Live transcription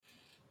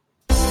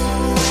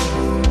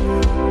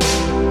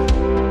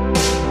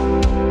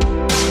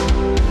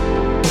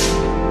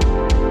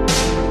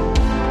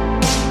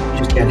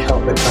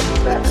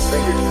snap his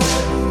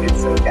fingers.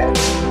 It's so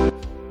catchy.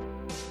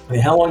 I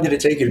mean, how long did it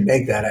take you to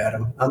make that,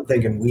 Adam? I'm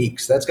thinking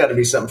weeks. That's got to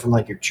be something from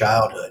like your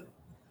childhood.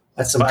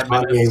 That's some 5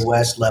 Kanye minutes.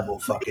 West level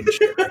fucking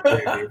shit right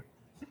there, dude.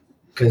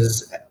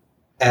 Because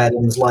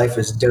Adam's life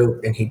is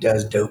dope and he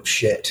does dope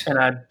shit. And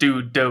I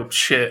do dope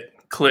shit.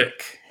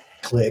 Click.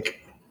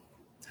 Click.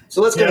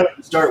 So let's go ahead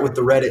and start with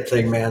the Reddit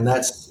thing, man.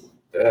 That's,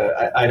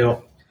 I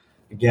don't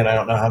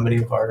know how many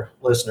of our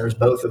listeners,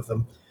 both of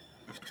them,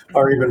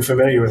 are even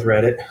familiar with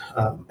Reddit.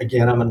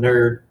 Again, I'm a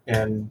nerd,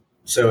 and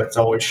so it's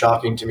always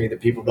shocking to me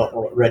that people don't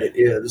know what Reddit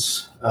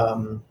is.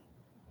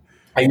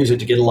 I use it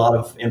to get a lot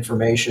of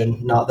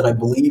information. Not that I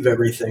believe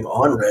everything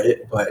on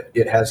Reddit, but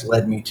it has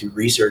led me to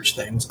research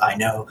things. I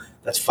know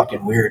that's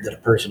fucking weird that a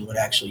person would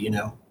actually,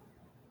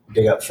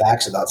 dig up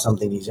facts about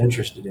something he's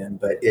interested in.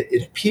 But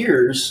it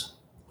appears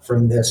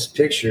from this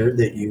picture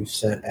that you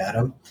sent,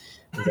 Adam,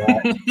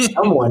 that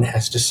someone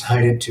has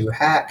decided to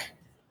hack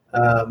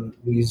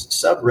these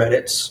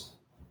subreddits.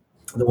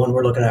 The one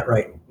we're looking at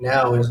right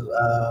now is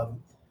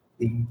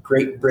the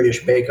Great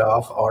British Bake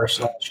Off,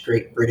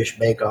 r/Great British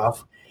Bake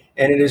Off.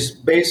 And it is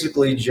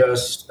basically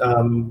just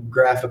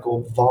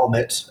graphical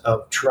vomit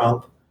of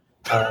Trump.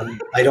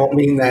 I don't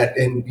mean that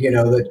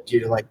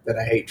that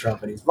I hate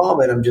Trump and he's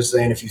vomit. I'm just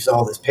saying if you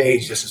saw this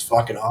page, this is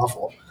fucking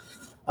awful.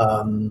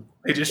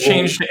 They just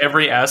changed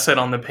every asset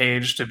on the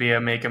page to be a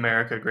 "Make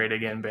America Great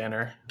Again"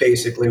 banner.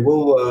 Basically,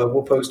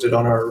 we'll post it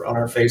on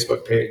our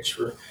Facebook page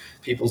for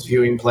people's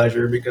viewing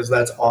pleasure because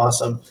that's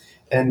awesome.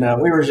 And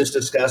we were just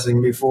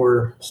discussing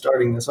before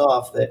starting this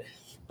off that,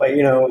 but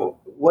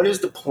what is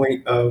the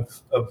point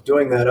of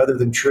doing that other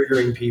than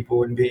triggering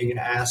people and being an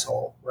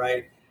asshole,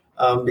 right?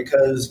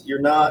 Because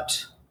you're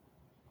not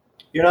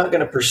going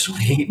to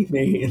persuade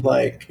me.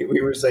 Like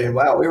we were saying,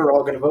 wow, we were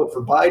all going to vote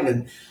for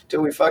Biden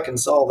until we fucking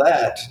saw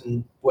that.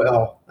 And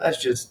well,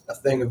 that's just a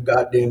thing of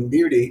goddamn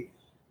beauty.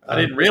 I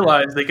didn't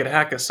realize they could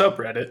hack a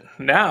subreddit.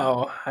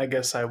 Now, I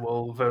guess I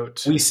will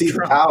vote. We see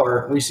Trump. The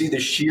power. We see the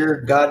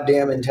sheer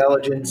goddamn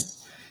intelligence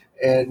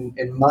and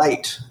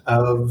might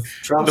of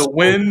Trump. The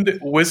wind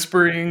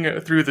whispering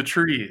through the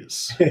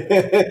trees. And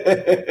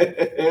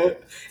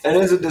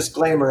as a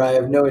disclaimer, I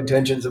have no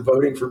intentions of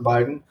voting for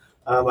Biden.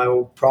 I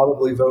will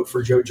probably vote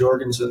for Jo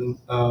Jorgensen.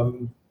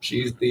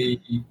 She's the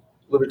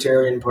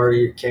Libertarian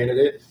Party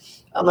candidate.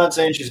 I'm not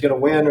saying she's going to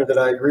win or that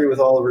I agree with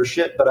all of her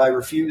shit, but I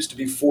refuse to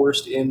be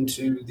forced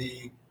into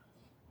the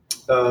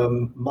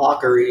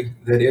mockery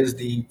that is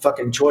the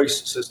fucking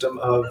choice system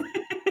of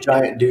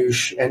giant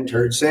douche and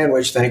turd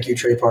sandwich. Thank you,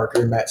 Trey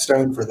Parker and Matt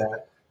Stone, for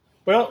that.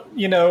 Well,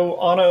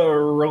 on a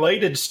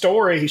related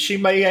story, she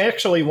may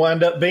actually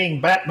wind up being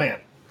Batman.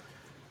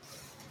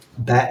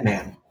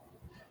 Batman.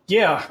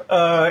 Yeah.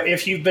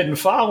 If you've been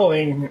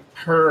following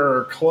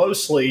her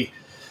closely,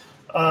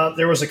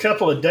 there was a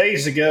couple of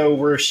days ago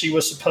where she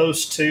was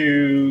supposed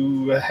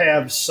to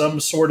have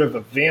some sort of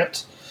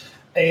event.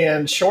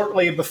 And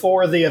shortly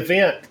before the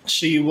event,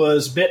 she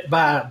was bit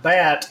by a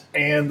bat,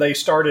 and they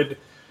started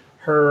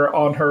her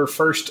on her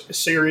first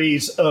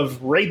series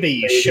of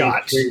rabies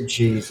shots.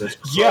 Jesus.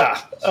 Yeah.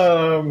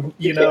 On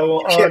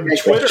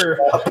Twitter,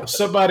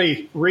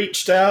 somebody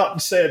reached out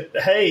and said,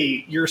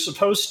 hey, you're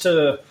supposed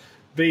to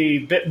be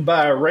bitten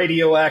by a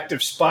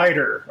radioactive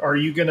spider. Are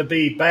you going to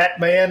be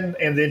Batman?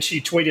 And then she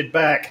tweeted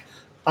back,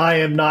 I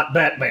am not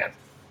Batman.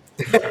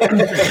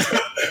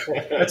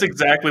 That's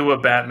exactly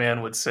what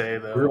Batman would say,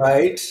 though.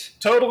 Right?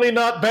 Totally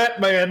not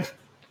Batman.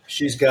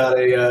 She's got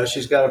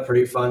a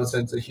pretty fun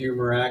sense of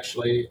humor,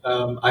 actually.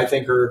 I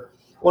think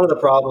one of the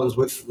problems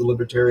with the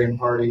Libertarian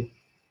Party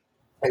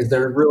is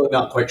they're really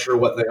not quite sure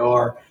what they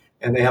are,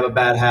 and they have a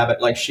bad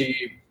habit. Like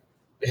she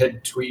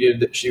had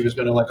tweeted that she was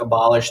going to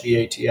abolish the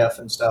ATF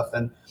and stuff.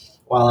 And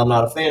while I'm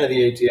not a fan of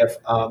the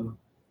ATF,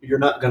 you're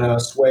not going to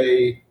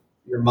sway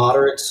your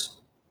moderates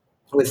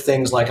with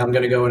things like I'm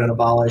going to go in and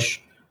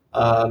abolish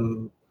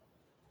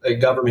a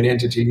government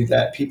entity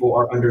that people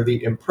are under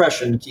the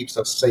impression keeps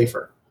us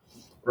safer,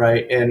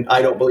 right? And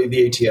I don't believe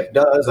the ATF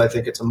does. I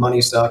think it's a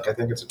money suck. I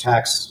think it's a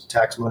tax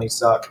money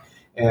suck,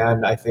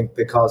 and I think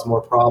they cause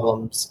more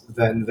problems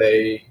than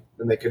they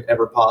could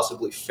ever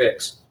possibly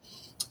fix.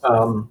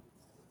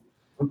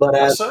 But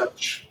as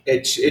such,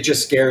 it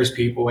just scares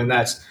people, and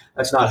that's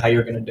not how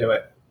you're going to do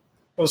it.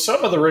 Well,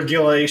 some of the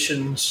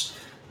regulations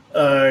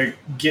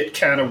get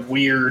kind of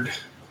weird.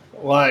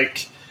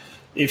 Like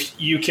if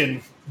you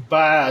can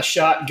buy a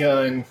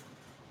shotgun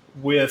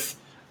with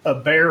a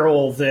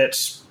barrel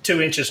that's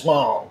 2 inches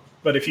long,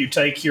 but if you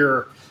take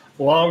your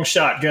long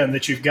shotgun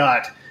that you've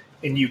got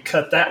and you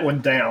cut that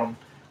one down,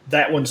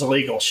 that one's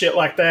illegal. Shit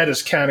like that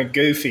is kind of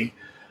goofy.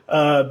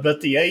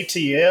 But the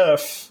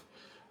ATF,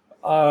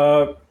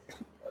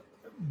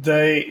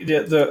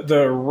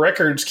 the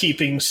records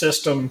keeping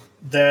system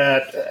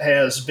that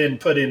has been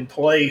put in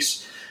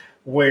place,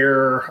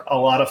 where a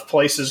lot of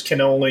places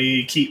can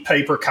only keep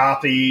paper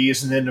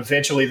copies, and then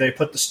eventually they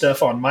put the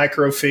stuff on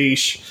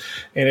microfiche.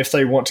 And if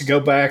they want to go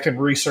back and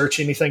research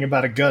anything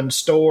about a gun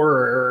store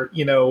or,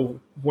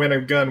 when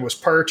a gun was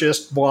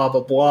purchased, blah,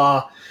 blah,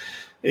 blah,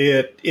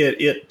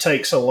 It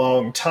takes a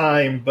long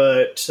time,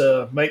 but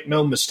make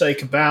no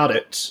mistake about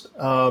it,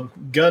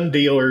 gun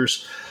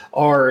dealers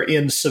are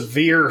in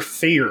severe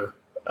fear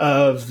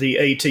of the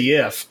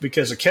ATF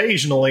because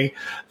occasionally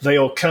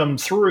they'll come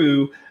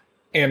through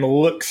and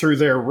look through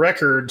their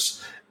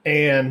records,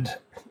 and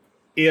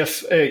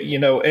if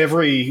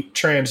every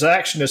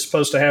transaction is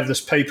supposed to have this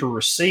paper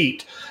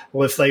receipt,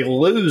 well, if they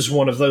lose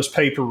one of those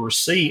paper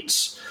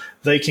receipts,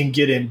 they can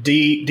get in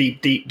deep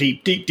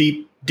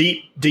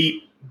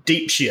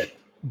shit.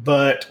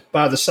 But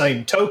by the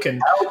same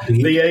token,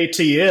 the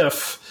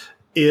ATF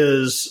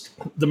is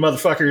the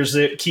motherfuckers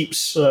that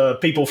keeps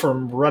people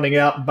from running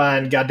out and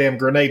buying goddamn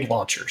grenade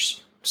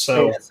launchers.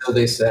 So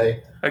they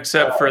say.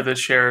 Except for the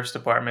sheriff's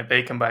department,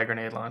 they can buy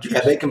grenade launchers.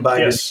 Yeah, they can buy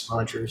grenade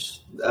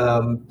launchers.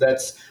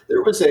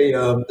 There was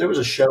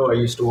a show I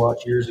used to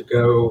watch years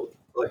ago,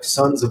 like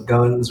Sons of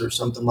Guns or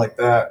something like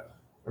that,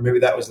 or maybe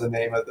that was the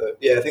name of I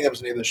think that was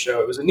the name of the show.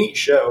 It was a neat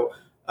show.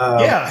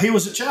 He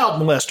was a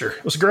child molester.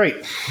 It was great.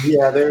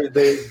 Yeah,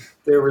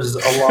 there was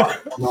a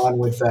lot going on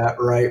with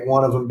that, right?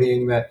 One of them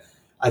being that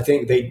I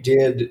think they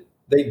did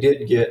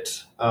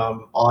get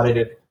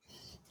audited,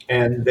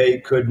 and they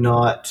could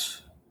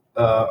not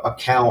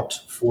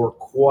account for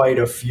quite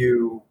a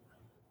few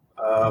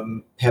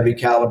heavy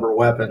caliber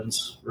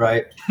weapons,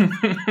 right?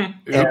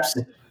 Oops.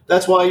 And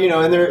that's why,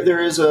 and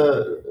there is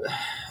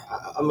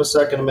I'm a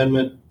Second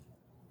Amendment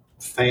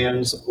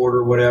fan,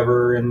 supporter,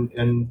 whatever,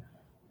 and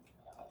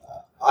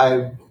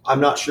I'm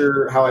not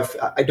sure how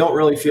I don't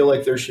really feel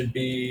like there should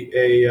be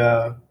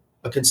a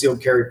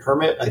concealed carry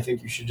permit. I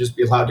think you should just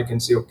be allowed to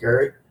conceal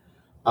carry.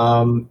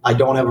 I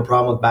don't have a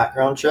problem with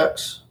background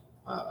checks.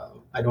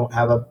 I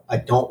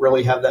don't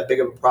really have that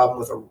big of a problem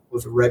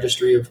with a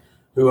registry of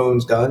who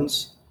owns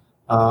guns,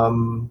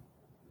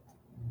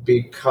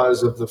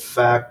 because of the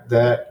fact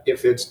that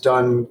if it's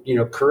done,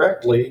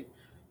 correctly,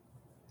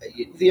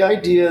 the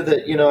idea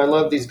that, I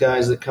love these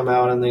guys that come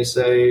out and they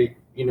say,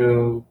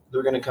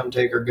 they're going to come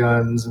take our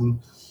guns and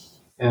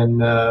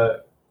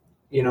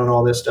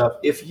all this stuff.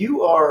 If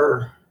you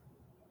are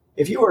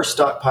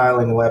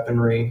stockpiling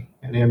weaponry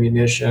and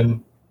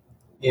ammunition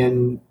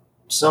in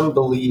some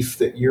belief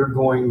that you're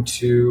going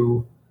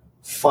to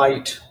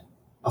fight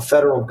a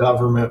federal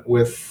government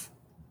with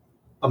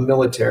a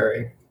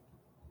military,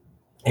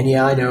 and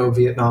yeah, I know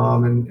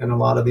Vietnam and a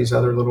lot of these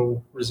other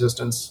little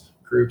resistance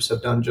groups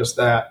have done just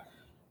that,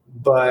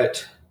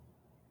 but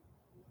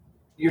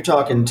you're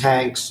talking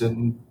tanks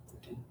and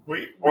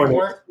we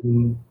weren't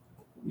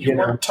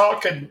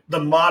talking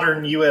the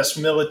modern U.S.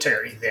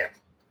 military then.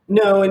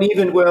 No, and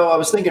even, I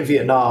was thinking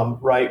Vietnam,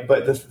 right?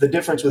 But the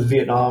difference with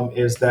Vietnam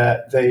is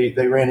that they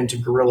ran into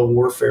guerrilla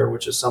warfare,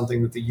 which is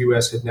something that the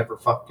U.S. had never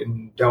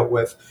fucking dealt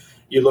with.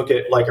 You look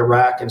at like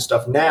Iraq and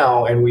stuff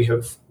now, and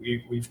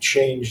we've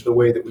changed the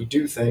way that we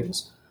do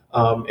things,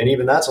 and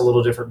even that's a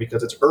little different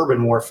because it's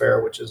urban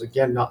warfare, which is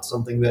again not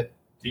something that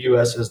the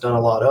U.S. has done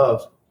a lot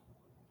of.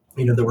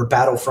 There were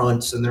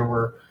battlefronts and there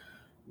were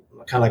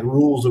kind of like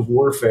rules of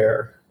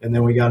warfare, and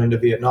then we got into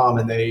Vietnam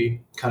and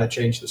they kind of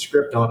changed the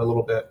script on a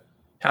little bit.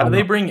 How do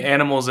they bring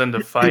animals into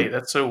fight?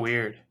 That's so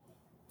weird.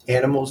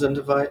 Animals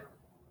into fight?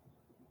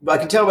 But I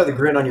can tell by the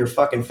grin on your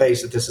fucking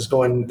face that this is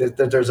going, that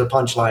there's a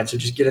punchline, so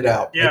just get it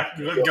out. Yeah,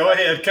 go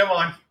ahead. Come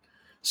on.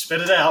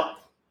 Spit it out.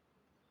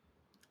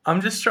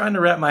 I'm just trying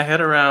to wrap my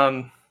head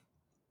around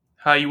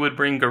how you would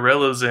bring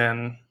gorillas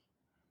in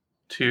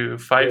to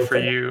fight for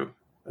you.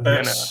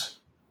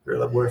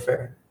 Guerrilla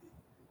warfare.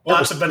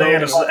 Lots of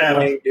bananas,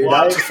 Adam.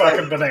 Lots of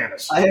fucking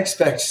bananas. I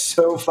expect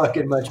so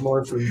fucking much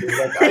more from you.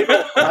 Like, I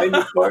don't find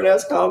you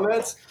smart-ass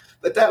comments,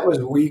 but that was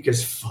weak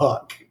as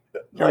fuck.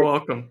 You're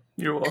welcome.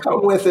 You're welcome.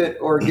 Come with it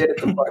or get it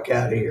the fuck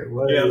out of here.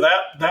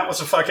 That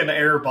was a fucking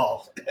air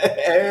ball.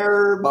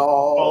 Air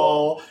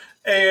ball.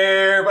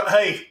 Air ball.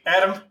 Hey,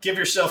 Adam, give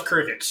yourself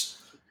crickets.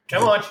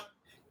 Come on.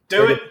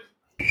 Do it.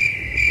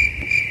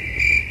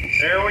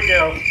 There we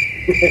go.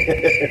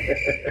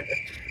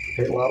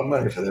 Pay a lot of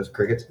money for those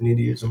crickets. Need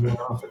to use them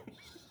more often.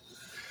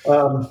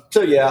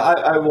 So yeah,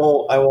 I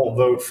won't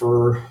vote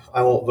for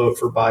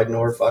Biden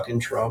or fucking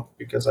Trump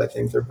because I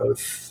think they're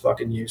both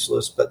fucking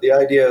useless. But the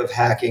idea of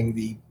hacking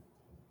the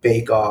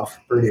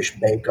British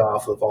Bake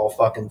Off of all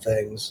fucking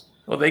things.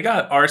 Well, they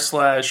got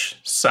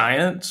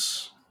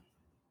r/science.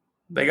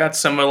 They got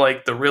some of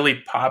like the really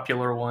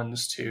popular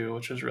ones too,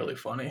 which was really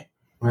funny.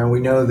 And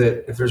we know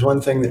that if there's one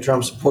thing that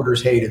Trump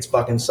supporters hate, it's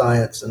fucking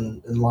science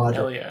and logic.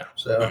 Hell yeah.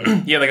 So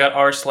yeah, they got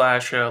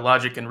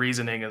r/logic and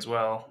reasoning as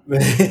well.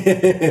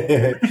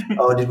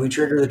 Oh, did we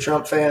trigger the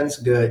Trump fans?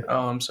 Good.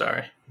 Oh, I'm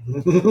sorry.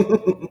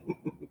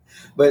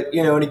 But,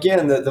 and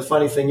again, the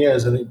funny thing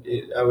is,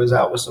 I was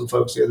out with some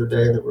folks the other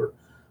day that were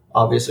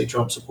obviously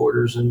Trump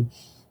supporters. And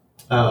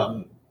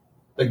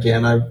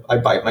again, I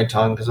bite my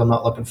tongue because I'm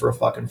not looking for a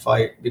fucking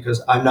fight because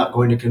I'm not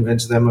going to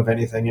convince them of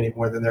anything any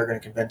more than they're going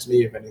to convince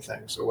me of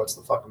anything. So what's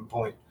the fucking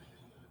point?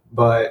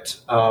 But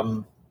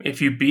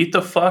if you beat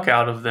the fuck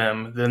out of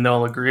them, then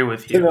they'll agree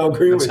with you. They'll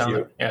agree with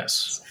you.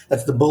 Yes.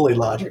 That's the bully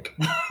logic.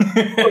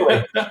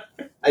 Anyway,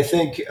 I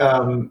think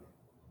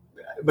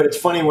but it's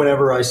funny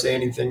whenever I say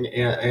anything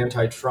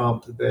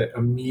anti-Trump that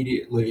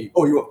immediately,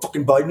 oh, you want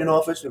fucking Biden in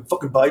office? You want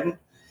fucking Biden?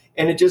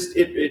 And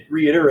it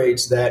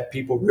reiterates that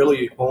people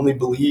really only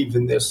believe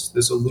in this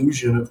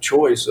illusion of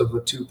choice of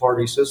a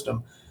two-party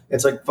system.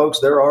 It's like, folks,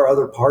 there are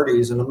other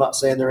parties, and I'm not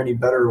saying they're any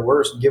better or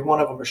worse. Give one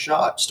of them a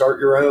shot. Start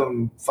your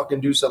own.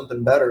 Fucking do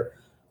something better.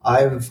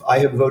 I have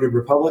voted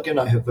Republican.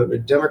 I have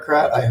voted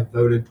Democrat. I have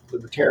voted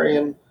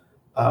Libertarian.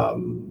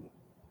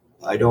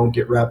 I don't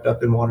get wrapped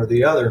up in one or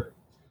the other.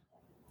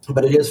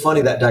 But it is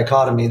funny, that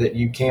dichotomy, that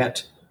you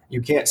can't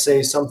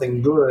say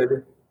something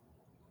good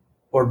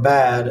or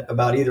bad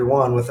about either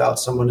one without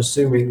someone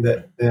assuming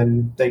that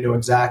then they know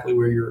exactly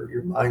where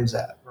your mind's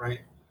at,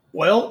 right?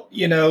 Well,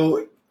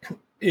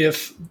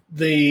 if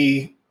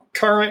the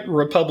current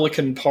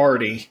Republican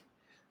Party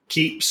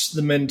keeps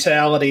the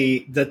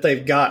mentality that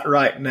they've got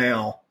right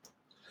now,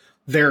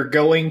 they're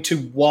going to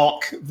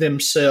walk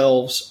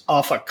themselves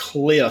off a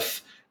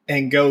cliff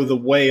and go the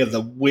way of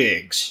the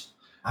Whigs.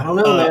 I don't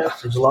know, man.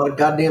 There's a lot of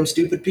goddamn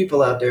stupid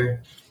people out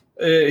there.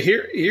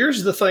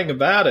 Here's the thing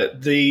about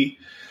it. The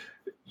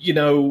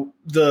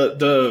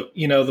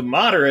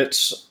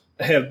moderates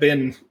have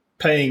been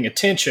paying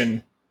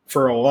attention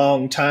for a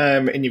long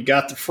time, and you've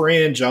got the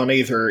fringe on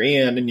either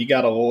end, and you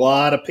got a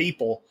lot of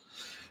people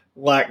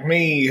like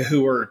me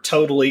who are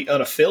totally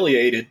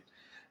unaffiliated.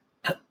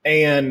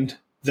 And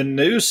the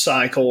news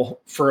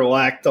cycle for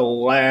like the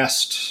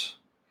last,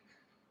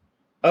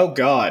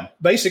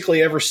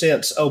 basically ever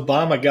since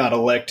Obama got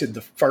elected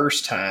the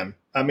first time.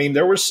 I mean,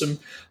 there was some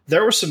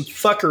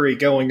fuckery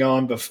going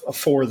on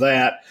before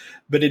that,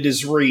 but it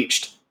has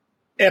reached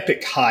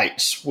epic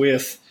heights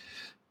with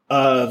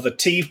the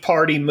Tea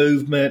Party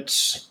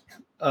movements,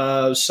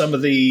 some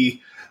of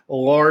the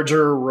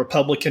larger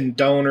Republican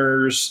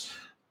donors,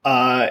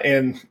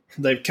 and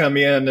they've come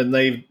in and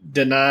they've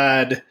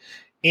denied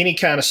any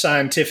kind of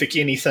scientific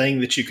anything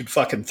that you could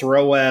fucking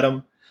throw at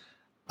them.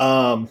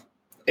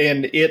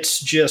 And it's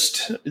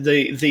just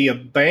the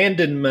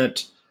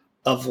abandonment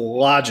of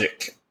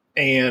logic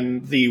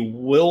and the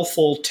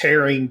willful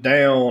tearing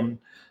down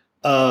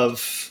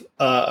of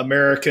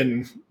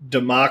American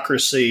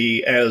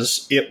democracy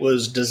as it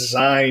was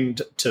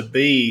designed to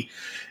be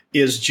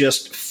is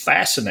just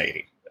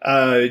fascinating.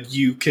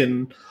 You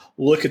can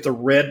look at the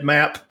Red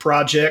Map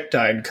Project.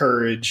 I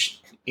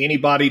encourage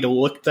anybody to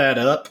look that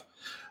up.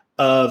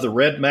 The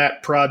Red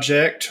Map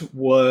Project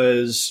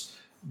was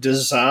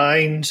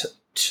designed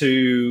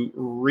to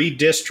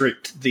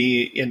redistrict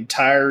the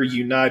entire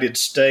United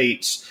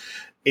States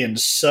in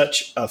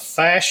such a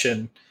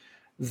fashion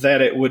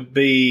that it would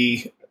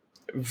be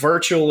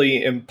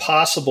virtually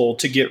impossible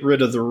to get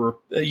rid of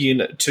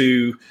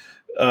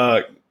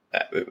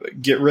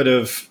get rid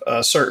of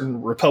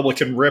certain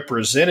Republican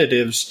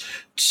representatives,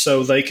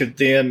 so they could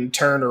then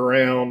turn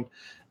around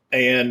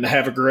and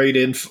have a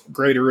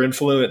greater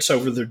influence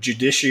over the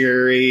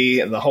judiciary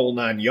and the whole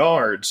nine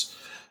yards.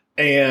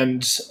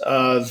 And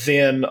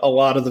then a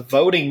lot of the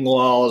voting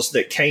laws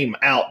that came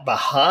out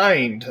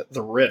behind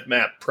the Red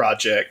Map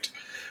Project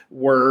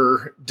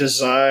were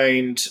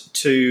designed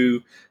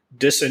to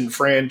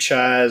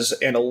disenfranchise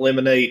and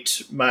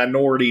eliminate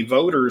minority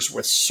voters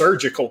with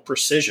surgical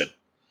precision.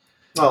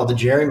 Oh, the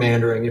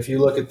gerrymandering. If you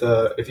look at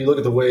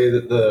the way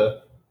that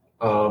the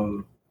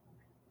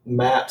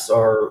maps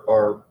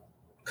are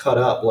cut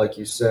up, like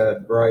you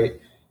said, right?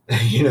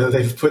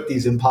 They've put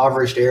these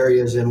impoverished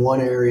areas in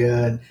one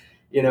area,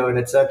 and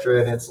et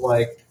cetera. And it's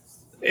like,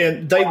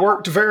 and they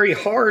worked very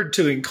hard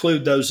to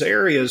include those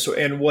areas.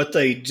 And what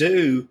they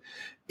do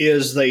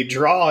is they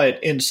draw it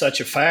in such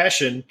a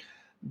fashion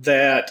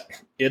that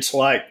it's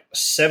like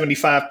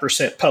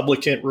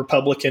 75%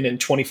 Republican and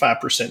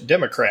 25%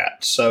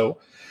 Democrat. So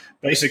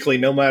basically,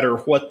 no matter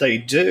what they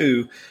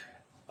do,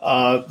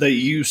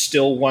 you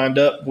still wind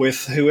up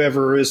with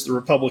whoever is the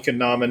Republican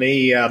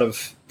nominee out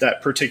of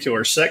that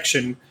particular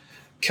section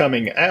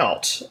coming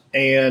out.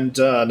 And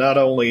not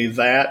only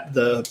that,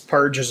 the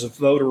purges of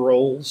voter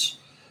rolls,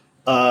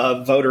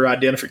 voter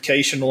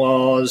identification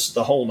laws,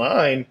 the whole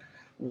nine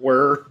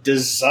were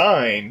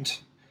designed,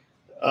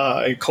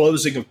 and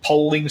closing of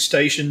polling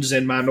stations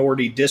in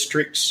minority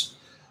districts.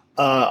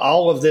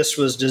 All of this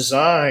was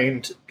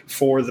designed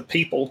for the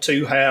people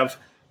to have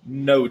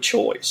no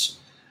choice.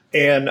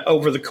 And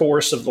over the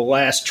course of the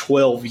last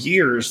 12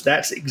 years,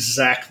 that's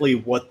exactly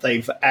what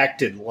they've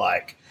acted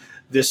like.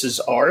 This is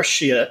our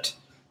shit.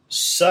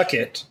 Suck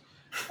it.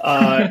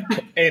 And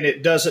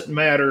it doesn't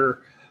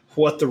matter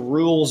what the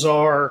rules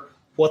are,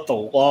 what the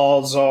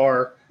laws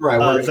are.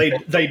 Right.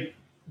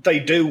 They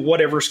do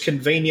whatever's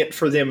convenient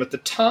for them at the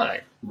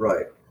time.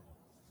 Right.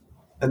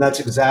 And that's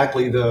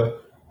exactly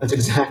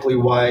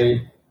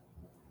why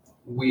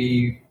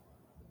we,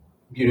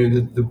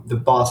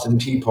 the Boston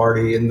Tea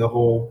Party and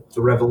the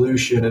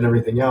revolution and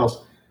everything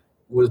else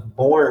was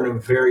born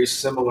of very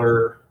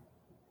similar,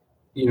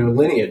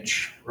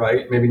 lineage,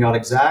 right? Maybe not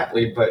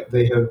exactly, but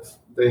they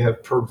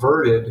have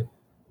perverted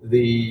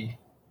the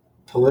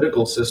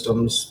political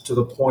systems to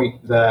the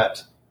point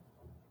that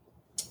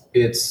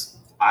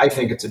I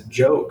think it's a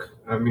joke.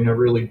 I mean, I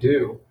really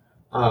do.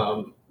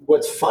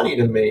 what's funny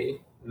to me,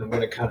 and I'm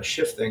going to kind of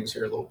shift things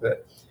here a little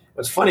bit.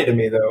 What's funny to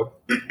me, though,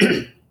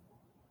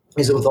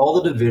 is that with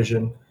all the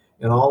division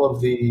and all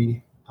of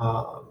the,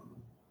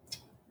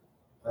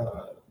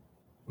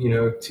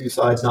 two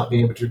sides not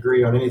being able to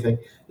agree on anything,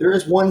 there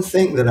is one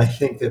thing that I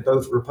think that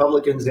both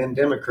Republicans and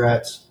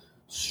Democrats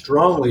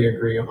strongly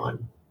agree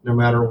on, no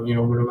matter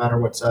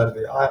what side of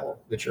the aisle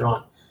that you're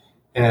on,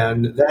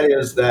 and that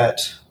is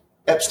that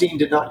Epstein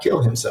did not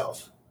kill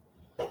himself.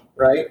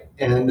 Right.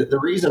 And the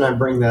reason I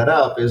bring that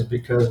up is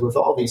because with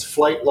all these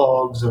flight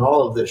logs and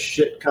all of this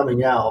shit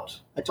coming out,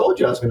 I told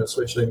you I was going to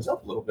switch things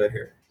up a little bit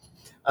here.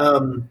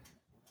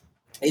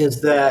 Is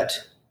that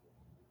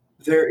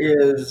there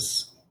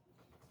is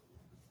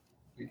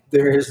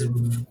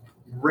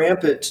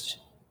rampant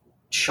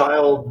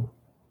child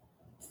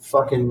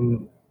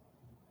fucking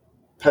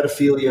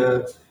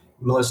pedophilia,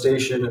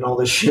 molestation, and all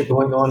this shit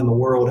going on in the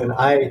world, and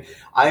I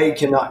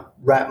cannot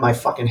wrap my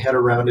fucking head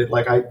around it.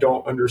 Like, I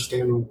don't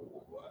understand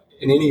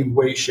in any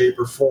way, shape,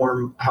 or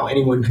form how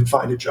anyone can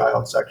find a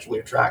child sexually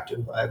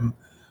attractive. I'm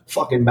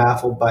fucking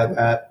baffled by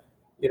that.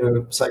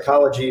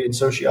 Psychology and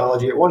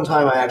sociology. At one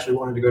time, I actually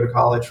wanted to go to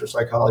college for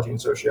psychology and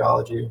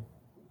sociology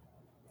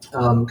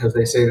because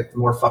they say that the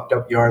more fucked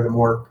up you are, the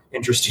more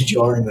interested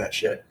you are in that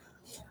shit.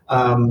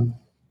 And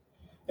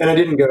I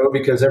didn't go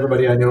because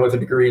everybody I know with a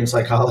degree in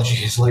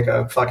psychology is like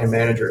a fucking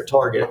manager at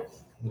Target.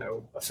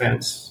 No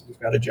offense, you've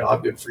got a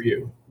job, good for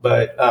you.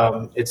 But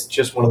it's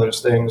just one of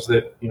those things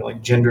that,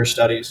 like gender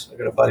studies. I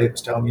got a buddy that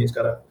was telling me he's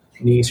got a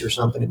niece or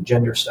something in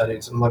gender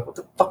studies. I'm like, what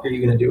the fuck are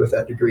you going to do with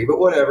that degree? But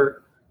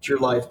whatever, it's your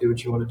life, do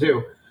what you want to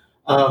do.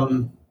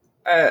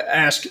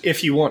 Ask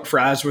if you want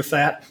fries with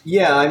that.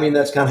 Yeah, I mean,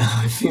 that's kind of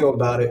how I feel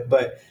about it.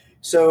 But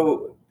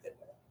so,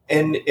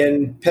 and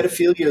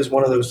pedophilia is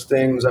one of those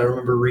things. I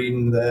remember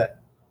reading that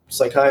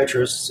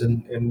psychiatrists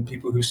and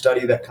people who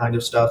study that kind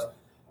of stuff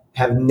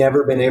have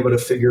never been able to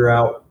figure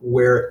out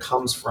where it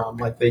comes from.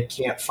 Like, they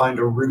can't find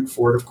a root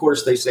for it. Of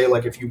course, they say,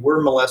 like, if you were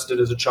molested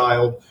as a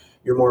child,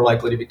 you're more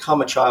likely to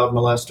become a child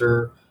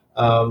molester.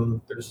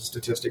 There's a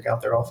statistic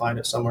out there. I'll find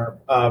it somewhere.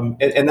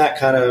 And that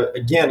kind of,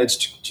 again,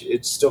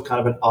 it's still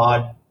kind of an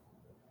odd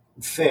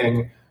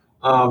thing.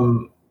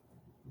 Or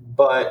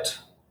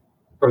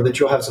that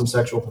you'll have some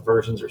sexual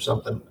perversions or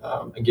something.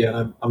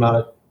 Again, I'm not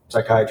a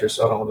psychiatrist,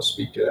 so I don't want to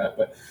speak to that.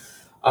 But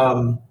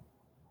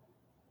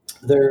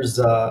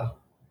there's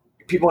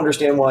people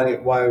understand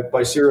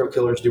why serial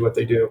killers do what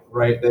they do,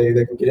 right?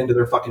 They can get into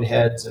their fucking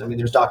heads, and I mean,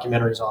 there's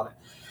documentaries on it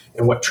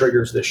and what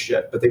triggers this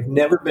shit, but they've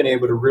never been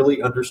able to really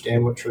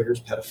understand what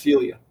triggers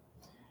pedophilia.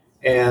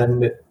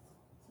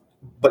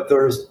 But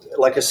there's,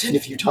 like I said,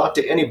 if you talk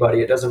to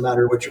anybody, it doesn't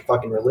matter what your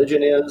fucking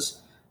religion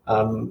is.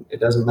 It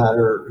doesn't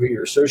matter who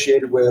you're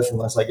associated with,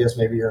 unless I guess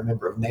maybe you're a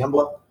member of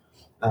NAMBLA.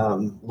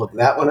 Look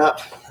that one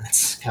up.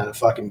 That's kind of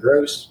fucking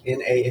gross.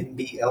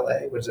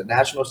 NAMBLA. What is it?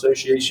 National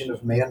Association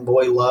of Man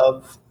Boy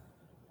Love,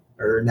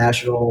 or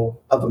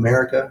National of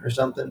America or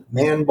something.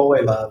 Man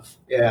Boy Love.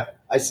 Yeah,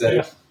 I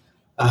said it.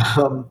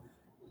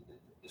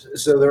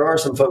 So there are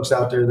some folks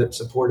out there that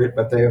support it,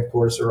 but they, of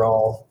course, are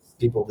all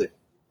people that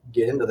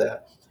get into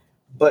that.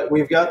 But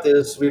we've got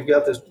this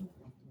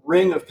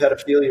ring of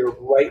pedophilia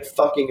right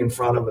fucking in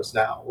front of us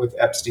now with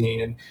Epstein,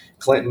 and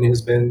Clinton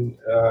has been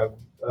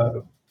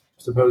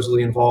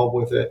supposedly involved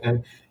with it.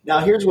 And now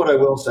here's what I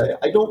will say.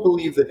 I don't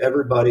believe that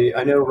everybody,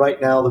 I know right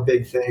now the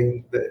big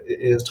thing that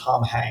is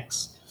Tom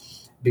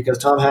Hanks, because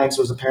Tom Hanks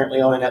was apparently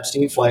on an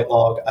Epstein flight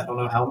log. I don't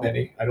know how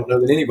many. I don't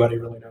know that anybody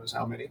really knows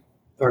how many,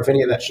 or if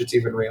any of that shit's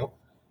even real.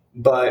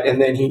 And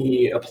then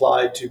he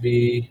applied to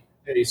be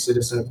a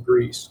citizen of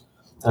Greece.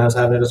 And I was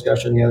having a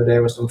discussion the other day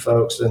with some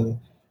folks, and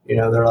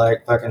they're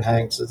like, fucking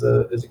Hanks is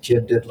a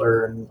kid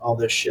diddler and all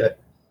this shit.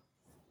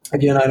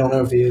 Again, I don't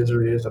know if he is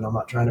or he isn't. I'm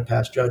not trying to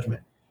pass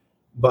judgment.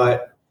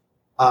 But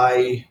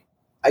I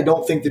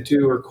don't think the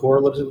two are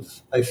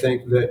correlative. I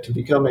think that to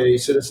become a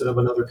citizen of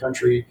another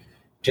country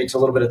takes a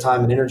little bit of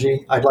time and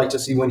energy. I'd like to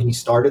see when he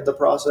started the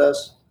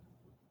process.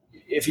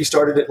 If he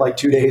started it like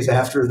 2 days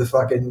after the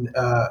fucking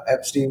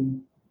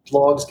Epstein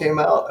logs came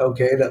out,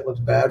 okay, that looks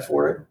bad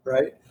for him,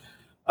 right?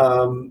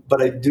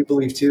 But I do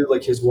believe too,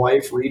 like his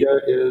wife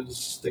Rita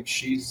is, like,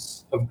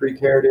 she's of Greek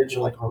heritage,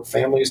 and like her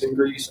family's in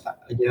Greece.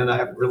 Again, I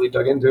haven't really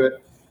dug into it,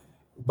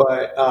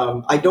 but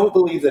I don't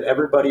believe that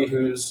everybody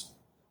whose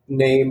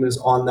name is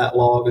on that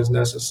log is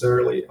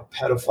necessarily a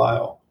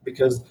pedophile,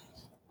 because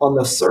on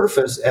the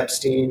surface,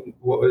 Epstein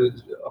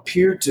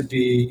appeared to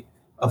be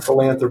a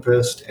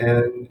philanthropist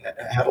and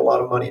had a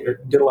lot of money, or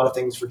did a lot of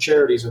things for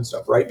charities and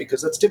stuff, right?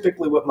 Because that's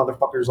typically what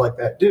motherfuckers like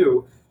that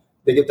do.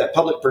 They get that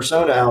public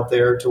persona out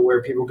there to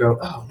where people go,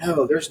 oh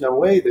no, there's no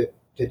way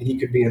that he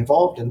could be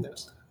involved in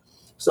this.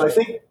 So I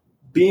think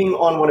being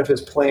on one of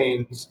his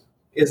planes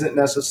isn't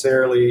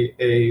necessarily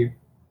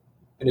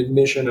an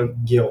admission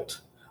of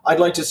guilt. I'd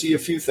like to see a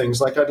few things.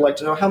 Like, I'd like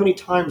to know, how many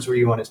times were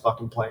you on his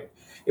fucking plane?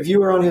 If you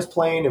were on his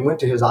plane and went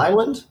to his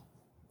island,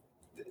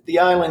 the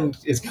island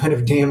is kind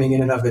of damning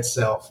in and of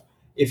itself.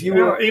 If you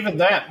were, even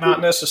that, not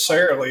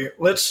necessarily.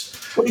 Let's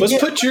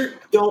put your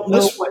don't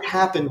know what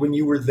happened when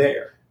you were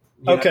there.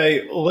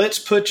 Okay, let's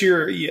put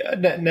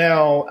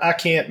now I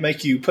can't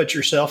make you put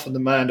yourself in the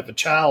mind of a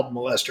child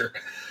molester,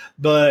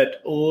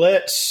 but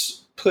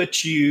let's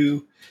put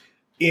you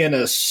in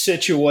a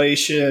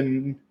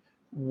situation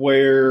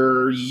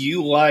where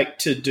you like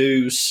to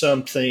do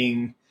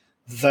something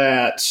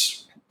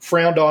that's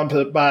frowned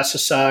on by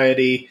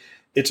society.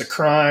 It's a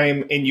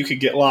crime, and you could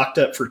get locked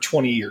up for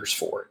 20 years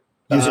for it.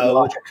 Using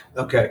logic.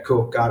 Okay,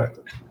 cool. Got it.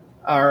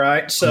 All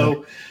right.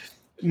 So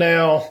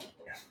now,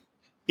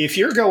 if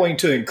you're going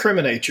to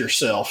incriminate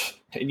yourself,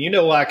 and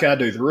like I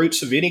do, the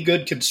roots of any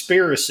good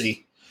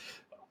conspiracy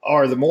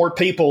are the more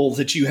people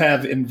that you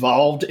have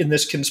involved in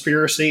this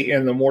conspiracy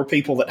and the more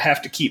people that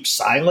have to keep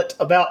silent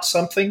about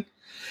something,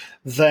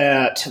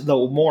 that the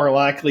more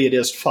likely it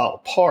is to fall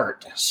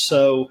apart.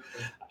 So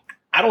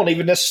I don't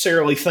even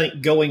necessarily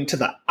think going to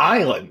the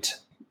island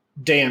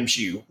damns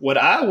you. What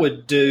I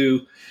would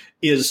do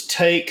is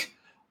take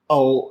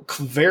a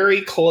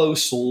very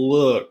close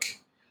look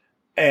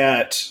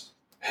at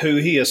who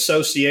he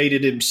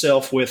associated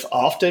himself with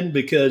often,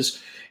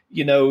 because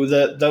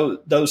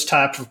those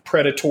type of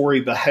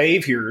predatory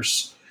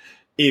behaviors,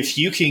 if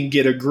you can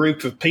get a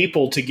group of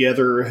people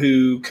together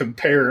who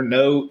compare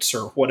notes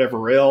or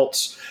whatever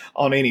else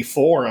on any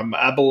forum,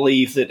 I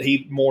believe that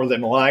he more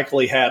than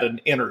likely had an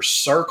inner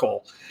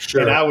circle.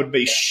 Sure. And I would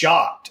be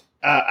shocked.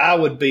 I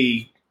would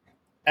be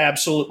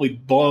absolutely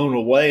blown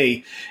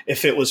away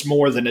if it was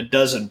more than a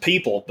dozen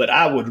people, but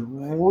I would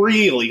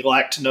really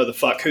like to know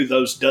who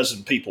those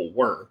dozen people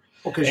were.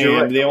 Well, because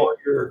you're right.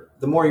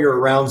 The more you're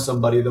around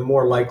somebody, the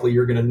more likely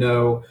you're going to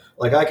know.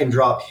 Like, I can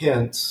drop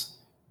hints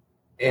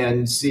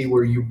and see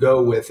where you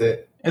go with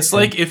it. It's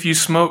like if you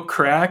smoke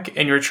crack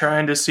and you're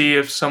trying to see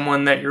if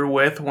someone that you're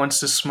with wants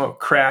to smoke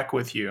crack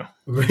with you.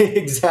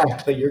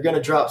 Exactly. You're going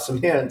to drop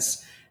some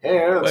hints.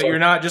 But you're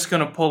not just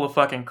going to pull a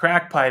fucking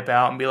crack pipe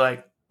out and be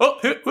like, oh,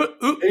 hey,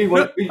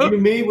 you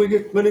and me, we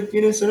get,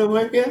 so I'm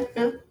like,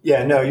 yeah.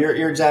 Yeah, no,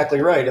 you're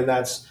exactly right. And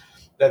that's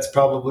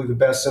probably the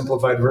best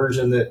simplified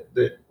version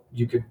that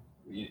you could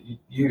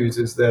use,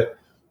 is that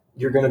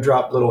you're going to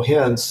drop little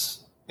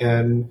hints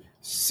and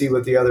see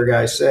what the other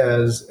guy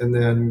says, and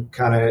then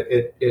kind of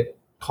it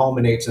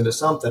culminates into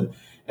something.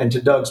 And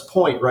to Doug's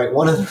point, right,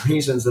 one of the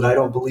reasons that I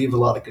don't believe a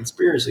lot of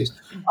conspiracies,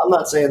 I'm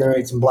not saying there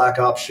ain't some black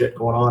ops shit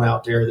going on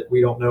out there that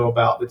we don't know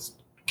about that's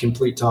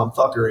complete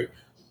tomfuckery,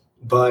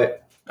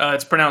 but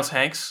it's pronounced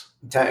Hanks.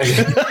 Well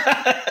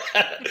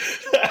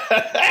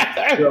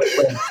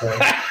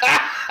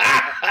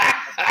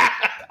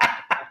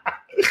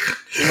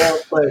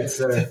played,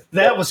 sir.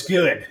 That was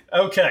good.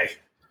 Okay.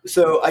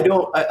 So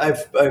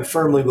I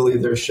firmly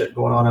believe there's shit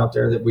going on out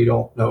there that we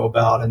don't know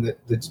about, and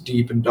that's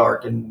deep and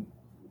dark and,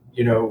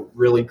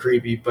 really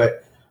creepy.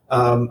 But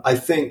I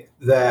think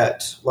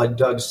that, like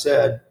Doug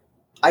said,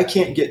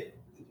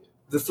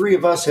 the three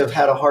of us have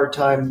had a hard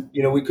time.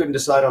 We couldn't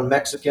decide on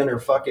Mexican or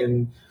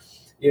fucking,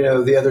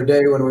 the other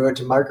day when we went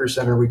to Micro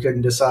Center, we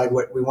couldn't decide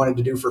what we wanted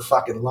to do for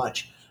fucking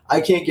lunch.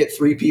 I can't get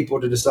three people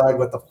to decide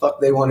what the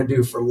fuck they want to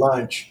do for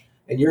lunch.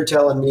 And you're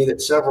telling me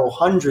that several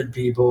hundred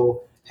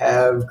people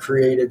have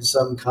created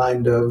some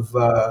kind of,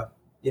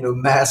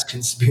 mass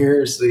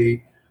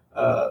conspiracy,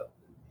 to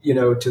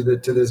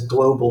this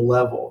global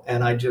level.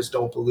 And I just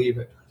don't believe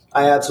it.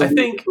 I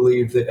absolutely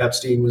believe that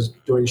Epstein was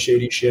doing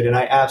shady shit. And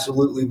I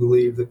absolutely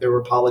believe that there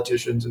were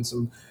politicians and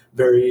some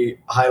very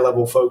high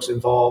level folks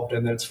involved,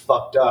 and that it's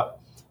fucked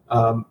up.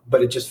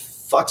 But it just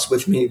fucks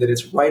with me that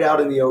it's right out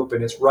in the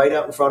open. It's right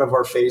out in front of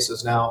our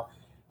faces now,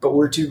 but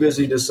we're too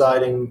busy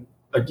deciding,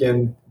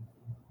 again,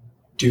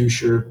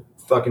 douche or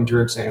fucking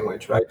turd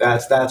sandwich, right?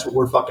 That's what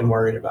we're fucking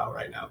worried about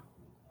right now.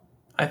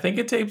 I think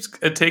it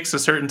takes a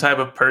certain type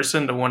of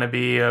person to want to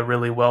be a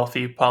really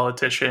wealthy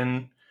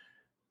politician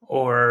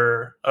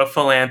or a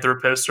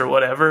philanthropist or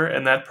whatever,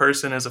 and that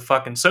person is a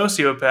fucking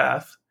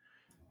sociopath.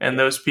 And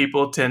those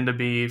people tend to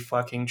be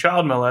fucking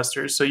child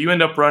molesters. So you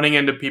end up running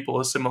into people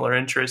with similar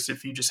interests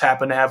if you just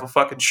happen to have a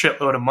fucking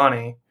shitload of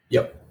money.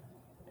 Yep.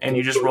 And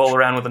you just roll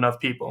around with enough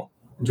people.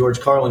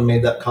 George Carlin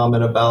made that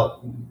comment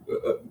about,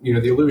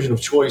 the illusion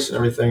of choice and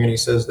everything. And he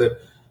says that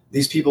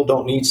these people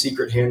don't need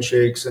secret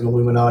handshakes and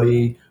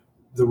Illuminati,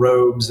 the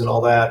robes and all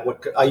that.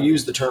 I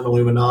use the term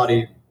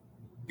Illuminati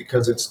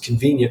because it's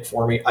convenient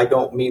for me. I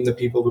don't mean the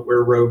people that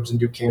wear robes and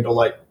do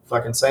candlelight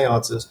fucking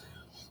seances.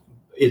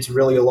 It's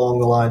really along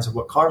the lines of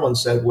what Carlin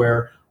said,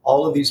 where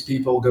all of these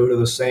people go to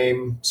the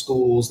same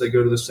schools, they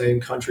go to the same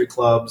country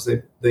clubs,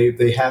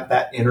 they have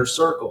that inner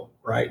circle,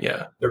 right?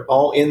 Yeah. They're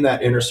all in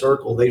that inner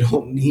circle. They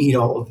don't need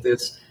all of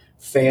this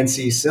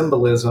fancy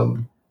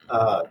symbolism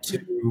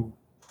to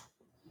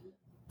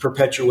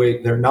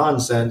perpetuate their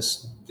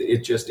nonsense.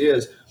 It just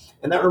is.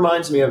 And that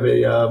reminds me of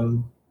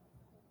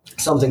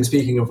something,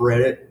 speaking of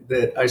Reddit,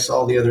 that I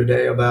saw the other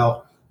day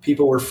about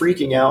people were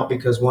freaking out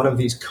because one of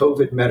these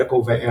COVID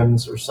medical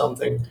vans or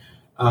something,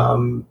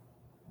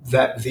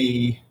 that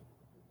the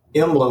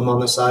emblem on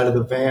the side of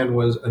the van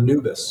was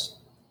Anubis,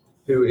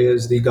 who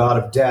is the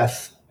god of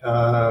death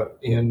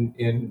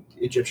in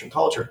Egyptian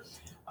culture.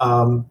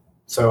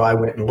 So I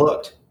went and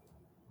looked.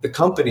 The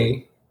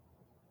company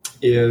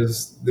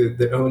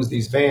that owns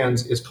these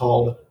vans is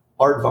called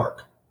Aardvark.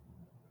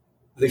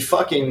 The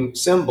fucking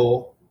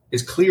symbol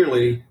is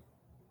clearly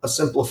a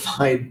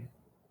simplified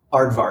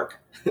Aardvark.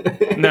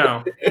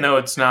 No,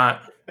 it's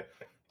not.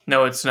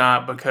 No, it's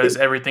not, because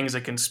everything's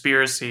a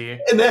conspiracy.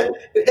 And that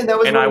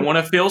was. And I want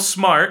to feel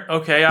smart.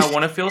 Okay, I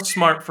want to feel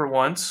smart for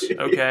once.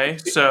 Okay,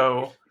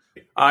 so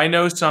I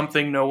know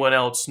something no one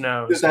else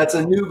knows. That's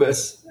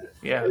Anubis.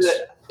 Yes.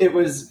 It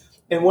was,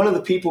 and one of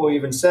the people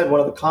even said, one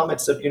of the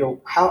comments said,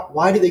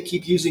 why do they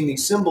keep using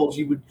these symbols?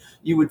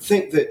 You would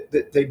think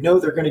that they know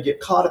they're going to get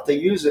caught if they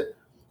use it.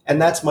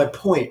 And that's my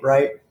point,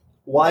 right?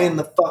 Why in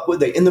the fuck would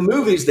they? In the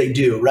movies, they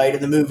do, right?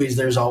 In the movies,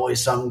 there's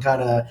always some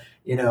kind of,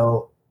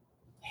 Hail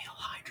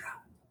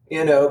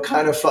Hydra,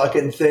 kind of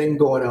fucking thing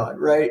going on,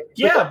 right?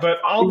 Yeah,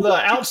 but on the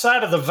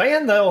outside of the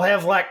van, they'll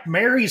have like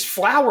Mary's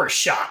flower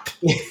shop.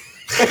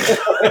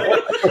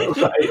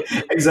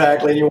 Right,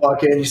 exactly. And you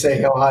walk in, you say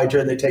Hail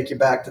Hydra, and they take you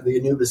back to the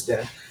Anubis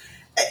den.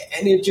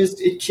 And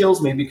it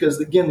kills me because,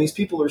 again, these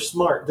people are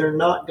smart. They're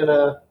not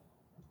gonna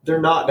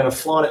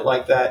flaunt it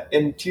like that.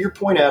 And to your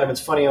point, Adam,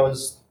 it's funny.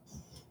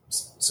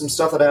 Some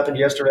stuff that happened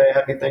yesterday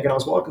had me thinking. I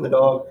was walking the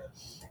dog,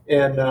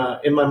 and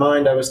in my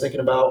mind, I was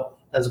thinking about,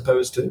 as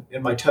opposed to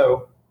in my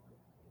toe,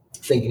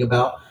 thinking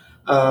about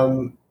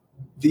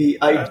the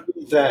idea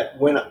that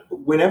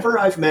whenever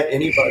I've met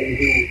anybody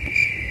who,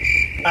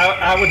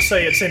 I would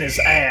say it's in his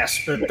ass,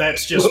 but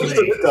that's just most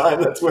me. of the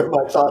time, that's where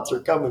my thoughts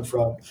are coming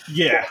from.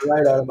 Yeah,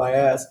 right out of my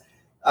ass.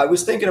 I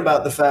was thinking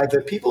about the fact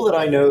that people that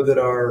I know that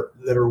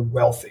are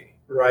wealthy,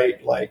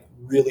 right, like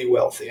really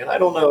wealthy, and I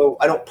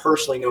don't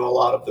personally know a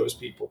lot of those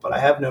people, but I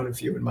have known a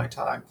few in my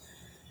time,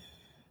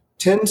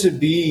 tend to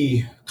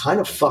be kind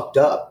of fucked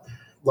up.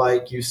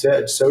 Like you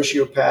said,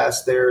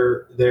 sociopaths.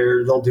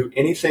 They'll do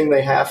anything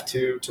they have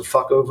to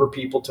fuck over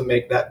people to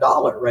make that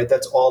dollar, right?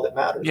 That's all that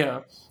matters.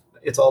 Yeah.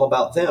 It's all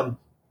about them.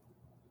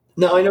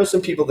 Now, I know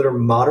some people that are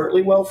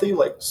moderately wealthy,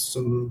 like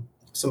some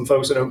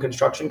folks that own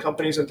construction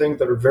companies and things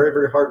that are very,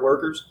 very hard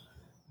workers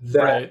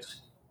that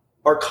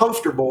are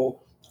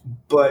comfortable,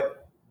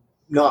 but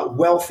not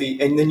wealthy.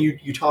 And then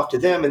you talk to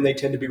them and they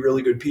tend to be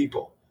really good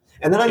people.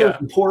 And then I know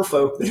some poor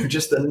folk that are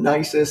just the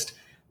nicest.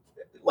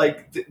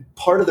 Like,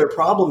 part of their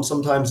problem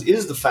sometimes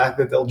is the fact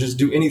that they'll just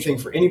do anything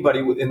for anybody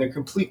and they're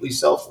completely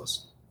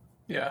selfless.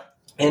 Yeah.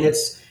 And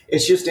it's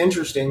just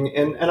interesting.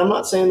 And I'm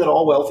not saying that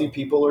all wealthy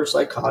people are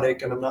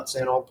psychotic, and I'm not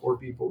saying all poor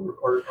people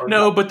are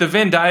no, but the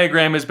Venn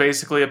diagram is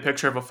basically a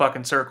picture of a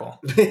fucking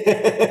circle.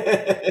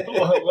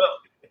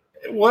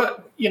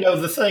 What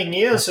the thing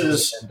is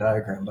Venn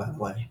diagram, by the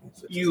way.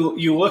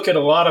 You look at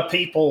a lot of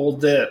people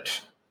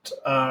that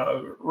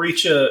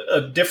reach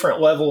a different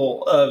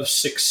level of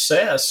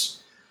success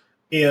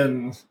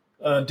in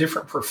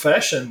different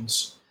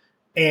professions,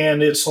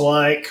 and it's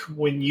like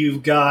when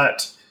you've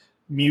got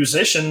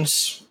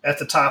musicians at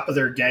the top of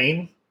their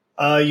game,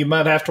 you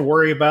might have to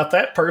worry about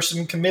that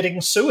person committing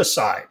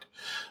suicide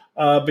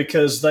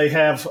because they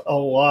have a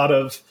lot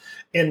of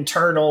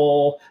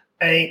internal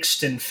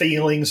angst and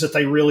feelings that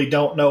they really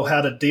don't know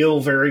how to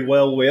deal very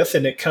well with,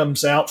 and it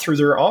comes out through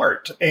their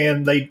art,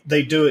 and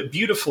they do it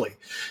beautifully.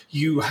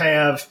 You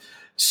have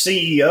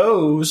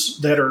CEOs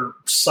that are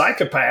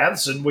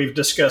psychopaths, and we've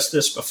discussed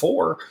this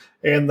before,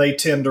 and they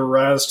tend to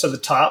rise to the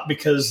top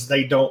because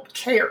they don't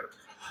care.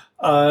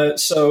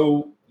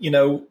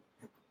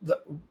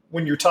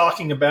 When you're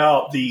talking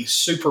about the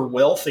super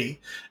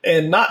wealthy,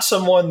 and not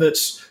someone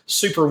that's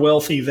super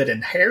wealthy that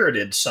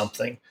inherited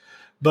something,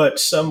 but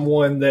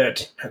someone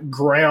that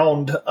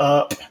ground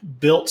up,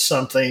 built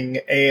something,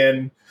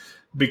 and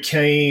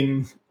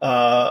became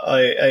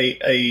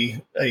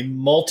a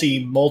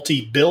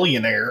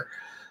multi-billionaire,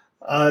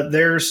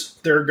 there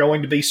are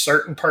going to be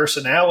certain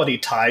personality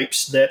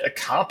types that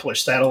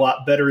accomplish that a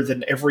lot better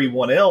than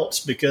everyone else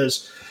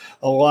because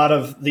a lot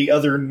of the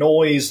other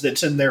noise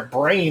that's in their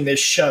brain is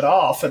shut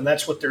off, and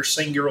that's what they're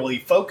singularly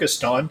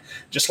focused on.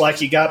 Just like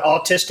you got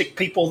autistic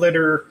people that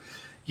are,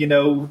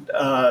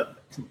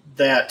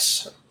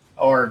 that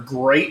are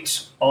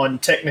great on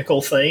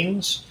technical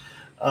things,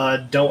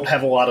 don't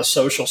have a lot of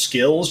social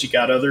skills. You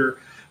got other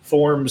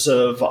forms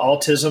of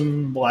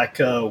autism like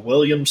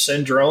Williams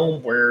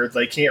syndrome, where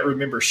they can't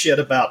remember shit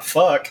about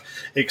fuck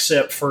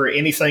except for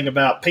anything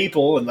about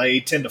people, and they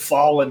tend to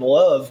fall in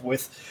love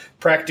with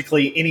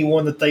practically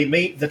anyone that they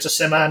meet that's a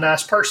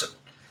semi-nice person.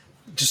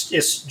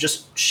 It's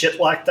just shit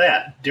like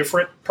that.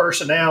 Different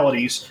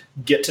personalities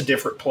get to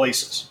different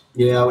places.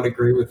 Yeah, I would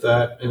agree with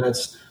that. And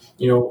that's,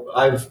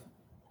 a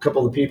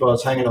couple of the people I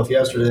was hanging with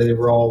yesterday, they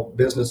were all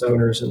business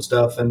owners and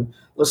stuff, and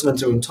listening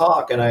to them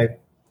talk. And I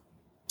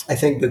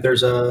think that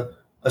there's a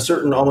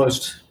certain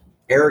almost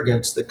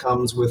arrogance that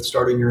comes with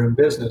starting your own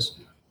business.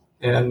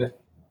 And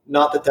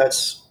not that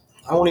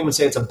I won't even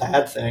say it's a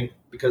bad thing,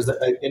 because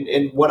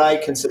in what I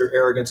consider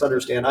arrogance,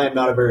 understand I am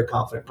not a very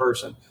confident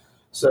person.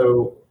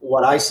 So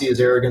what I see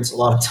as arrogance a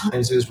lot of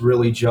times is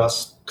really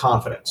just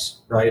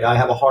confidence, right? I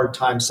have a hard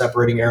time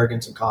separating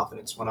arrogance and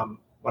confidence when I'm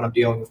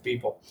dealing with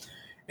people.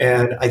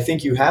 And I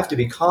think you have to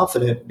be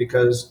confident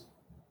because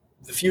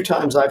the few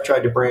times I've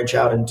tried to branch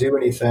out and do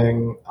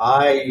anything,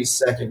 I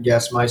second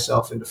guess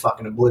myself into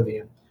fucking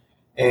oblivion.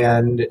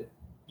 And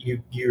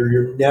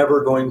you're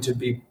never going to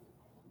be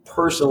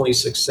personally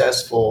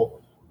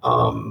successful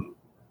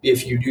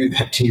if you do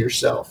that to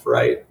yourself,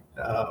 right?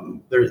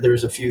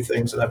 There's a few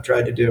things that I've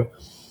tried to do,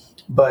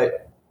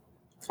 but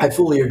I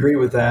fully agree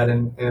with that.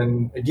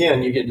 And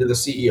again, you get to the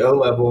CEO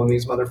level, and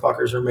these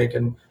motherfuckers are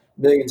making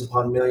millions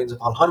upon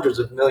hundreds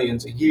of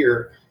millions a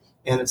year,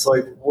 and it's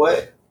like,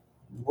 what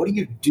do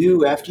you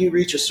do after you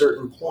reach a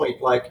certain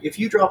point? Like, if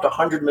you dropped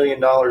 $100 million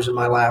in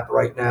my lap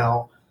right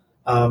now,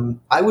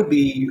 I would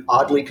be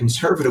oddly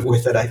conservative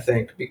with it. I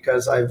think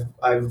because I've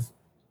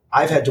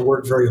had to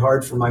work very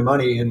hard for my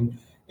money and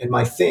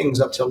my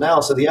things up till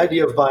now. So the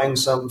idea of buying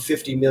some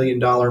 $50 million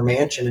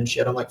mansion and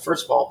shit, I'm like,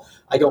 first of all,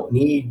 I don't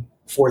need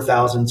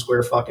 4,000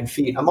 square fucking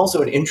feet. I'm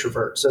also an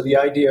introvert, so the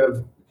idea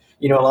of,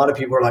 a lot of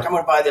people are like, I'm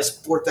going to buy this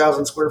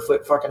 4,000 square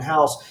foot fucking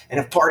house and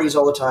have parties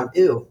all the time.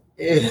 Ew,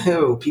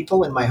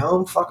 people in my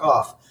home, fuck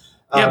off.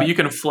 Yeah, but you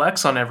can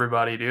flex on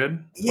everybody,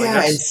 dude.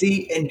 Yeah, and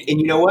see, and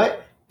you know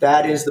what?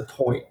 That is the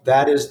point.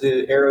 That is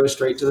the arrow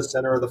straight to the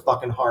center of the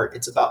fucking heart.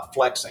 It's about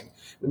flexing.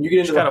 When you get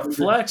into you gotta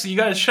flex, you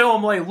gotta show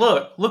them, like,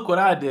 look what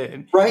I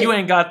did. Right? You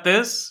ain't got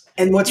this.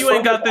 And you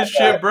ain't got this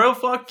shit, bro.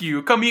 Fuck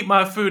you. Come eat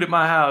my food at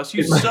my house.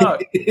 You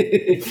suck.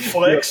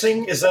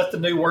 Flexing, is that the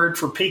new word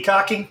for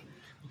peacocking?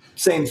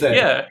 Same thing.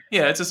 Yeah,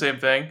 it's the same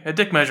thing. A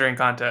dick measuring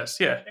contest.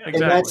 Yeah,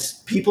 exactly. And that's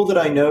people that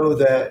I know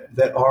that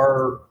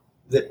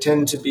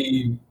tend to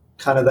be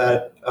kind of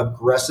that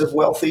aggressive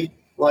wealthy,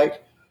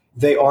 like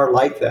they are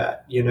like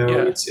that. Yeah.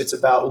 It's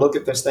about, look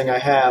at this thing I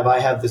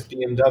have this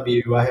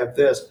BMW, I have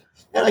this.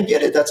 And I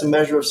get it, that's a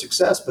measure of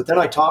success. But then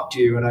I talk to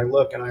you and I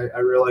look and I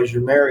realize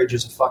your marriage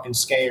is a fucking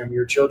scam.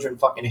 Your children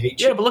fucking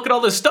hate you. Yeah, but look at all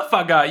this stuff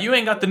I got. You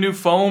ain't got the new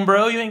phone,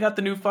 bro. You ain't got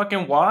the new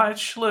fucking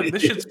watch. Look,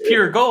 this shit's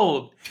pure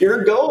gold.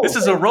 Pure gold. This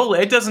is a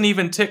Rolex. It doesn't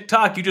even tick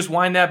tock. You just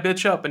wind that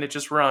bitch up and it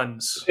just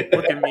runs.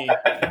 Look at me.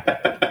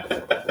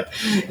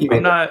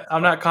 I'm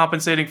not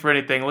compensating for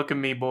anything. Look at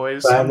me,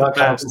 boys. I'm not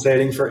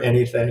compensating for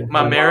anything.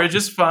 My marriage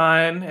is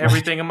fine.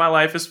 Everything in my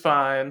life is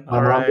fine.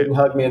 My mom didn't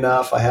hug me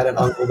enough. I had an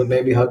uncle that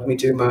maybe hugged me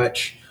too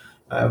much.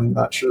 I'm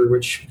not sure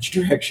which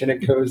direction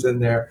it goes in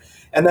there.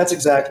 And that's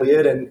exactly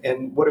it.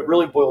 And what it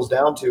really boils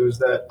down to is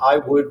that I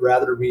would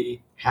rather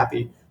be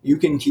happy. You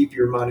can keep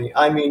your money.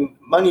 I mean,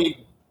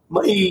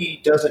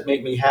 money doesn't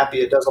make me happy.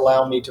 It does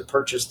allow me to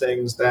purchase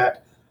things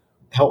that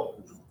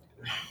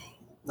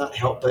not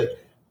help, but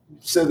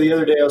so the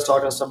other day I was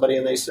talking to somebody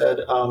and they said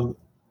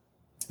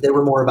they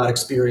were more about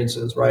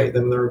experiences, right?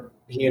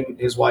 He and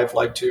his wife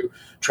like to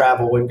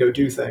travel and go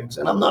do things.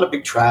 And I'm not a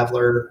big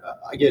traveler.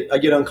 I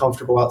get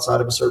uncomfortable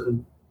outside of a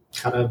certain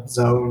kind of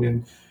zone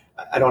and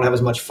I don't have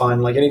as much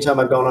fun. Like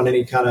anytime I've gone on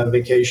any kind of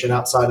vacation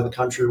outside of the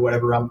country or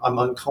whatever, I'm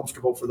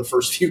uncomfortable for the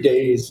first few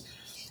days.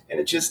 And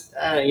it just,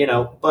 and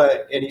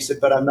he said,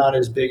 but I'm not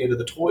as big into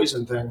the toys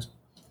and things.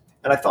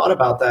 And I thought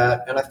about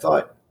that and I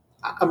thought,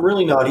 I'm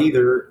really not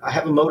either. I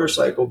have a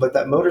motorcycle, but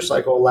that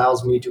motorcycle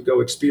allows me to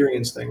go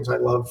experience things. I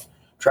love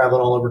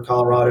traveling all over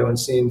Colorado and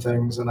seeing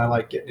things, and I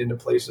like getting into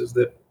places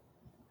that,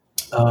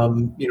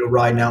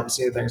 riding out and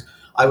seeing things.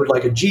 I would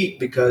like a Jeep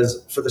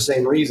because for the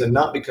same reason,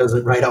 not because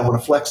I want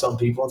to flex on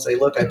people and say,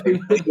 look, I paid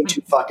way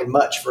too fucking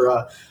much for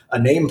a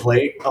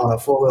nameplate on a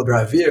 4-wheel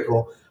drive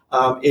vehicle.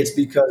 It's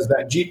because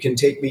that Jeep can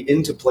take me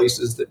into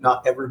places that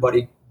not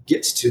everybody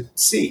gets to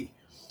see.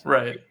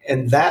 Right.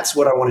 And that's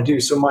what I want to do.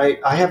 So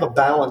I have a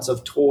balance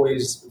of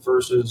toys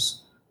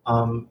versus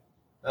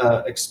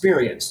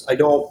experience. I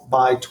don't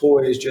buy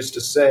toys just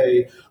to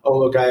say, oh,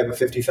 look, I have a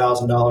 $50,000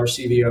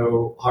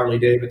 CVO Harley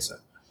Davidson,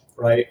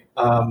 right?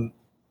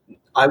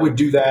 I would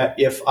do that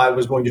if I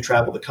was going to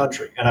travel the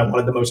country and I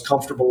wanted the most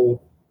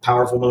comfortable,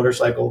 powerful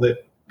motorcycle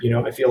that,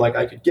 I feel like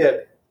I could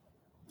get.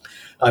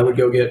 I would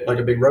go get like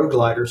a big Road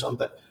Glide or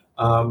something.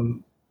 But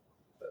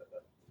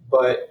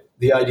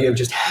the idea of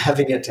just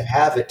having it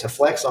to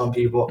flex on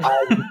people,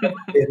 I'm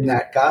in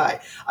that guy.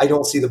 I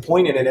don't see the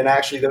point in it. And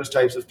actually those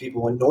types of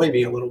people annoy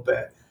me a little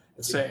bit.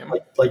 It's same.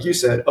 Like you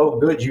said, oh,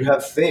 good, you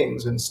have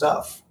things and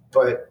stuff.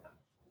 But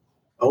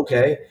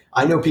okay,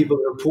 I know people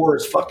that are poor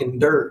as fucking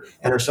dirt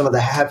and are some of the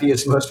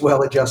happiest, most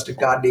well-adjusted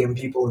goddamn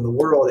people in the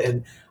world.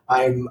 And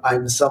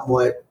I'm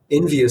somewhat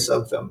envious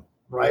of them,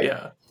 right?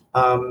 Yeah.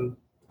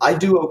 I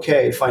do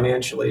okay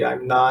financially.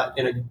 I'm not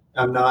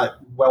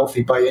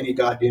wealthy by any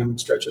goddamn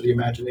stretch of the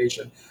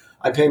imagination.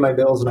 I pay my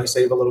bills and I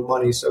save a little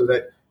money so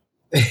that,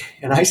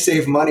 and I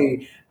save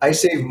money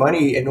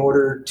in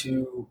order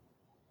to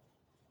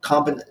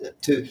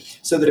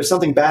so that if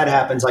something bad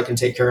happens, I can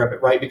take care of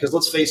it, right? Because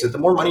let's face it, the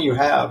more money you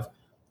have,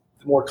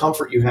 the more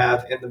comfort you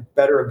have, and the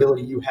better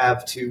ability you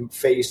have to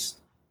face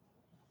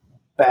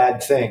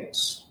bad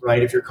things,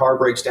 right? If your car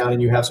breaks down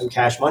and you have some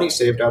cash money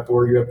saved up,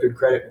 or you have good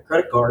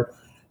credit card,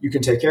 you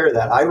can take care of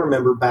that. I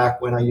remember back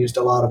when I used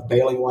a lot of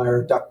baling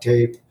wire, duct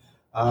tape,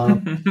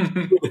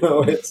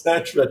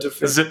 etc. to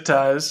fix zip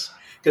ties.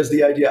 Because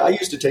the idea, I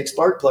used to take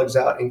spark plugs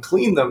out and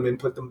clean them and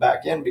put them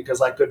back in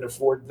because I couldn't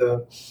afford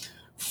the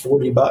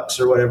 $40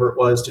 or whatever it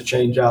was to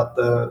change out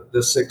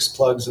the 6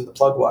 plugs in the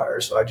plug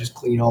wire. So I just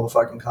clean all the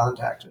fucking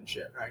contacts and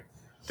shit, right?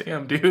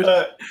 Damn, dude.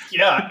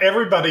 Yeah,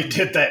 everybody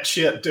did that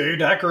shit,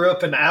 dude. I grew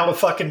up in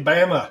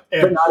Alabama, But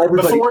and not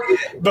everybody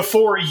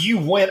before you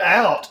went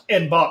out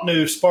and bought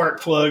new spark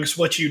plugs,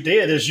 what you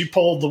did is you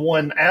pulled the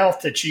one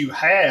out that you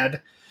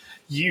had.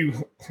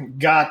 You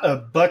got a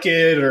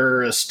bucket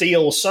or a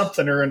steel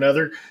something or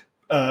another,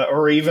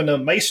 or even a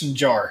mason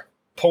jar,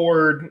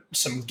 poured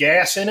some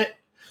gas in it,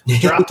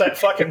 drop that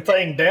fucking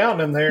thing down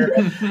in there,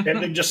 and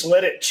then just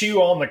let it chew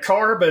on the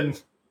carbon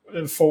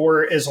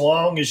for as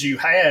long as you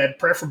had,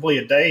 preferably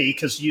a day,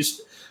 because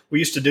we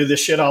used to do this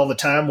shit all the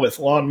time with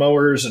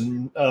lawnmowers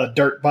and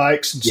dirt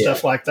bikes and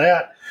stuff like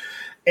that.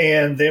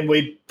 And then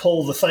we'd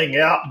pull the thing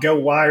out, go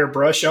wire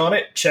brush on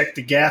it, check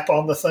the gap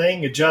on the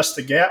thing, adjust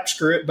the gap,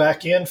 screw it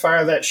back in,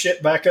 fire that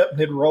shit back up, and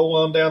then roll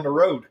on down the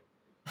road.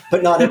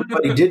 But not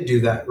everybody did do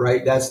that,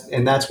 right?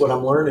 That's what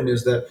I'm learning,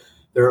 is that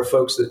there are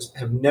folks that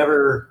have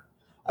never,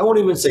 I won't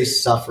even say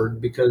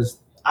suffered, because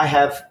I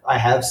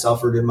have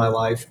suffered in my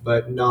life,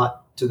 but not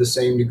to the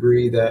same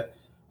degree that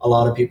a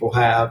lot of people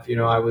have. You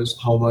know, I was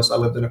homeless. I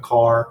lived in a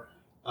car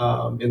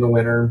in the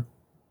winter,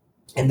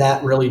 and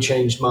that really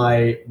changed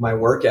my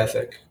work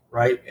ethic,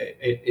 right?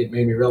 It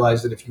made me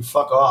realize that if you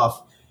fuck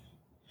off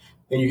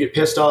and you get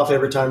pissed off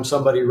every time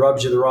somebody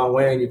rubs you the wrong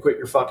way and you quit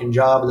your fucking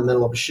job in the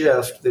middle of a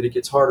shift, that it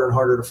gets harder and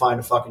harder to find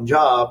a fucking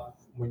job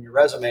when your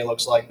resume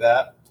looks like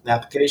that, and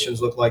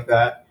applications look like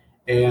that,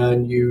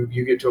 and you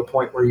get to a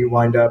point where you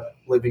wind up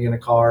living in a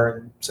car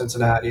in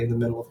Cincinnati in the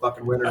middle of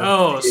fucking winter.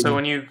 Oh, so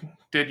when you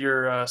did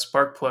your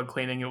spark plug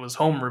cleaning, it was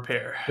home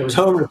repair. It was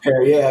home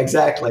repair. Yeah,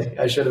 exactly.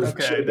 I should have.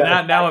 Okay,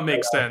 now it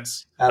makes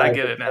sense. I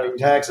get it now.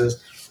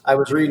 Taxes. I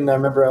was reading. I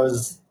remember I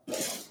was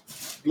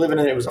living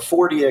in. It was a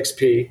 40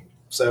 XP,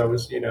 so it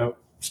was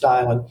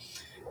styling,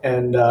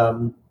 and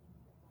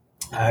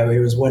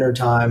it was winter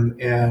time,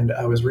 and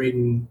I was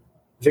reading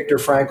Viktor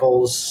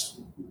Frankl's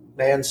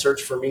Man's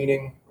Search for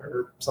Meaning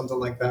or something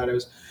like that.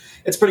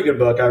 It's a pretty good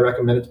book. I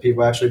recommend it to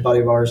people. Actually, a buddy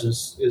of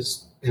ours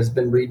has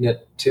been reading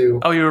it too.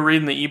 Oh, you were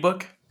reading the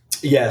ebook?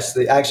 Yes,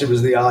 actually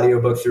was the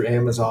audiobook through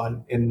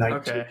Amazon in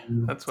 19. Okay,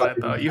 that's what I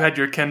thought. You had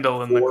your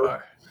Kindle in the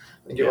car.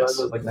 I think I was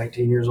like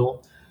 19 years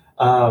old.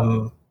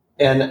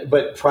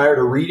 But prior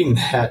to reading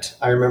that,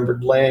 I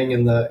remembered laying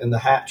in the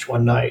hatch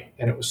one night,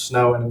 and it was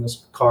snowing, and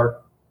this car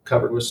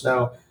covered with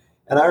snow.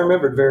 And I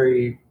remembered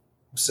very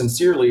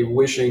sincerely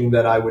wishing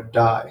that I would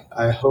die.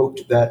 I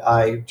hoped that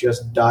I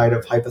just died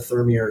of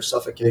hypothermia or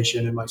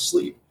suffocation in my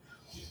sleep.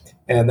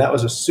 And that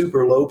was a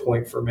super low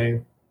point for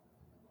me.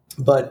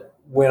 But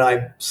when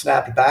I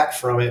snapped back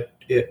from it,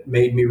 it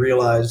made me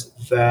realize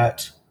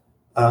that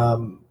I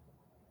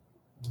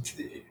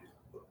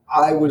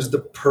was the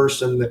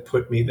person that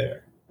put me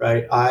there,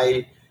 right?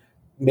 I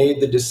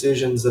made the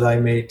decisions that I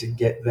made to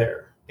get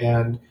there.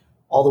 And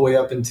all the way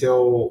up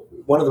until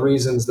one of the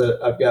reasons that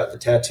I've got the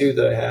tattoo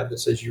that I have that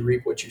says you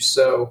reap what you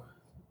sow,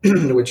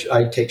 which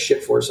I take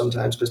shit for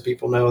sometimes because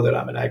people know that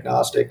I'm an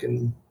agnostic,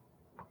 and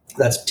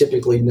that's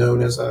typically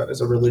known as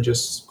a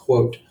religious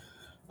quote.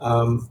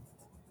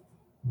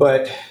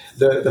 But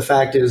the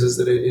fact is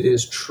that it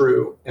is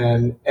true.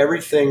 And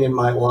everything in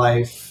my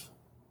life,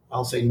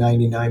 I'll say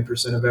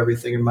 99% of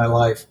everything in my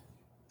life,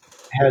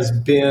 has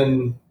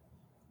been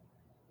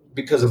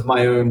because of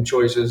my own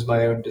choices,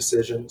 my own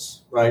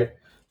decisions, right?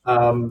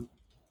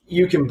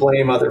 You can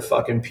blame other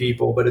fucking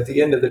people, but at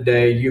the end of the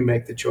day, you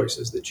make the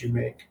choices that you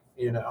make,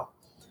 You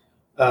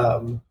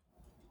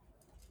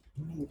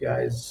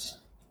guys,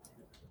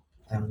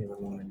 I don't even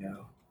want to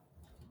know.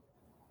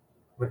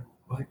 What?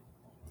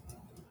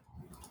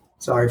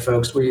 Sorry,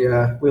 folks. We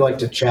like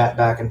to chat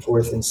back and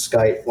forth in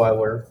Skype while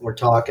we're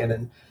talking,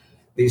 and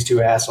these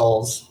two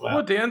assholes.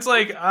 Well, Dan's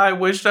like, I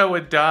wished I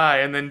would die,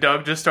 and then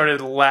Doug just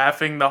started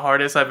laughing the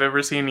hardest I've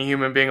ever seen a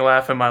human being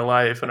laugh in my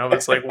life, and I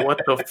was like,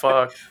 what the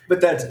fuck?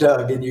 But that's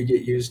Doug, and you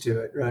get used to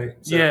it, right?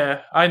 So,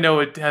 yeah, I know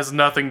it has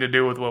nothing to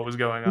do with what was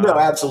going on. No,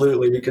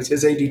 absolutely, because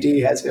his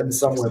ADD has him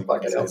somewhere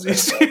fucking else.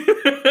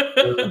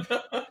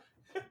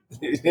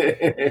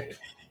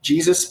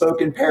 Jesus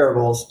spoke in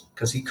parables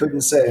because he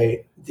couldn't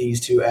say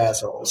these two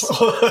assholes.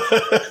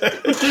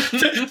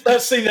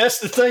 That's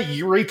the thing.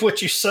 You reap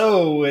what you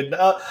sow, and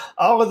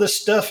all of the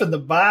stuff in the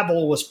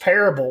Bible was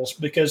parables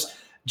because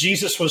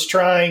Jesus was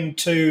trying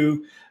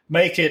to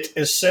make it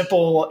as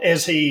simple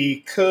as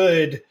he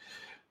could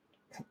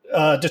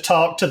to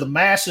talk to the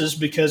masses,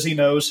 because he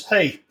knows,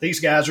 hey, these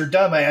guys are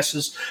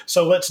dumbasses,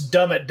 so let's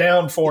dumb it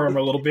down for them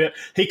a little bit.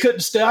 He couldn't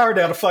start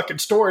out a fucking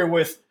story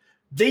with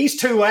these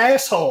two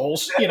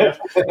assholes, I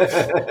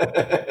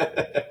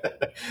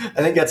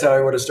think that's how I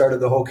would have started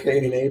the whole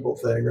Cain and Abel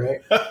thing, right?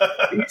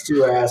 These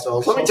two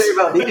assholes. Let me tell you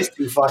about these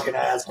two fucking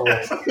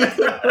assholes. Let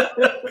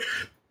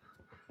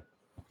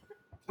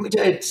me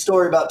tell you a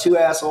story about two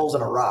assholes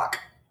and a rock.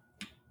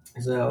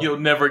 So. You'll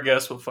never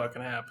guess what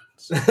fucking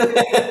happens.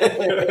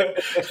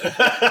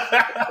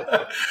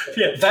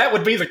 Yeah, that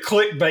would be the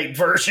clickbait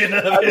version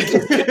of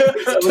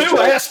it. Two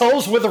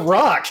assholes with a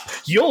rock.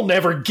 You'll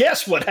never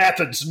guess what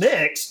happens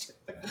next.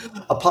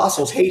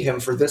 Apostles hate him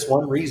for this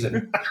one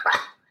reason.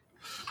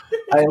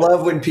 I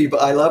love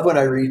when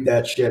I read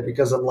that shit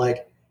because I'm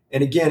like,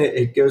 and again,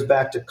 it goes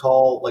back to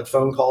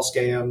phone call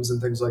scams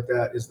and things like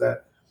that, is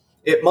that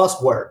it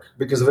must work,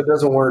 because if it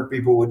doesn't work,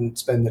 people wouldn't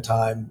spend the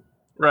time,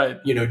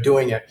 Right.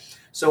 doing it.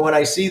 So when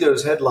I see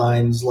those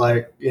headlines,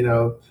 like,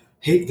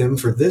 hate them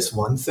for this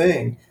one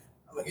thing,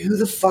 I'm like, who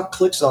the fuck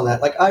clicks on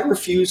that? Like, I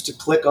refuse to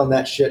click on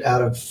that shit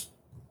out of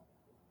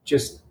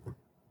just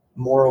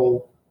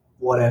moral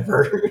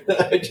whatever.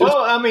 Well,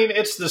 I mean,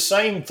 it's the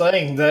same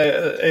thing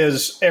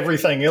as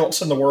everything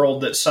else in the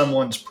world that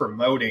someone's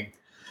promoting.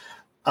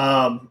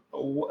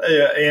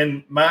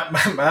 And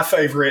my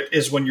favorite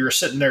is when you're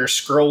sitting there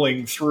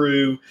scrolling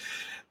through,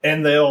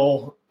 and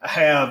they'll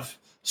have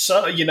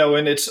some, and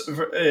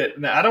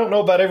I don't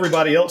know about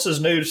everybody else's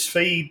news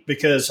feed,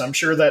 because I'm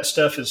sure that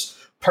stuff is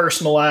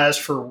personalized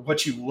for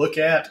what you look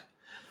at.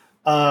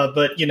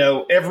 But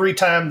every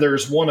time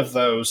there's one of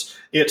those,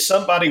 it's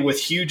somebody with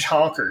huge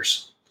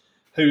honkers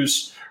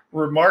who's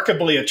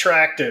remarkably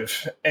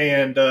attractive,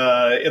 and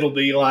it'll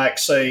be like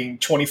saying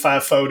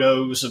 25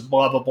 photos of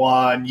blah blah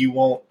blah, and you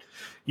won't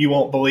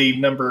believe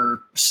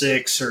number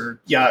 6,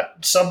 or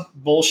some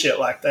bullshit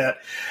like that.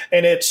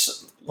 And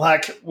it's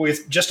like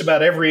with just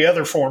about every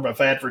other form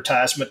of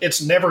advertisement,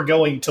 it's never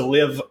going to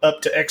live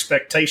up to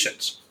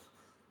expectations.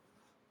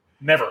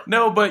 Never.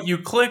 No, but you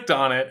clicked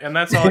on it, and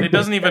that's all. It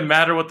doesn't even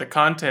matter what the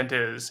content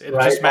is. It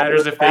Right. just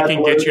matters if they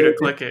can get you to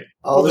click it.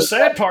 Well, the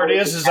sad part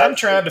is I'm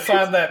trying to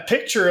find that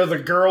picture of the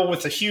girl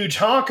with the huge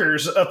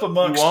honkers up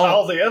amongst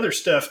all the other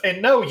stuff.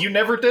 And no, you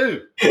never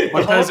do. The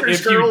Because honkers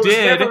if you girl is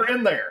did- never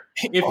in there.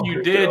 If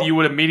you did, you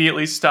would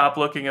immediately stop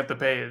looking at the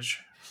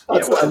page.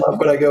 That's what I love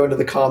when I go into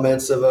the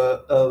comments of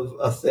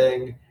a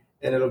thing,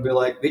 and it'll be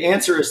like, the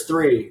answer is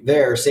 3.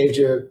 There, saved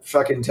you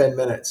fucking 10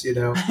 minutes,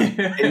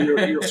 And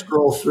you'll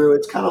scroll through.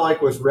 It's kind of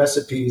like with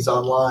recipes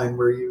online,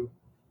 where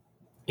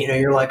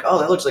you're like, oh,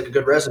 that looks like a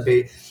good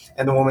recipe,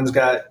 and the woman's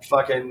got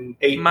fucking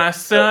 8. My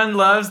son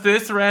loves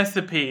this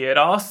recipe. It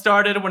all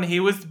started when he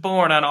was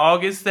born on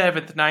August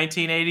 7th,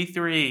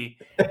 1983.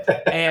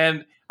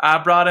 And I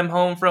brought him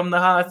home from the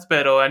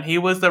hospital, and he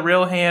was a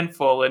real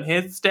handful, and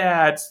his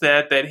dad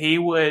said that he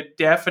would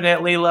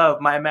definitely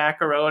love my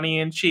macaroni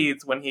and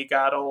cheese when he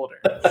got older.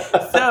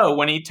 So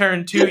when he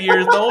turned 2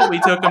 years old, we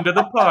took him to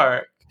the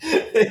park.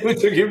 We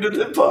took him to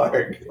the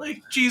park.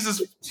 Like,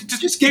 Jesus,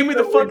 just give me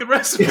the fucking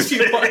recipe.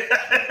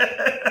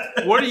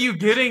 What are you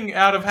getting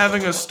out of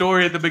having a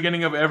story at the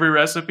beginning of every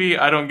recipe?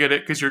 I don't get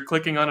it, because you're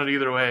clicking on it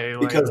either way.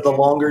 Because the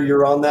longer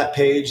you're on that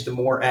page, the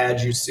more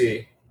ads you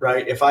see.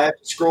 Right? If I have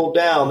to scroll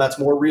down, that's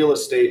more real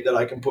estate that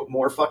I can put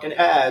more fucking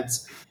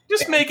ads.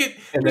 Just make it,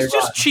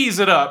 just cheese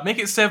it up. Make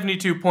it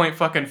 72-point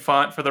fucking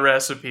font for the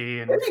recipe.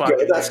 And that's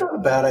not a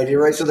bad idea,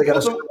 right? So they got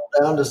to scroll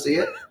down to see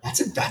it.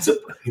 That's a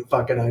pretty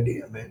fucking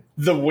idea, man.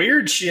 The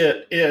weird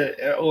shit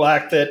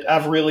like that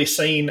I've really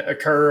seen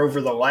occur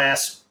over the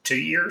last 2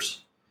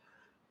 years,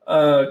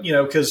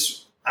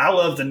 because I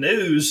love the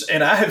news,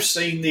 and I have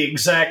seen the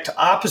exact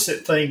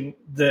opposite thing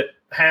that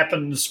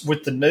happens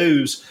with the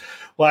news.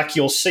 Like,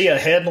 you'll see a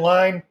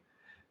headline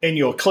and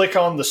you'll click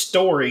on the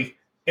story,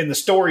 and the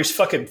story's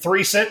fucking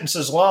 3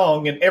 sentences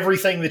long, and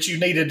everything that you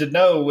needed to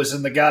know was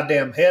in the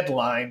goddamn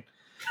headline.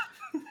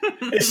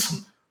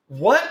 It's,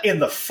 what in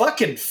the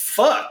fucking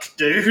fuck,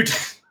 dude?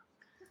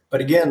 But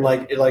again,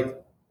 like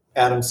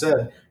Adam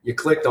said, you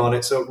clicked on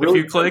it, so really,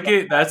 if you click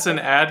it, that's an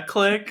ad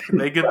click.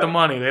 They get the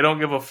money. They don't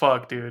give a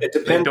fuck, dude. It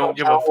depends. They don't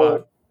give a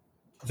fuck.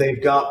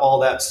 They've got all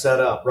that set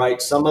up,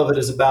 right? Some of it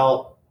is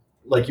about,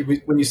 like,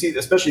 when you see,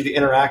 especially the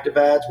interactive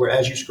ads, where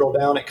as you scroll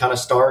down, it kind of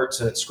starts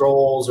and it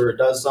scrolls or it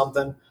does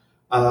something.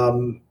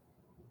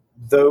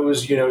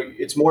 Those,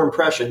 it's more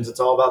impressions.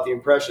 It's all about the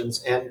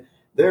impressions. And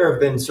there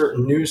have been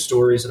certain news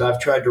stories that I've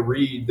tried to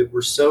read that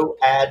were so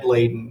ad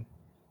laden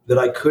that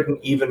I couldn't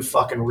even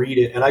fucking read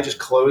it. And I just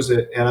close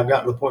it. And I've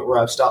gotten to the point where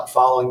I've stopped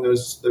following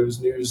those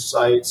news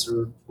sites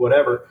or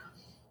whatever,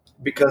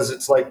 because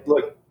it's like,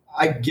 look,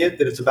 I get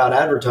that it's about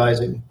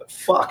advertising, but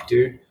fuck,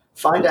 dude.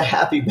 Find a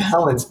happy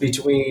balance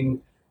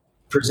between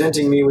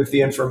presenting me with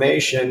the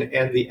information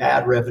and the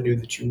ad revenue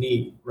that you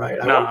need, right?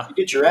 I want you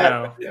to get your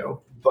ad revenue,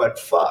 but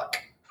fuck.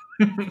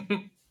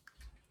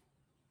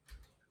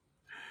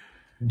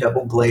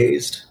 Double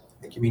glazed.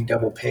 I think you mean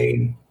double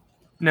pane.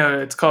 No,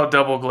 it's called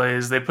double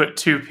glaze. They put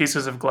 2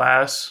 pieces of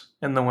glass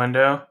in the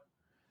window.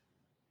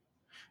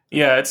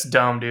 Yeah, it's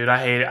dumb, dude. I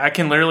hate it. I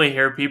can literally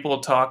hear people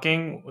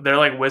talking. They're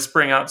like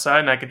whispering outside,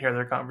 and I can hear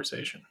their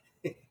conversation.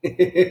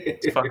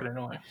 It's fucking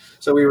annoying.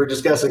 So we were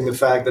discussing the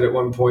fact that at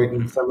one point,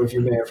 and some of you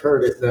may have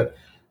heard it, that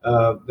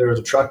there was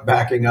a truck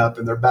backing up,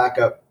 and their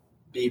backup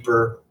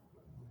beeper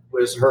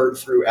was heard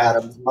through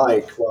Adam's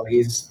mic while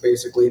he's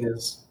basically in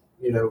his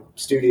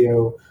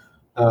studio,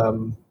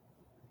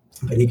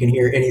 but he can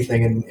hear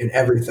anything and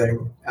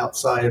everything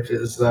outside of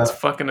his. It's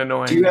fucking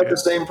annoying. Do you have the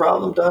same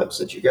problem, Doug?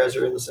 Since you guys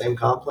are in the same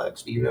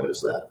complex, do you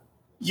notice that?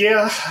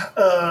 Yeah,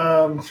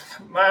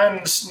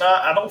 mine's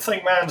not. I don't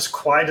think mine's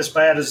quite as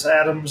bad as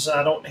Adam's.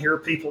 I don't hear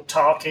people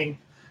talking,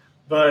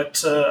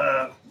 but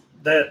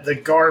that the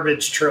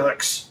garbage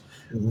trucks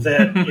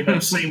that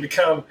seem to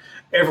come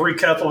every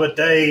couple of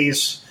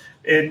days,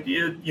 and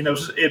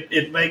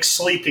it makes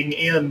sleeping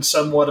in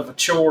somewhat of a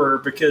chore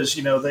because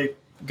they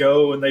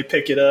go and they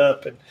pick it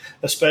up, and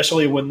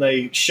especially when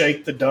they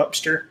shake the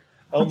dumpster.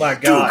 Oh my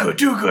God!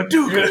 Dooga.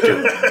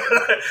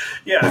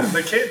 Yeah,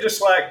 they can't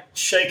just like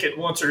shake it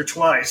once or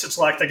twice. It's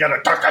like they got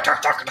to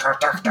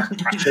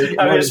Shake it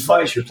more than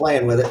twice, you're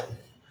playing with it.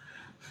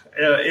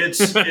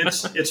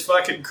 It's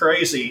fucking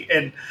crazy.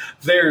 And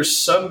there's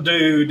some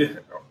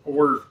dude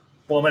or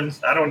woman,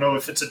 I don't know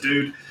if it's a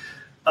dude,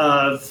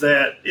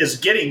 that is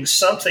getting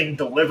something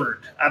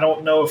delivered. I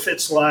don't know if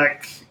it's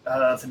like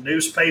the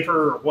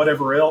newspaper or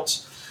whatever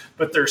else,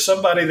 but there's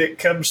somebody that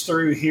comes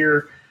through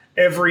here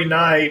every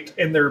night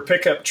in their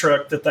pickup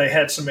truck that they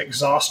had some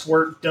exhaust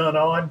work done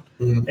on,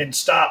 and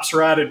stops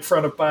right in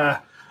front of my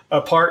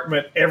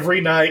apartment every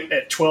night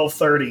at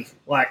 12:30,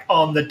 like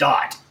on the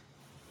dot.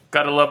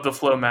 Gotta love the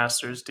Flow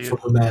Masters, dude.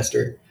 Flow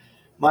Master.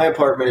 My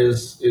apartment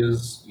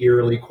is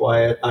eerily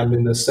quiet. I'm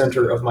in the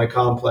center of my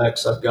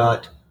complex. I've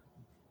got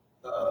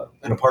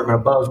an apartment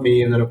above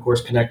me, and then of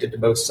course connected to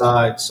both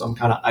sides, so I'm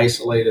kind of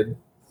isolated.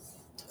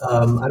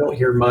 I don't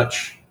hear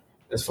much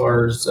as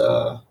far as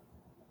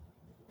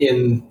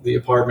in the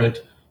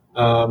apartment.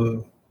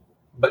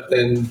 But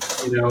then,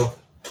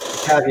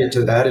 caveat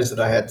to that is that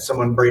I had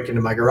someone break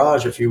into my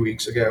garage a few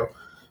weeks ago.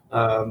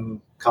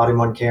 Caught him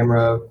on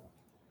camera.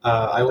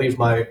 I leave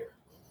my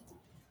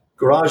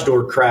garage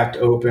door cracked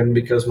open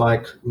because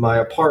my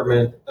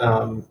apartment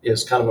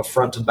is kind of a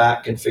front to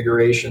back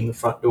configuration, the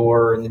front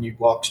door, and then you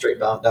walk straight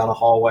down a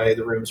hallway.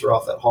 The rooms are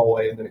off that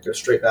hallway, and then it goes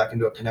straight back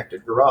into a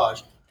connected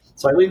garage.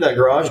 So I leave that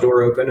garage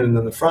door open and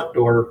then the front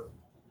door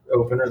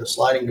open, or the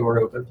sliding door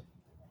open,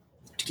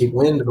 to keep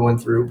wind going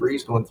through,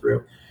 breeze going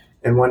through.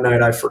 And one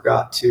night I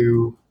forgot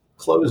to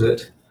close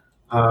it.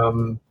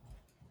 And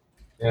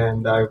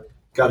I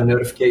got a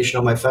notification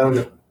on my phone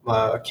that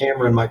a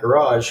camera in my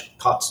garage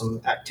caught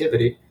some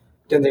activity.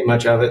 Didn't think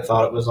much of it,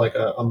 thought it was like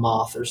a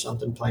moth or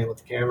something playing with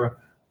the camera.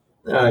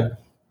 Then I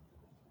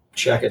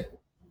check it,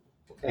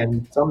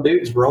 and some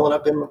dude's rolling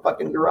up in my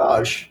fucking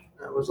garage.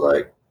 I was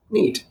like,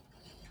 neat.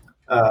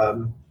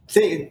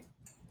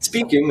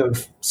 Speaking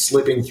of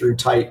slipping through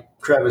tight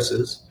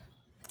crevices.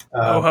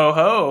 Ho, ho,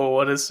 ho.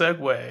 What a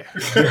segue.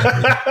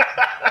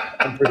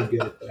 I'm pretty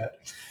good at that.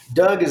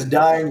 Doug is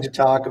dying to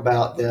talk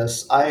about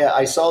this.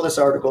 I saw this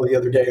article the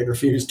other day and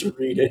refused to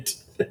read it.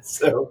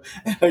 So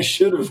I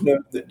should have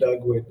known that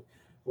Doug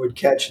would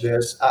catch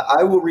this.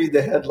 I will read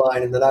the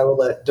headline and then I will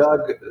let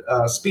Doug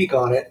speak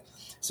on it,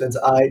 since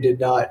I did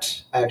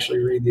not actually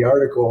read the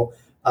article.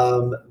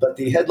 But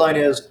the headline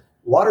is,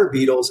 Water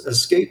Beetles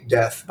Escape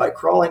Death by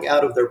Crawling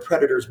Out of Their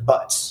Predators'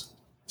 Butts.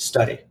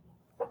 Study.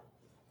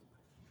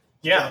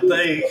 Yeah,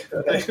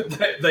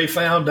 they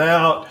found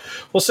out.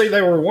 Well, see,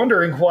 they were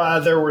wondering why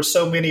there were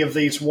so many of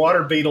these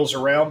water beetles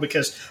around,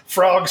 because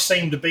frogs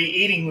seem to be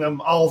eating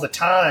them all the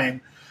time.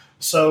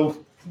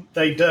 So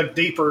they dug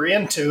deeper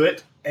into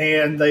it,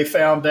 and they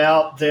found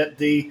out that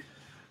the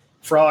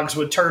frogs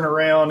would turn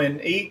around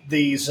and eat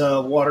these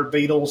water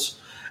beetles.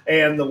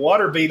 And the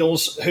water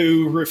beetles,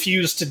 who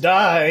refused to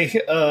die,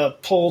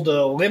 pulled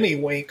a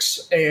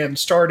Lemmy-Winks and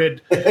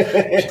started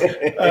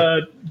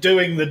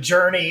doing the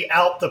journey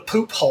out the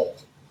poop hole.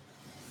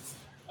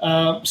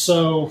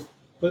 So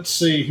let's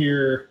see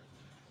here.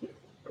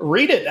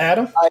 Read it,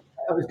 Adam. I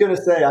was going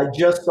to say, I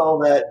just saw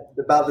that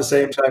about the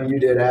same time you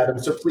did, Adam.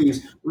 So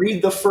please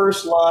read the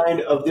first line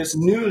of this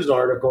news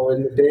article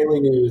in the Daily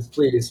News.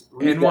 Please.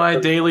 NY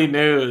Daily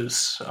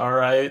News. All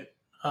right.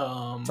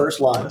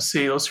 First line. Let's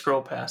see. Let's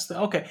scroll past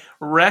that. Okay.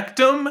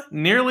 Rectum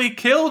nearly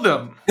killed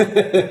him.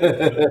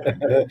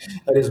 That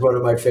is one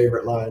of my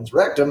favorite lines.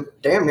 Rectum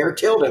damn near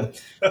killed him.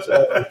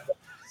 So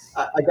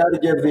I got to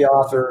give the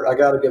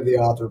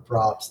author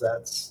props.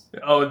 That's.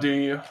 Oh, do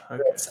you?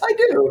 Okay. I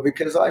do,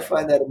 because I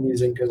find that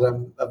amusing, because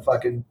I'm a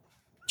fucking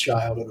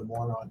child and a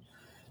moron.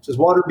 It says,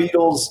 water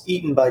beetles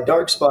eaten by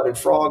dark-spotted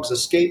frogs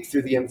escape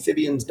through the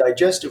amphibian's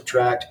digestive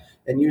tract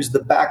and use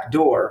the back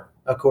door,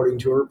 according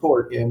to a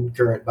report in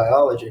Current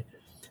Biology.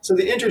 So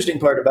the interesting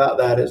part about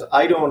that is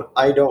I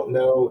don't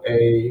know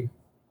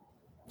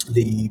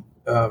the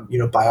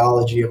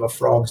biology of a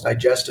frog's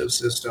digestive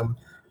system,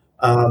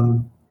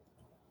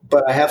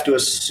 but I have to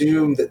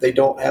assume that they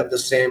don't have the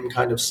same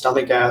kind of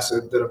stomach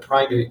acid that a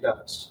primate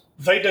does.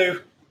 They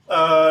do.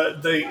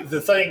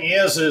 The thing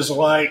is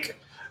like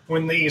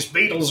when these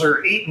beetles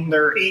are eaten,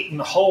 they're eaten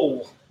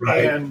whole,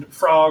 right? And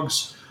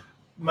frogs.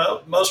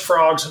 Most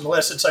frogs,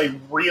 unless it's a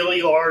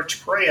really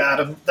large prey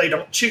item, they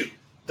don't chew.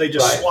 They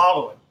just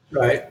swallow it.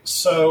 Right.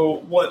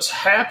 So what's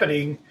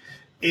happening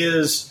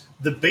is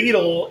the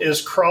beetle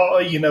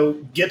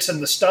gets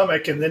in the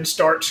stomach and then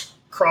starts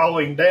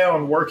crawling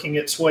down, working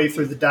its way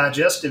through the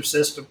digestive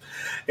system.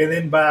 And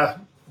then by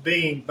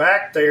being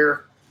back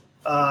there,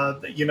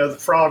 the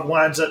frog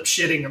winds up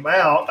shitting them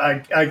out.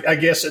 I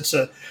guess it's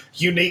a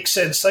unique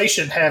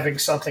sensation having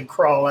something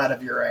crawl out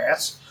of your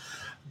ass.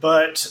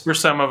 But for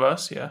some of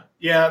us, yeah.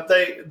 Yeah,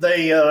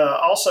 they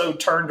also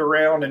turned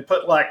around and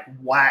put like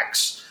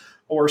wax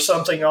or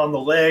something on the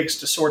legs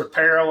to sort of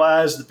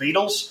paralyze the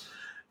beetles.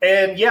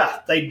 And yeah,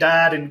 they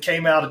died and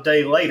came out a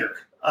day later.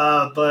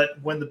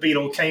 But when the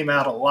beetle came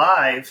out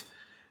alive,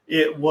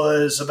 it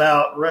was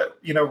about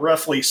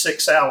roughly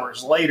 6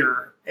 hours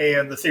later.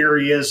 And the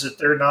theory is that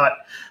they're not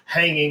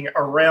hanging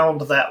around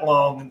that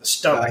long in the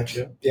stomach.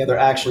 Gotcha. Yeah, they're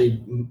actually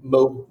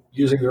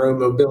using their own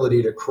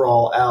mobility to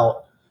crawl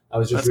out. I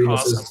was just reading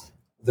awesome. this.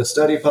 The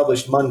study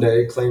published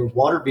Monday claimed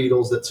water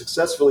beetles that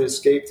successfully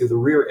escape through the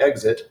rear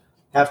exit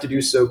have to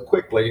do so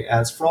quickly,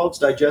 as frogs'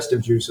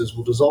 digestive juices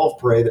will dissolve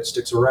prey that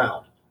sticks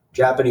around.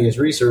 Japanese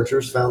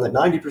researchers found that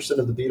 90%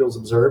 of the beetles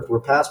observed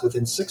were passed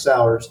within 6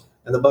 hours,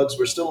 and the bugs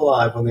were still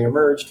alive when they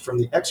emerged from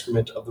the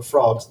excrement of the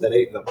frogs that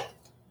ate them.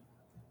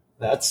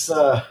 That's,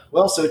 so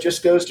it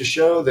just goes to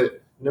show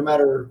that no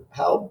matter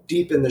how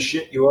deep in the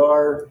shit you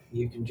are,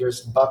 you can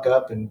just buck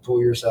up and pull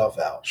yourself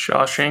out.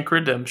 Shawshank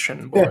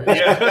Redemption, boys.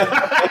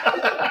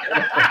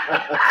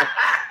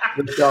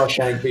 The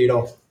Shawshank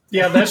beetle.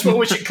 Yeah, that's what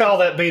we should call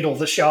that beetle,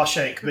 the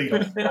Shawshank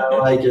beetle. I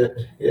like it.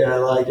 Yeah, I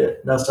like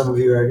it. Now some of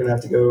you are going to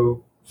have to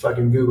go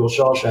fucking Google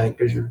Shawshank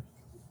because you're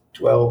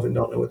 12 and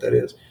don't know what that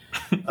is.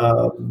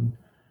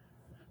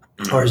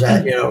 Or is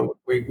that,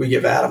 we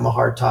give Adam a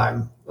hard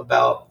time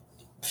about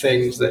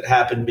things that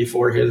happened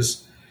before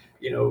his,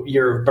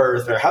 year of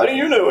birth. Or how do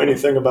you know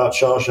anything about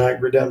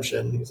Shawshank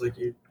Redemption? He's like,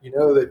 you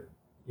know that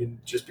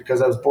just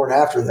because I was born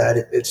after that,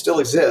 it still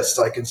exists.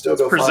 I can still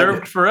go preserved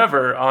find it.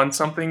 Forever on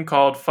something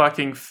called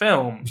fucking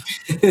film.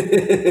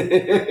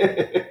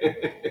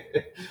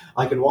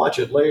 I can watch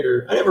it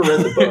later. I never read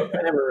the book.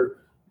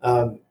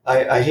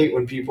 I hate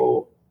when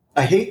people,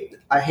 I hate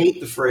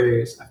the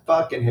phrase. I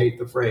fucking hate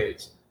the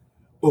phrase.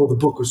 Oh, the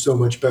book was so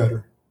much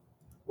better.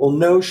 Well,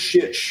 no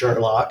shit,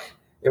 Sherlock.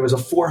 It was a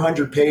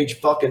 400-page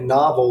fucking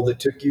novel that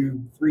took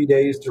you 3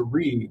 days to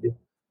read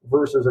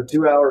versus a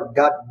 2-hour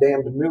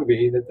goddamn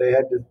movie that they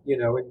had to,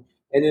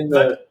 and in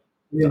the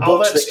all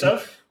that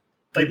stuff,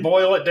 they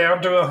boil it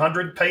down to a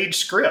 100-page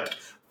script.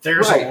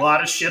 There's a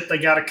lot of shit they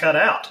got to cut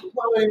out.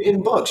 Well,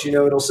 in books,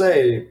 it'll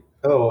say,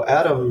 oh,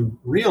 Adam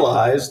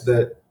realized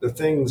that the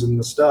things and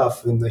the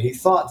stuff, and he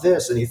thought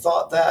this and he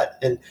thought that,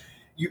 and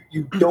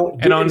you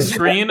don't. And on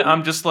screen,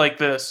 I'm just like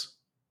this.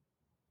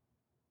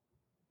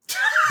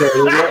 There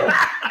you go.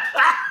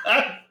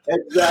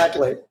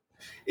 Exactly.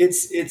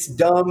 It's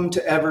dumb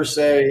to ever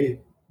say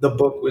the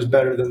book was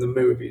better than the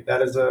movie.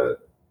 That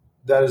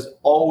is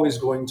always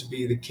going to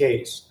be the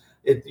case.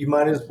 You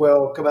might as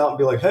well come out and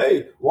be like,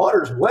 "Hey,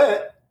 water's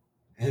wet,"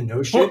 and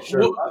no shit,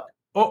 Sherlock.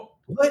 What?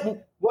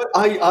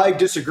 I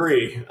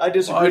disagree. I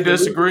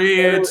disagree.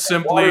 It's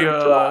simply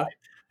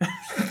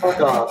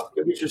fuck off.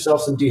 Go get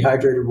yourself some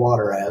dehydrated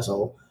water,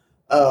 asshole.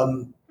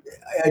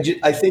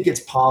 I think it's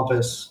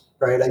pompous.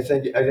 Right, I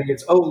think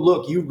it's, oh,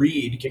 look, you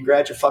read,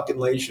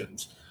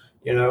 congratulations.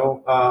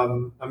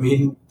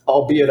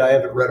 Albeit I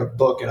haven't read a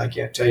book and I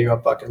can't tell you how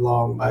fucking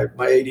long. My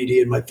ADD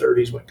in my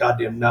 30s went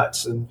goddamn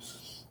nuts and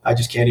I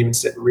just can't even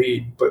sit and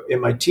read. But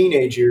in my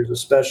teenage years,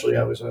 especially,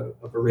 I was a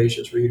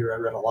voracious reader. I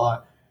read a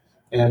lot,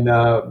 and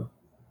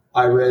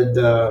I read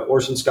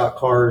Orson Scott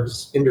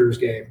Card's Ender's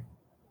Game.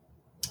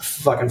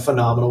 Fucking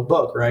phenomenal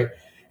book, right?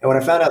 And when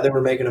I found out they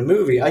were making a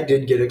movie, I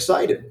did get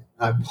excited.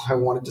 I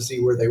wanted to see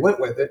where they went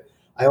with it.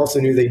 I also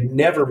knew they'd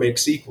never make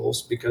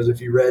sequels because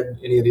if you read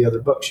any of the other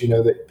books,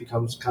 that it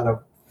becomes kind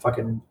of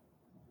fucking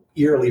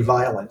eerily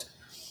violent.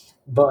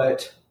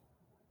 But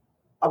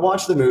I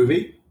watched the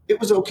movie. It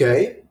was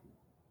okay.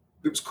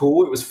 It was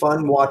cool. It was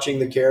fun watching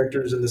the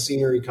characters and the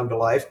scenery come to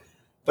life.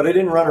 But I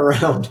didn't run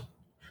around.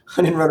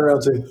 saying,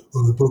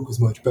 oh, the book was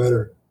much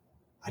better.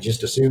 I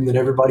just assumed that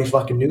everybody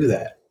fucking knew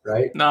that,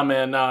 right? Nah,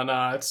 man.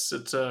 Nah. It's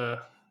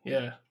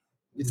yeah.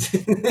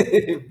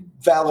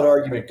 Valid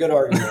argument. Good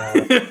argument.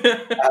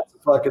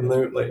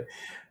 Absolutely.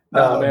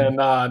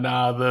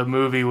 Nah. The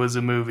movie was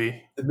a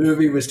movie. The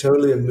movie was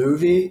totally a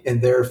movie,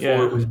 and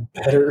therefore it was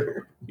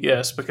better.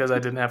 Yes, because I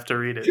didn't have to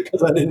read it.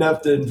 Because I didn't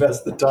have to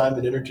invest the time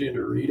and energy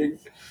into reading.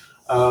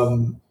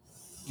 I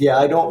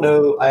don't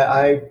know.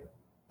 I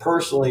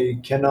personally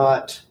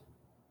cannot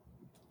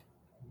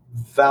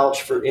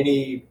vouch for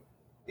any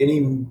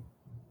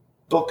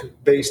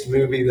book-based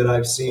movie that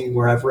I've seen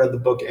where I've read the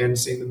book and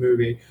seen the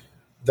movie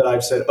that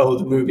I've said, oh,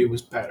 the movie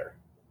was better,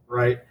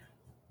 right?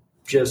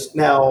 Just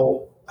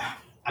now,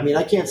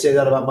 I can't say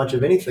that about much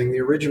of anything. The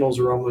originals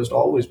are almost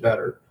always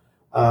better.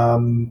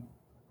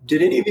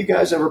 Did any of you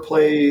guys ever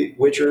play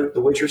Witcher,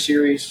 the Witcher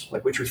series?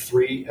 Like Witcher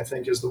 3, I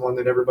think, is the one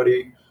that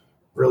everybody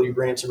really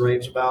rants and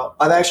raves about.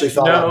 I've actually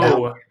thought about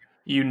now.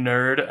 You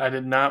nerd. I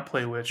did not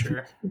play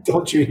Witcher.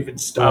 Don't you even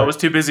start. I was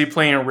too busy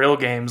playing real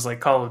games like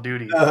Call of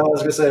Duty. I was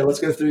going to say, let's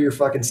go through your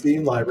fucking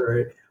Steam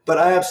library. But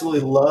I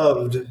absolutely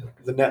loved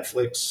the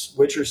Netflix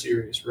Witcher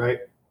series, right?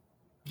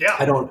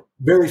 Yeah.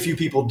 Very few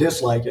people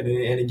dislike it.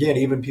 And again,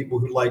 even people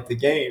who like the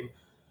game.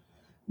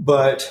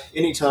 But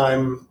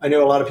anytime, I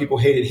know a lot of people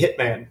hated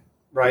Hitman,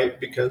 right?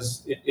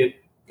 Because it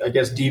I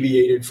guess,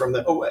 deviated from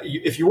the,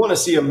 if you want to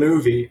see a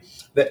movie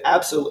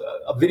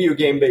a video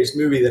game based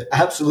movie that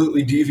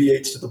absolutely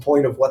deviates to the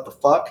point of what the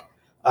fuck,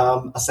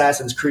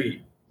 Assassin's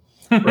Creed,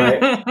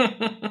 right?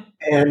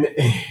 And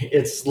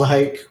it's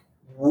like,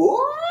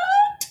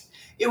 what?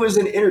 It was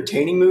an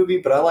entertaining movie,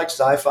 but I like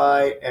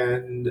sci-fi,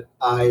 and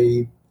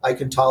I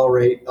can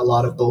tolerate a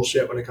lot of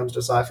bullshit when it comes to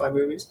sci-fi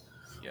movies.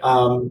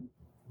 Yeah.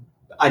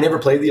 I never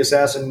played the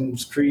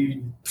Assassin's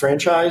Creed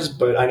franchise,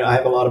 but I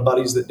have a lot of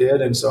buddies that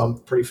did, and so I'm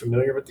pretty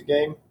familiar with the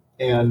game.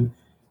 And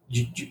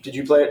did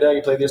you play it, Doug?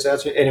 You played the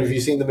Assassin's? And have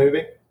you seen the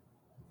movie?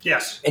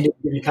 Yes. And did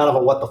it give you kind of a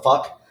what the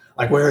fuck?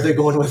 Like, where are they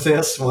going with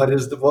this? What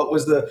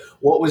was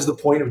the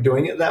point of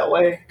doing it that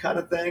way, kind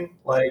of thing?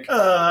 Like,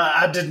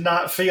 I did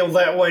not feel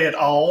that way at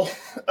all,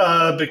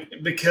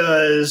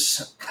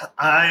 because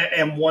I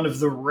am one of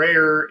the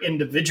rare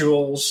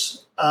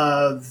individuals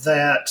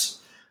that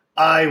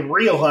I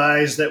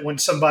realize that when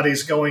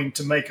somebody's going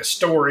to make a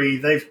story,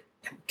 they've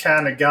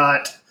kind of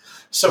got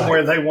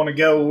somewhere they want to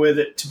go with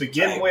it to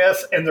begin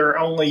with, and they're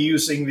only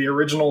using the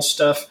original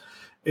stuff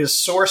as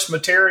source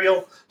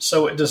material,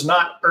 so it does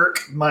not irk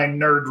my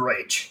nerd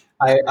rage.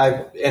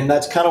 and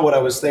that's kind of what I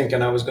was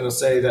thinking. I was going to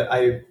say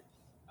that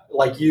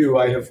like you,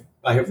 I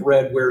have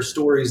read where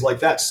stories like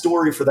that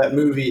story for that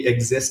movie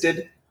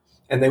existed,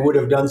 and they would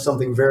have done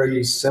something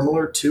very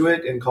similar to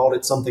it and called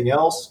it something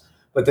else.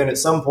 But then at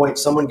some point,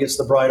 someone gets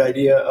the bright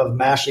idea of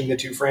mashing the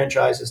two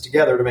franchises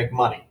together to make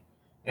money,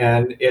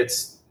 and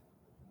it's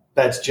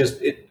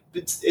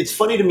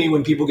funny to me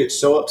when people get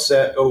so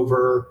upset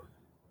over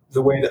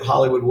the way that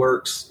Hollywood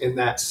works in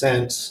that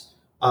sense,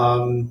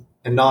 and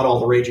not all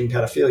the raging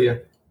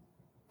pedophilia,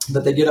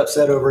 but they get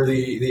upset over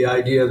the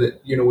idea that,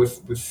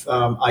 with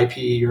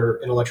IP or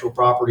intellectual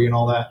property and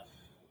all that.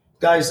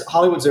 Guys,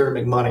 Hollywood's there to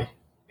make money.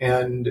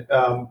 And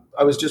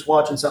I was just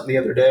watching something the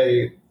other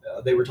day.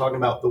 They were talking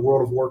about the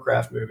World of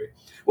Warcraft movie,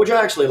 which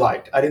I actually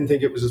liked. I didn't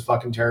think it was as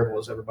fucking terrible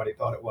as everybody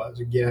thought it was.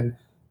 Again,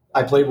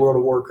 I played World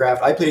of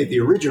Warcraft. I played the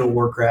original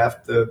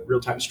Warcraft, the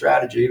real-time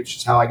strategy, which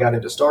is how I got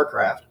into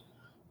StarCraft.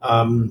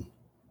 And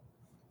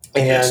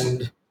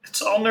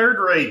it's all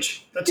nerd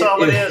rage. That's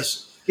all it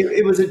is.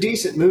 It was a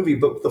decent movie,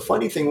 but the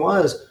funny thing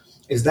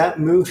is that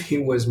movie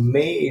was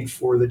made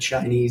for the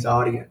Chinese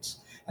audience.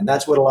 And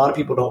that's what a lot of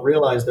people don't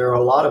realize. There are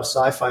a lot of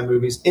sci-fi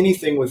movies,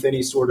 anything with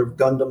any sort of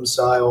Gundam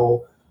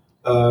style,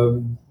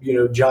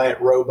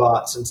 giant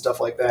robots and stuff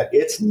like that.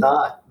 It's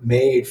not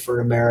made for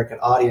an American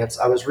audience.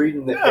 I was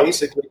reading that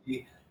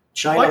basically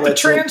China, like the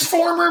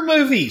Transformer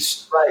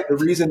movies, right? The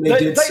reason they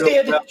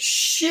did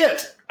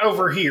shit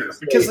over here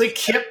because they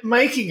kept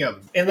making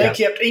them and they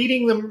kept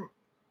eating them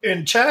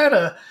in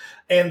China,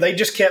 and they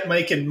just kept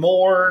making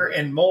more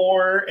and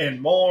more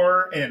and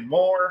more and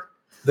more.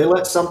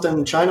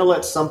 China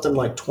lets something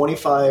like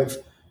 25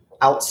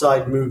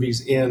 outside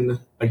movies in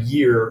a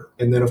year,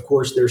 and then of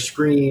course they're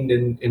screened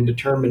and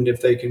determined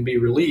if they can be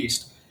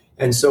released.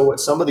 And so what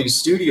some of these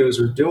studios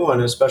are doing,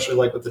 especially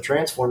like with the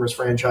Transformers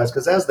franchise,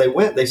 because as they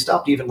went, they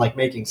stopped even like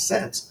making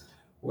sense.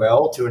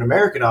 Well, to an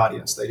American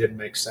audience, they didn't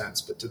make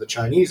sense, but to the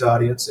Chinese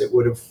audience, it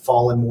would have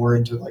fallen more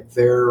into like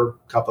their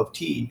cup of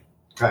tea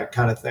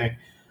kind of thing.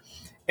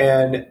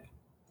 And,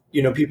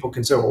 people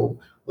can say, well,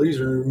 these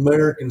are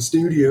American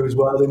studios.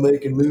 Why are they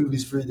making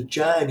movies for the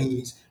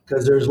Chinese?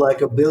 Because there's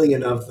like a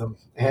billion of them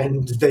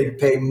and they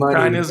pay money.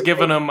 China's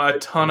giving them a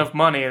ton of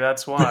money.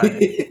 That's why.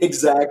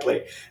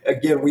 Exactly.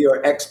 Again, we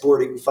are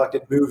exporting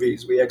fucking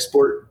movies. We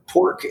export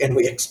pork and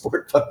we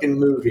export fucking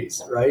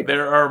movies, right?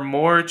 There are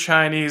more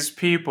Chinese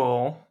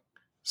people,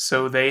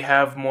 so they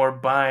have more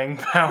buying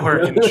power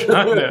in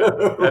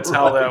China. That's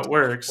how that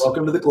works.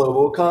 Welcome to the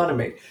global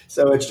economy.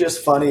 So it's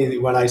just funny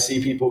when I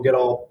see people get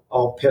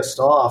all pissed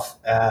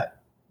off at,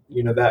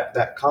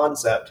 that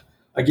concept.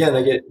 Again,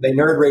 they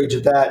nerd rage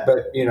at that,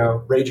 but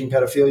raging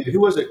pedophilia.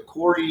 Who was it?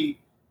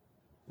 Corey?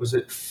 Was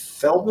it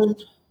Feldman?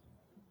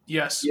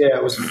 Yes. Yeah,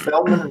 it was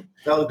Feldman.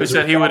 Who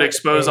said he would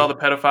expose all the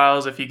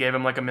pedophiles if he gave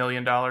him like $1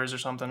 million or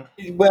something?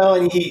 Well,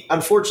 and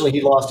unfortunately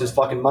he lost his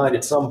fucking mind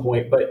at some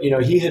point. But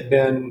he had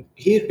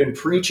been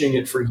preaching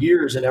it for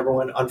years, and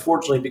everyone,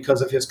 unfortunately,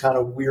 because of his kind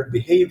of weird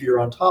behavior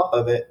on top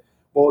of it.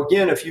 Well,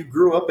 again, if you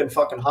grew up in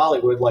fucking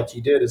Hollywood like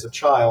he did as a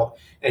child,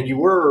 and you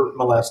were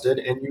molested,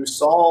 and you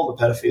saw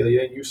the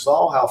pedophilia, and you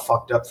saw how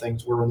fucked up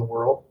things were in the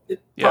world,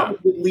 it probably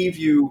would leave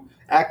you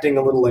acting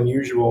a little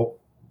unusual.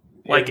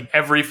 Like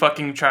every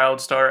fucking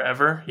child star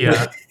ever?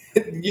 Yeah.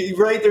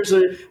 Right? There's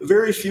a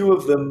very few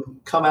of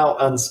them come out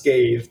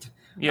unscathed.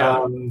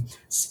 Yeah.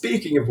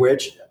 Speaking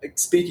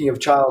of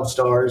child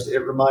stars,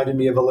 it reminded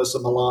me of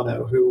Alyssa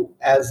Milano, who,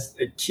 as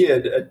a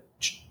kid, a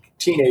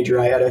teenager,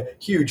 I had a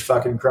huge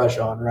fucking crush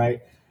on,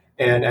 right?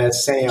 And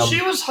as Sam,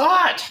 she was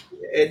hot.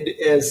 And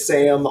as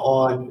Sam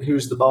on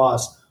Who's the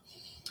Boss,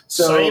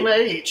 so same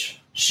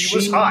age. She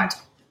was hot.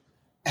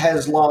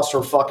 Has lost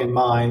her fucking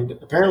mind.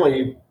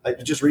 Apparently, I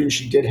was just reading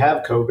she did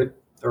have COVID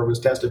or was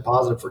tested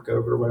positive for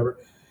COVID or whatever.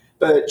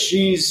 But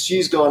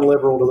she's gone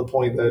liberal to the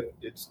point that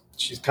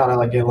she's kind of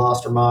like getting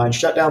lost her mind.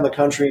 Shut down the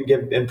country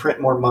and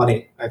print more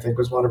money, I think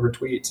was one of her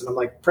tweets. And I'm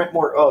like, print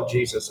more? Oh,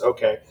 Jesus.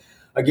 Okay.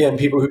 Again,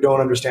 people who don't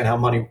understand how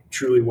money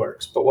truly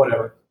works, but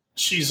whatever.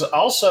 She's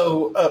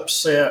also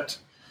upset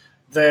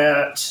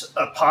that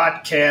a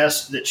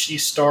podcast that she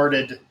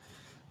started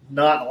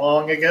not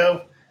long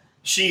ago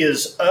She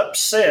is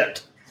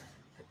upset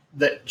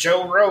that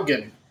Joe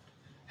Rogan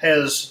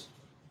has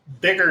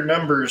bigger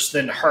numbers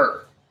than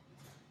her.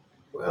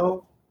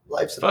 Well,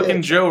 life's a Fucking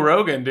bitch. Joe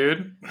Rogan,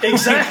 dude.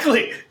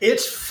 Exactly.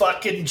 It's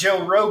fucking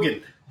Joe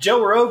Rogan.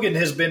 Joe Rogan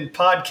has been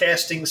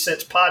podcasting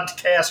since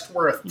podcasts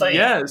were a thing.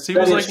 Yes, he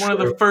That was is like one of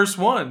the true. first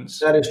ones.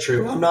 That is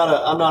true. I'm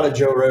not a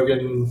Joe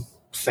Rogan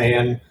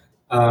fan.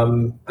 I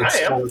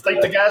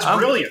think the guy's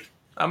brilliant.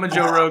 I'm a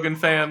Joe Rogan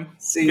fan.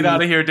 See, Get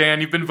out of here,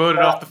 Dan. You've been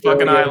voted off the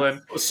fucking Rogan.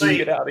 island. Well, see,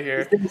 Get out of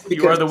here. because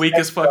You are the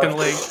weakest he's fucking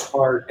link.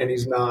 smart, and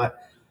he's not.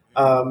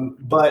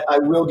 But I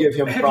will give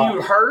him have props.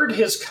 you heard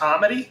his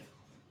comedy?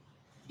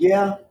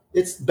 Yeah,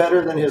 it's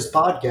better than his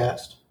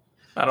podcast.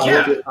 I don't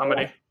Yeah. like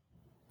comedy.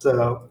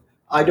 So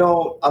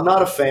I'm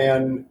not a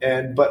fan,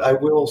 but I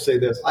will say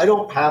this: I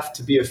don't have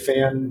to be a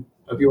fan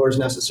of yours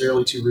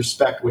necessarily to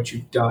respect what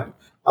you've done.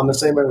 I'm the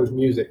same way with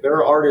music. There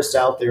are artists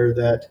out there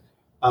that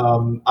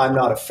I'm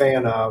not a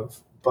fan of,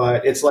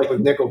 but it's like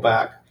with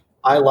Nickelback.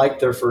 I like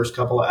their first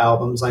couple of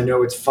albums. I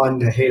know it's fun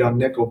to hate on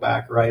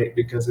Nickelback, right?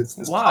 Because it's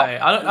this Why?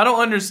 I don't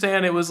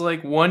understand. It was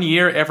like 1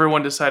 year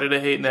everyone decided to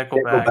hate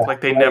Nickelback. Nickelback,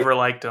 Like they right. never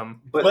liked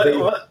them. But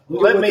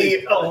Let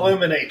me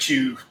illuminate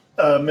you,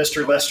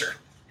 Mr. Lester.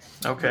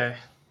 Okay.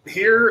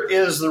 Here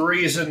is the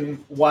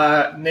reason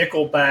why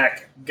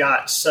Nickelback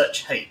got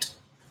such hate.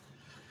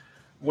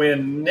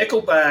 When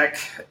Nickelback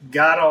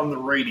got on the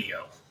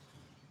radio,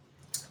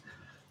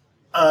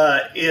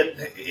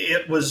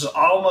 it was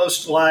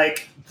almost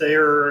like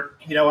they're,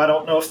 I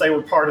don't know if they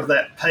were part of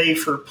that pay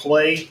for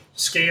play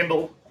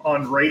scandal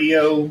on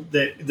radio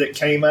that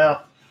came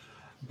out,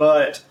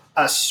 but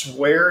I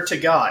swear to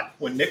God,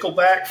 when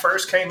Nickelback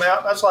first came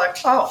out, I was like,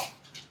 oh,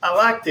 I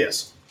like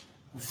this.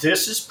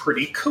 This is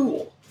pretty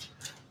cool.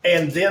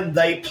 And then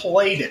they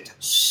played it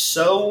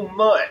so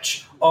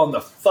much on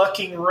the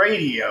fucking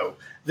radio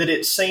that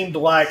it seemed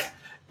like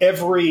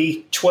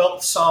every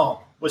 12th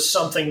song was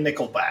something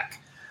Nickelback.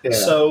 Yeah.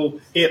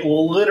 So it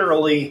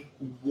literally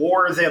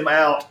wore them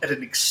out at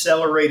an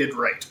accelerated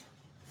rate.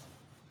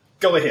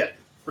 Go ahead,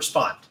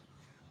 respond.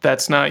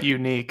 That's not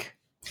unique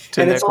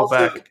to and it's also,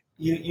 Nickelback.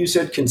 you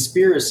said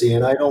conspiracy,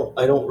 and I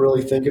don't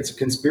really think it's a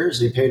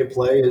conspiracy. Pay to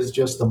play is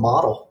just the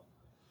model.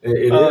 It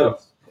is.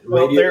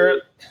 Well, Radio-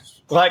 they're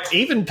like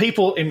even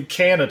people in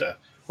Canada,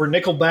 where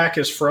Nickelback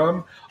is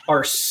from,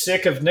 are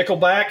sick of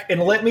Nickelback,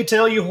 and let me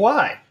tell you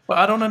why. Well,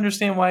 I don't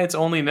understand why it's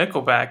only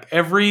Nickelback.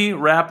 Every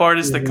rap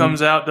artist that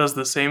comes out does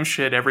the same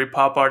shit. Every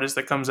pop artist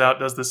that comes out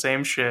does the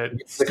same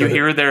shit. You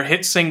hear their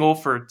hit single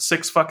for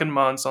 6 fucking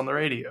months on the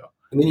radio.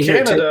 and then you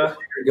hear Canada,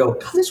 and go,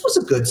 God, this was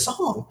a good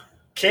song.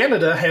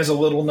 Canada has a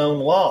little known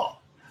law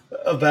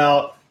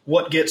about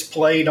what gets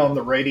played on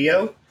the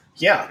radio.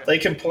 Yeah, they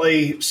can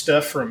play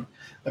stuff from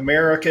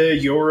America,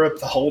 Europe,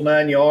 the whole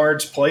 9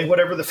 yards, play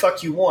whatever the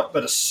fuck you want,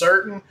 but a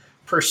certain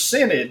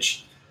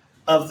percentage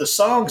of the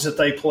songs that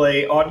they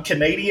play on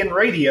Canadian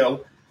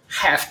radio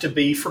have to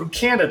be from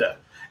Canada.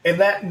 And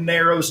that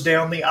narrows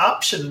down the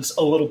options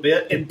a little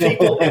bit, and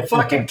people in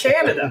fucking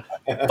Canada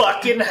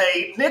fucking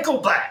hate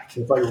Nickelback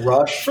It's like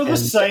Rush for the and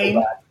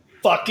same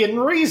fucking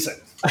reason.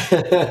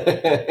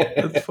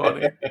 That's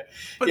funny.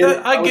 But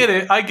Yeah, I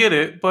get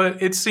it.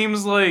 But it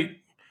seems like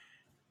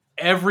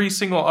every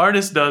single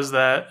artist does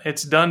that.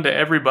 It's done to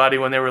everybody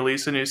when they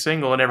release a new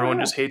single, and everyone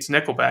just hates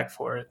Nickelback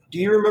for it. Do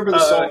you remember the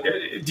song?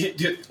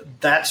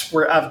 That's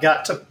where I've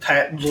got to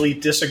patently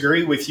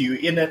disagree with you.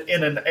 In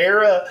an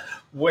era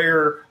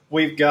where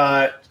we've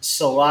got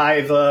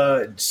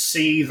Saliva and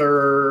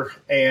Seether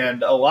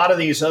and a lot of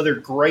these other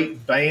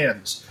great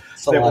bands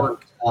that were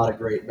Not a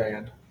great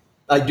band.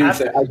 I do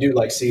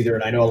like Seether,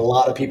 and I know a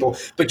lot of people.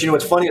 But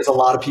what's funny is a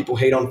lot of people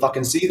hate on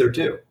fucking Seether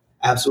too.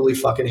 Absolutely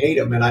fucking hate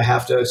him, and I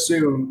have to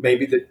assume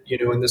maybe that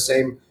in the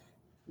same,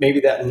 maybe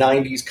that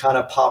 '90s kind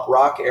of pop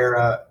rock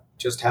era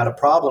just had a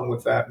problem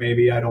with that.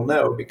 Maybe, I don't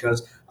know,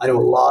 because I know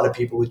a lot of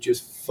people that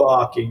just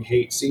fucking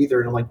hate Seether,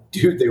 and I'm like,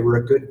 dude, they were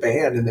a good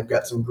band and they've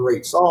got some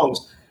great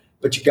songs,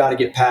 but you got to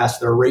get past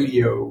their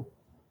radio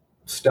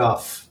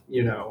stuff.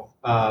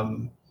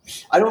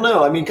 I don't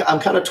know. I mean, I'm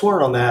kind of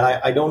torn on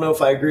that. I don't know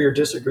if I agree or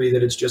disagree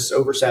that it's just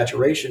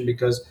oversaturation,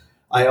 because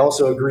I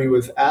also agree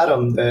with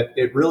Adam that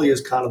it really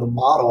is kind of the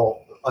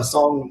model. A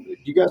song, do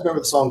you guys remember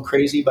the song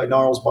Crazy by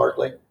Gnarls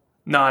Barkley?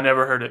 No, I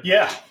never heard it.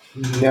 yeah.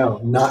 No,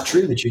 not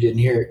true that you didn't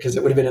hear it, because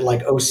it would have been in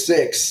like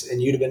 06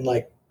 and you'd have been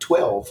like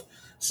 12.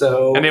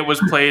 So And it was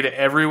played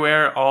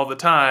everywhere all the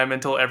time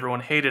until everyone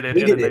hated it, and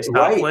hated then they it, stopped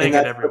right? playing And it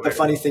that's everywhere. what the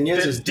funny thing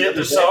is Did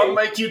the song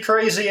make you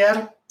crazy,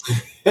 Adam?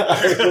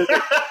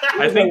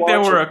 I think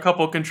there were a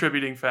couple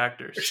contributing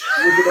factors.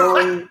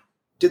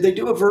 Did they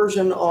do a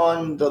version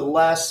on the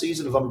last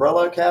season of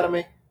Umbrella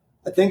Academy?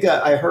 I think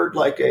I heard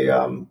like a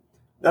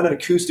not an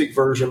acoustic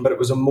version, but it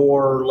was a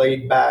more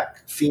laid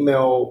back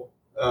female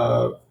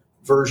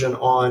version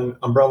on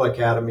Umbrella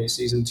Academy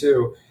season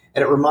 2,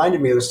 and it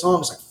reminded me of the song. I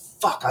was like,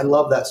 "Fuck, I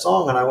love that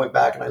song!" And I went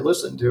back and I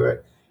listened to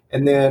it,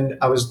 and then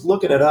I was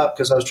looking it up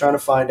because I was trying to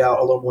find out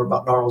a little more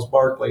about Gnarls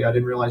Barkley. I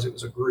didn't realize it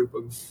was a group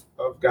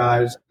of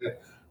guys.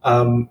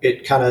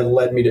 It kind of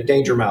led me to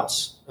Danger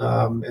Mouse.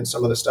 and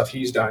some of the stuff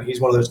he's done. He's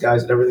one of those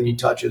guys that everything he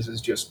touches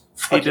is just.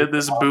 He did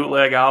this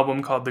bootleg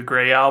album called the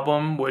Grey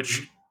Album,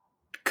 which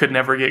could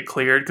never get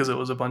cleared because it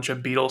was a bunch of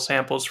Beatles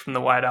samples from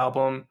the White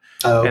Album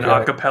and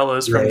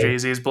acapellas from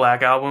Jay-Z's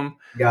Black Album.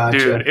 Gotcha.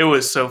 Dude, it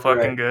was so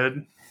fucking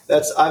good.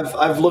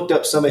 I've looked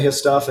up some of his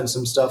stuff and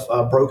some stuff,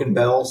 Broken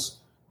Bells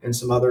and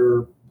some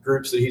other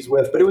groups that he's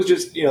with, but it was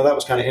just, that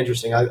was kind of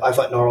interesting. I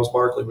thought Gnarls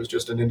Barkley was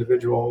just an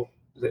individual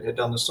that had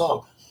done the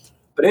song.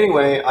 But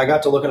anyway, I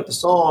got to looking at the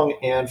song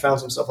and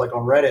found some stuff like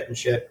on Reddit and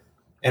shit.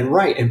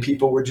 And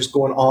people were just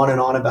going on and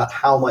on about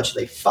how much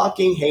they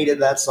fucking hated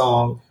that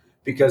song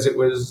because it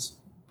was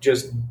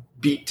just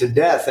beat to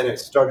death. And it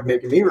started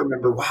making me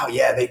remember, wow,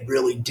 yeah, they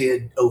really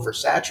did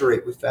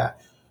oversaturate with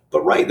that.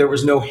 But there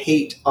was no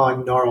hate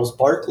on Gnarls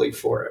Barkley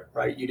for it,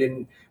 right? You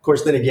didn't, of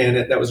course, then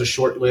again, that was a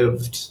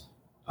short-lived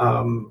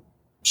kind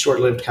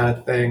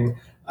of thing.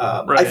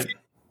 Right. I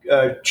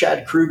think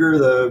Chad Kruger,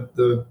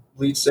 the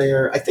lead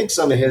singer, I think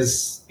some of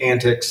his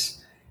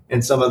antics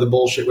and some of the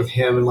bullshit with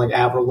him and like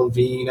Avril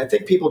Lavigne, I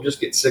think people just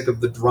get sick of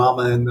the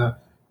drama and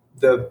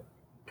the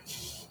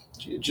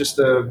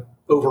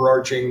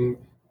overarching,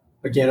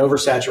 again,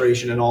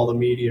 oversaturation in all the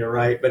media,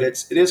 right? But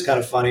it is kind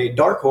of funny.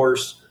 Dark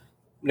Horse,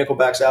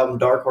 Nickelback's album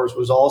Dark Horse,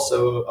 was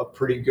also a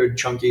pretty good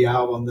chunky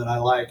album that I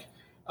like.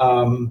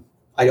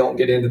 I don't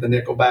get into the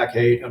Nickelback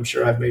hate. I'm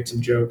sure I've made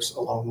some jokes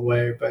along the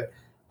way, but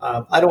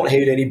I don't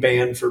hate any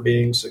band for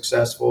being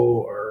successful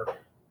or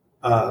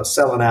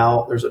selling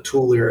out. There's a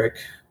Tool lyric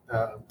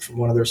from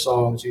one of their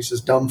songs. He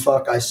says, "Dumb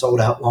fuck, I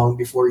sold out long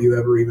before you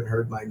ever even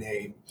heard my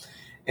name."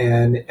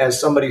 And as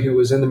somebody who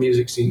was in the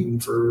music scene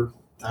for,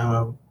 I don't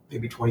know,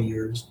 maybe 20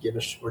 years,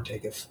 giveth or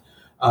taketh,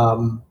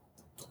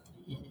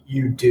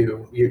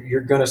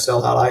 you're going to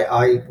sell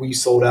out. We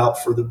sold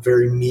out for the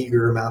very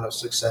meager amount of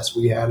success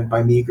we had. And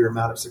by meager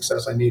amount of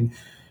success, I mean,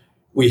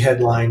 we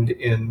headlined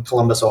in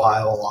Columbus,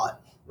 Ohio a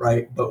lot,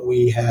 right? But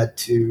we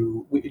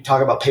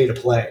talk about pay to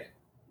play,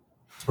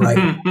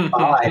 right?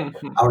 Buy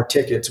our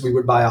tickets. We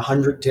would buy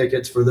 100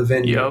 tickets for the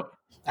venue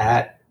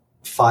at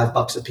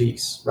 $5 a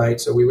piece,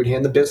 right? So we would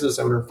hand the business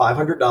owner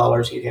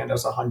 $500. He'd hand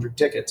us 100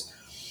 tickets.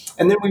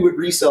 And then we would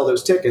resell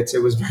those tickets.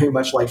 It was very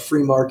much like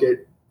free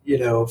market,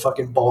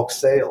 fucking bulk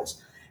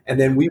sales. And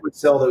then we would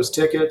sell those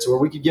tickets or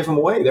we could give them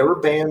away. There were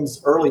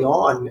bands early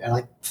on, and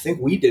I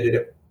think we did it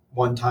at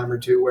one time or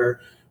two,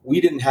 where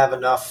we didn't have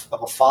enough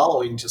of a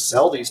following to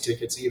sell these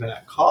tickets even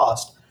at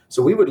cost.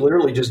 So we would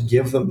literally just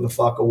give them the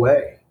fuck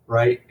away,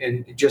 right?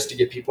 And just to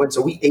get people in.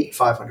 So we ate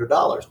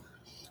 $500.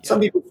 Some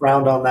people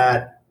frowned on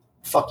that.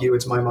 Fuck you,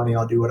 it's my money,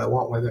 I'll do what I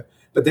want with it.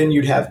 But then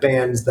you'd have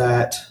bands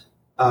that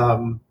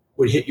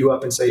would hit you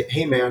up and say,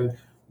 "Hey man,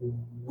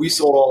 we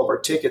sold all of our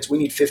tickets. We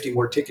need 50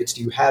 more tickets.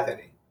 Do you have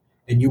any?"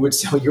 And you would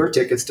sell your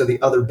tickets to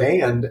the other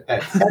band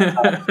at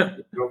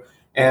 $10,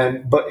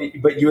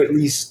 but you at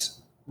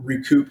least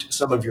recouped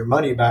some of your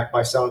money back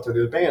by selling to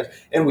the other bands.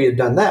 And we had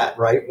done that,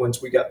 right?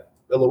 Once we got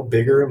a little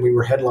bigger and we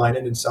were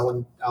headlining and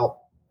selling out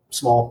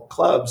small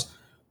clubs,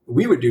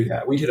 we would do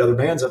that. We'd hit other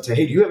bands up and say,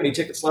 "Hey, do you have any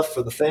tickets left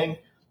for the thing?"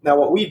 Now,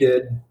 what we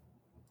did,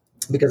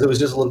 because it was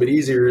just a little bit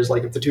easier, is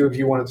like if the two of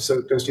you wanted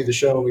to go see the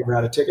show and we were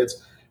out of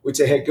tickets, we'd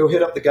say, "Hey, go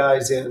hit up the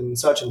guys in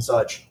such and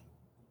such.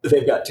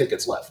 They've got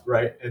tickets left,"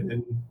 right? And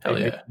then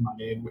make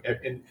money.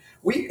 And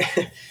we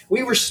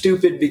we were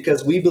stupid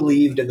because we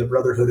believed in the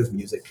brotherhood of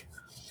music.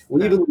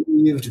 We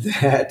believed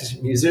that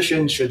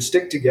musicians should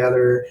stick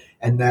together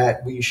and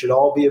that we should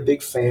all be a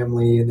big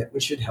family and that we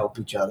should help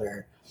each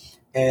other.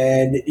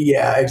 And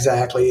yeah,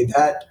 exactly.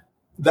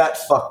 That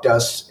fucked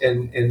us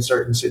in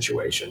certain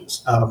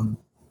situations. I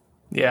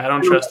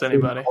don't trust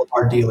anybody.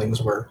 Our dealings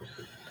were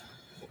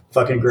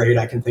fucking great.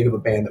 I can think of a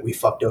band that we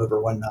fucked over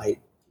one night.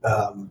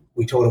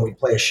 We told them we'd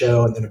play a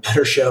show, and then a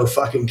better show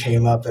fucking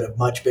came up at a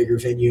much bigger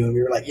venue, and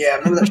we were like, "Yeah,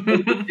 remember that show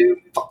we do?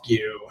 Fuck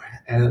you!"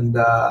 And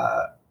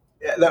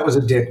that was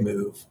a dick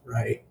move,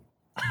 right?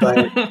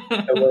 But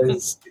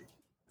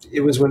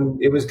it was when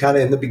it was kind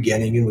of in the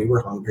beginning, and we were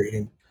hungry,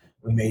 and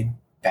we made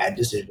bad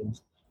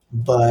decisions.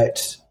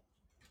 But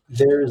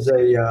there's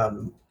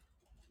the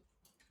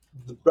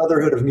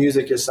brotherhood of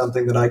music is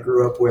something that I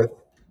grew up with,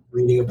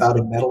 reading about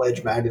in Metal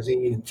Edge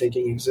magazine and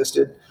thinking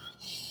existed.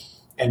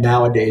 And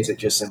nowadays it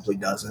just simply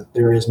doesn't.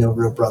 There is no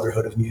real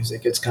brotherhood of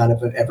music. It's kind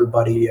of an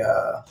everybody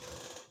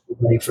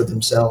for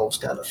themselves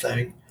kind of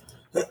thing.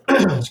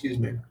 Excuse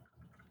me.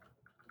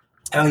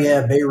 Oh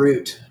yeah,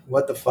 Beirut.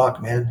 What the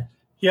fuck, man?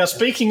 Yeah,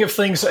 speaking of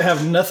things that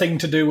have nothing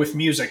to do with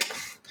music.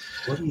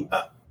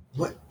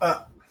 What?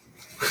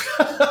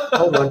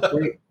 Hold on,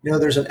 wait. No,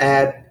 there's an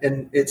ad,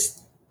 and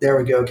there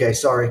we go. Okay,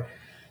 sorry.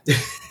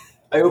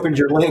 I opened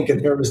your link,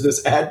 and there was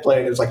this ad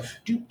playing. It was like,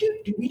 do do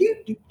do do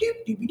do do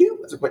do do.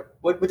 I was like,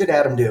 what did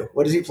Adam do?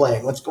 What is he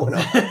playing? What's going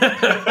on?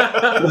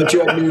 I thought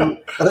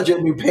you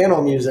had new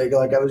panel music.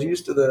 Like I was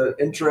used to the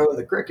intro and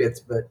the crickets,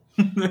 but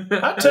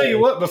I tell you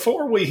what.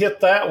 Before we hit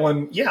that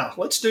one,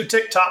 let's do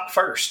TikTok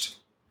first.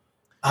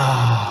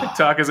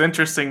 TikTok is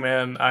interesting,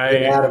 man.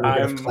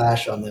 I'm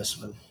flash on this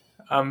one.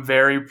 I'm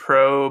very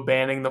pro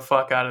banning the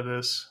fuck out of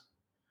this.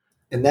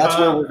 And that's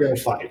where we're going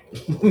to fight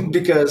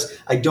because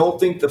I don't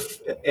think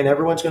and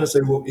everyone's going to say,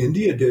 well,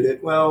 India did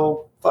it.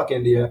 Well, fuck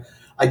India.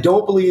 I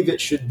don't believe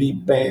it should be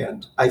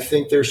banned. I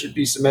think there should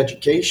be some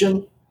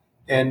education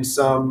and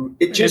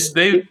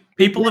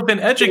people have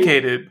been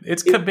educated.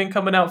 It's been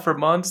coming out for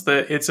months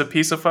that it's a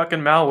piece of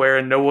fucking malware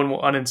and no one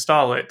will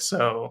uninstall it.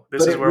 So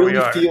this is where we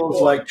are. It really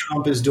feels like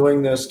Trump is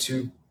doing this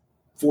to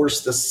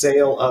force the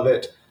sale of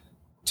it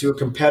to a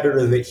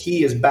competitor that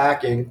he is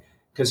backing.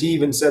 Because he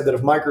even said that if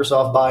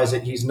Microsoft buys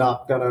it, he's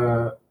not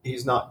gonna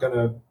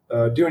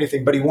do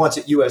anything. But he wants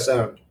it U.S.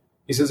 owned.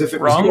 He says if it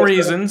was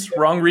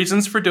wrong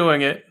reasons for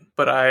doing it.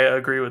 But I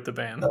agree with the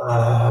ban.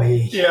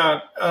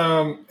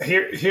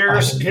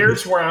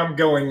 Here's where I'm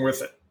going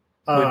with it.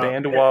 We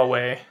banned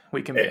Huawei.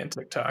 We can ban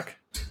TikTok.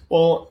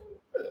 Well,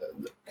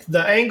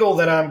 the angle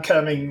that I'm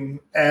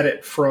coming at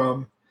it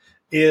from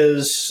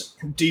is: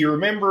 do you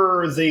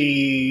remember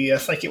I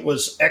think it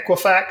was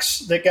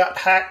Equifax that got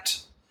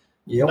hacked?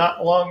 Yep.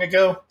 Not long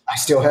ago. I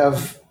still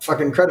have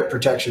fucking credit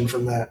protection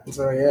from that.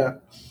 So yeah.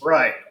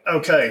 Right.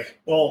 Okay.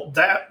 Well,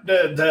 that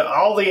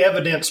all the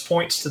evidence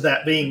points to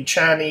that being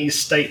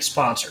Chinese state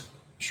sponsored.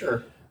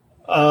 Sure.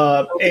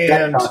 And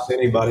that talks to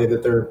anybody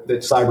that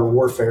cyber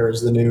warfare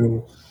is the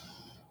new,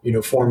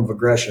 form of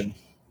aggression.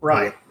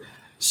 Right.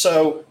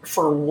 So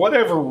for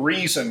whatever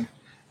reason,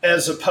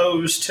 as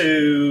opposed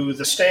to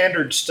the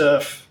standard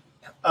stuff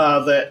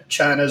that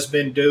China's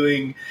been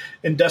doing,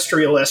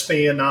 industrial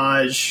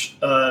espionage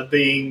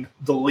being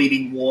the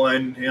leading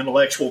one,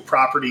 intellectual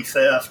property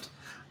theft,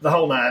 the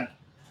whole nine.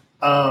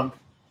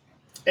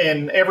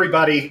 And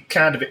everybody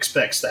kind of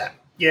expects that.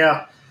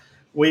 Yeah,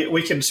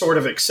 we can sort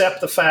of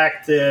accept the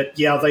fact that,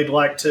 they'd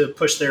like to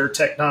push their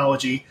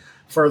technology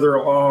further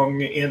along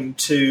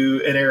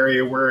into an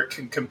area where it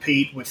can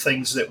compete with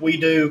things that we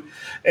do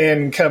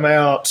and come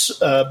out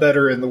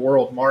better in the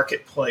world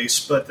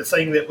marketplace. But the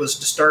thing that was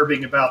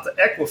disturbing about the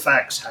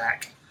Equifax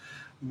hack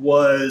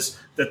was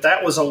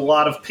that was a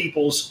lot of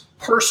people's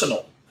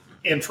personal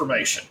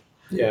information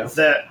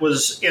that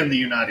was in the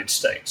United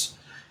States.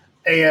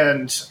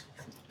 And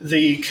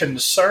the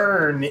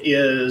concern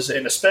is,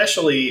 and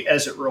especially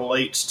as it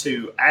relates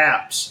to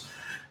apps,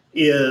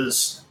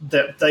 is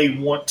that they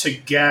want to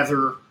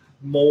gather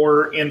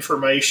more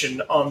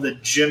information on the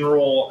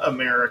general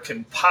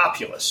American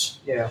populace.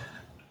 Yeah.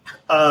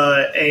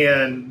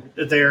 And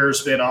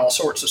there's been all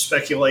sorts of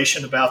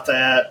speculation about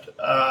that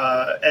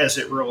as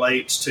it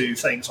relates to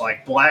things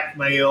like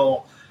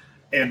blackmail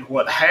and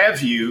what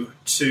have you,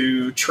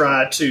 to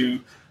try to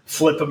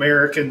flip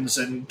Americans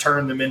and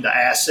turn them into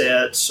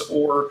assets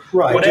or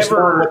whatever. Just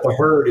learn what the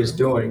herd is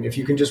doing. If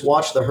you can just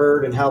watch the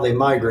herd and how they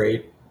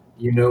migrate,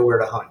 you know where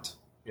to hunt.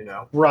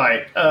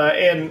 Right,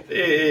 and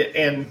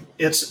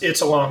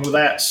it's along with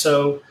that.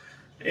 So,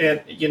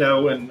 and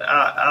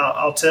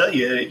I'll tell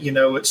you,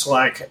 it's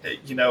like,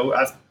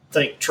 I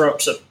think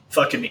Trump's a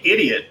fucking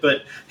idiot,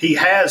 but he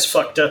has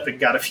fucked up and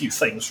got a few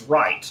things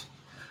right.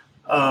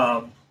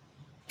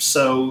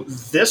 So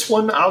this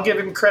one, I'll give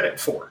him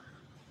credit for.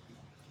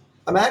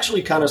 I'm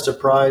actually kind of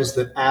surprised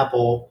that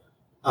Apple.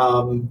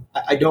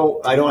 I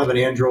don't have an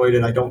Android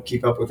and I don't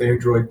keep up with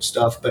Android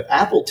stuff, but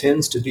Apple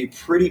tends to be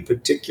pretty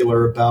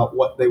particular about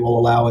what they will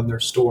allow in their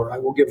store. I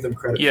will give them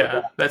credit for that.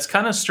 Yeah, that's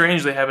kind of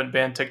strange they haven't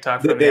banned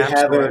TikTok from the App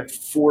Store. They haven't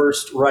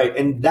forced, right.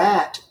 And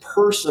that,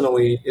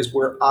 personally, is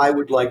where I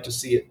would like to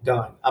see it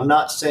done. I'm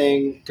not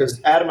saying,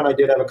 because Adam and I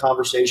did have a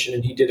conversation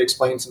and he did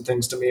explain some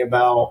things to me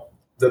about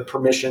the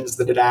permissions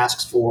that it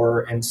asks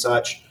for and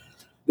such,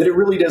 that it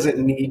really doesn't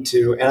need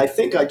to. And I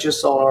think I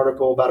just saw an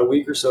article about a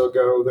week or so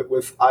ago that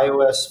with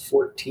iOS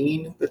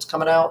 14 that's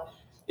coming out,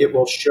 it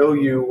will show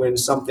you when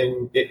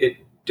something, it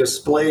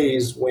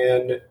displays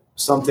when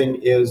something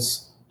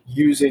is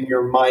using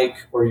your mic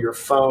or your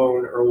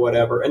phone or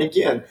whatever. And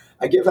again,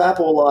 I give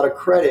Apple a lot of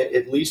credit,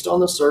 at least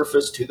on the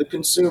surface, to the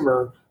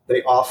consumer.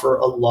 They offer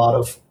a lot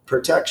of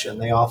protection.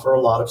 They offer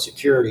a lot of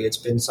security. It's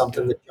been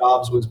something that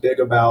Jobs was big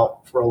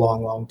about for a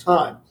long, long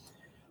time.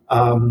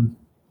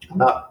 I'm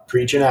not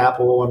preaching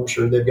Apple. I'm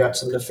sure they've got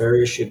some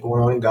nefarious shit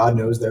going on, and God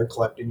knows they're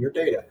collecting your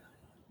data.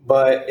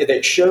 But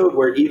it showed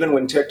where even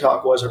when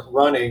TikTok wasn't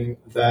running,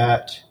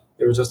 that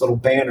there was this little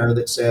banner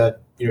that said,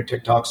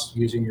 TikTok's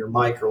using your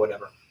mic or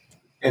whatever.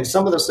 And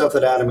some of the stuff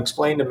that Adam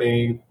explained to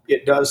me,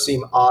 it does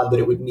seem odd that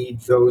it would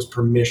need those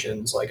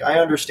permissions. Like, I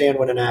understand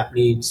when an app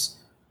needs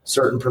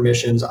certain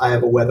permissions. I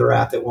have a weather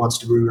app that wants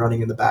to be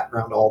running in the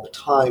background all the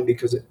time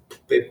because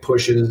it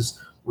pushes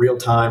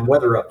real-time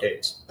weather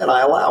updates, and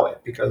I allow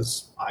it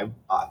because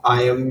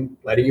I am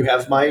letting you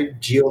have my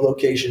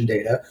geolocation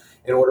data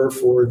in order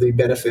for the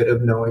benefit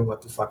of knowing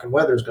what the fucking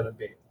weather is going to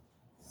be.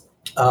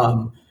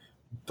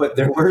 But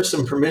there were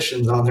some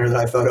permissions on there that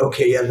I thought,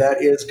 okay, yeah,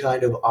 that is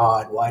kind of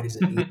odd. Why does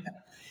it need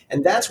that?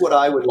 And that's what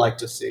I would like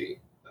to see.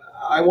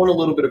 I want a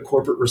little bit of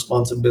corporate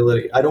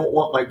responsibility. I don't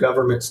want my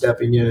government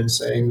stepping in and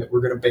saying that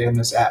we're going to ban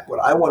this app. What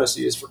I want to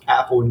see is for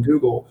Apple and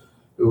Google,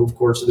 who, of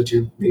course, are the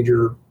two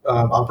major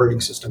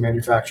operating system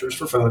manufacturers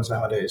for phones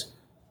nowadays,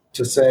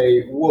 to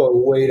say, whoa,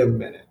 wait a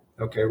minute.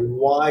 Okay,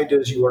 why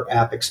does your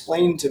app,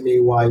 explain to me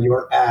why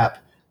your app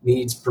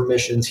needs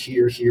permissions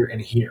here, here,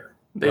 and here.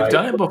 They've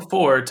done it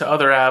before to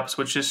other apps,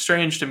 which is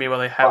strange to me why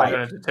they haven't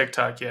done it to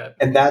TikTok yet.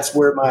 And that's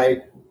where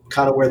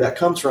where that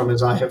comes from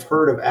is I have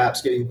heard of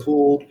apps getting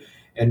pulled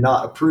and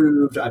not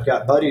approved. I've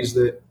got buddies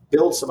that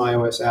build some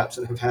iOS apps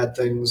and have had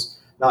things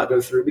not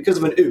go through because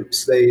of an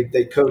oops.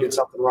 They coded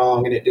something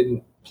wrong and it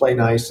didn't play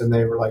nice, and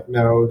they were like,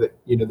 no, that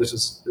this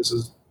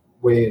is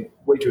way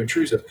too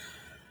intrusive.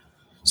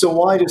 So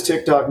why does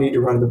TikTok need to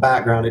run in the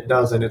background? It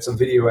doesn't. It's a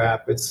video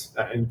app.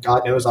 And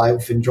God knows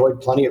I've enjoyed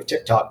plenty of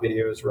TikTok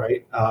videos,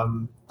 right?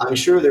 I'm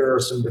sure there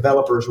are some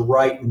developers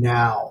right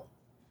now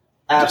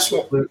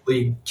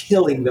absolutely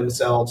killing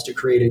themselves to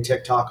create a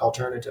TikTok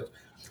alternative.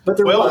 But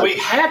we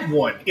had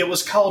one. It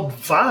was called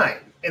Vine.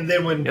 And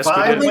then when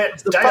Vine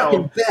went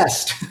down,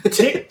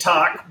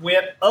 TikTok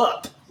went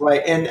up.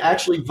 Right. And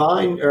actually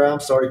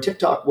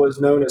TikTok was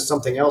known as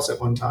something else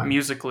at one time.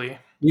 Musically,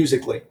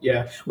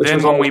 yeah.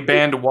 Then when we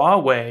banned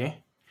Huawei,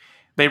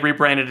 they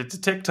rebranded it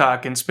to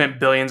TikTok and spent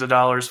billions of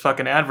dollars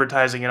fucking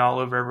advertising it all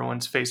over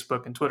everyone's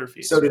Facebook and Twitter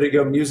feeds. So did it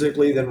go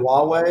Musically then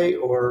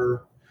Huawei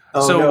or?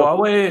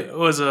 Huawei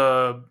was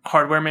a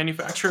hardware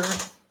manufacturer.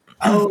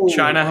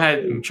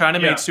 China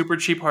made super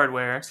cheap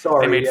hardware.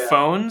 They made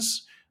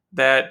phones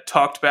that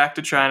talked back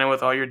to China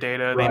with all your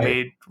data. Right. They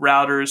made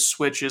routers,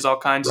 switches, all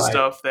kinds of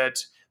stuff that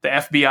the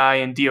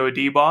FBI and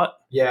DOD bought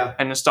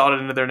and installed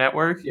it into their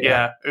network.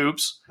 Yeah.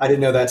 Oops. I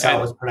didn't know that's how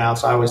it was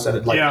pronounced. I always said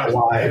it like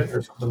Huawei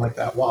or something like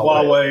that.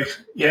 Huawei.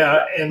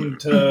 Yeah.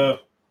 And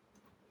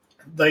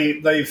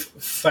they've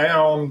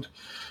found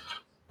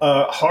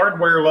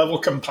hardware level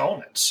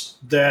components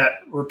that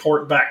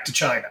report back to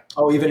China.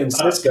 Oh, even in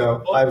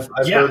Cisco. I've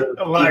heard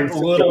of like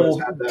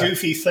little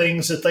goofy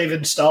things that they've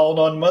installed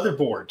on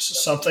motherboards,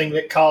 something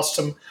that cost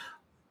them,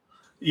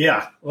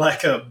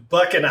 like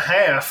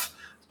 $1.50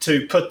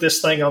 to put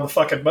this thing on the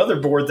fucking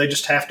motherboard. They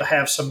just have to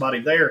have somebody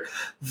there.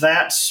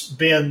 That's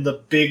been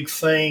the big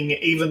thing,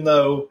 even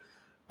though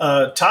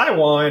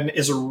Taiwan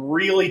is a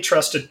really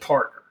trusted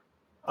partner.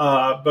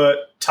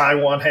 But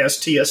Taiwan has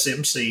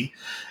TSMC,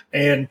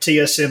 and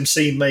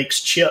TSMC makes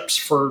chips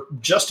for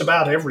just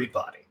about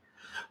everybody.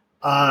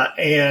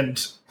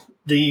 And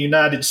the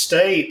United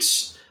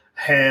States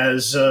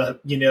has, in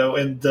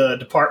the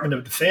Department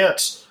of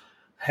Defense,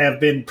 have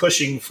been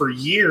pushing for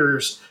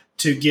years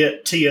to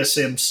get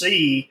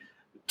TSMC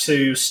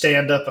to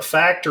stand up a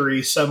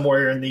factory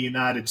somewhere in the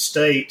United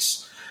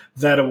States.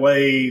 That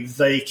way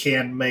they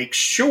can make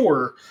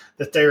sure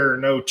that there are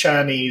no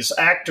Chinese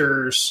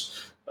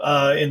actors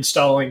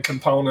installing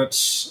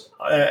components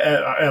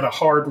at a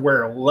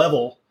hardware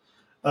level,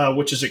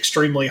 which is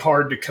extremely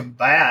hard to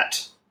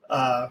combat.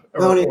 And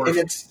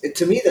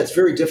to me, that's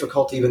very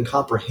difficult to even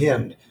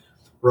comprehend,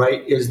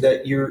 right? Is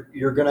that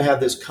you're going to have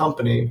this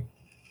company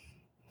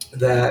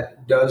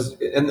that does,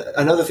 and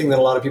another thing that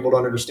a lot of people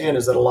don't understand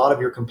is that a lot of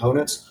your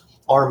components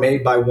are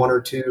made by one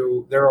or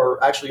two. There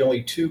are actually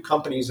only two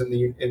companies in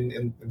the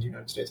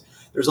United States.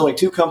 There's only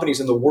two companies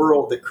in the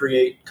world that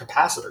create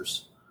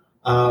capacitors.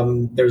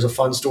 There's a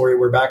fun story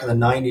where back in the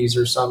 90s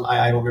or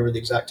I don't remember the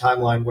exact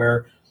timeline,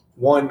 where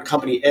one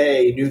company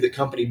A knew that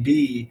company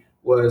B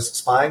was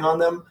spying on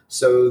them.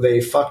 So they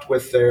fucked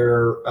with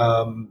their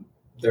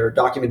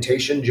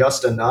documentation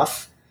just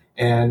enough.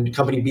 And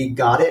company B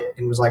got it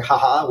and was like,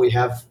 haha, we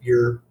have we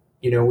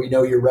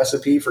know your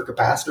recipe for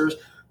capacitors,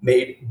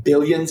 made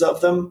billions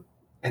of them,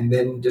 and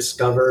then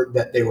discovered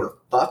that they were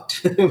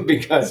fucked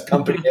because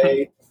company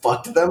A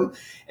fucked them.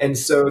 And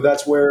so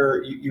that's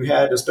where you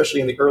had,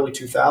 especially in the early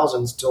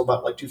 2000s till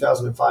about like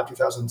 2005,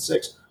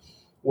 2006,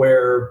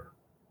 where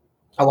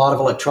a lot of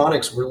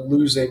electronics were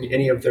losing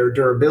any of their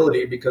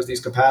durability because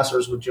these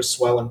capacitors would just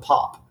swell and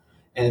pop.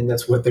 And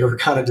that's what they were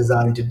kind of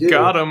designed to do.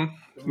 Got them.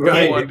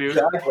 Right,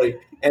 exactly.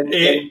 And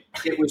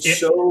it was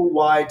so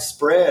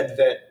widespread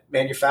that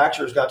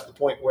manufacturers got to the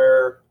point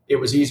where it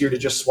was easier to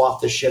just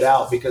swap this shit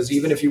out, because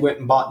even if you went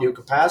and bought new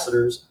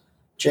capacitors,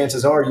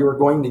 chances are you were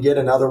going to get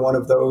another one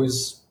of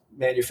those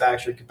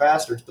manufactured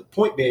capacitors. The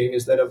point being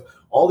is that of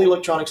all the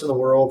electronics in the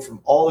world,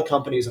 from all the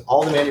companies and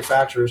all the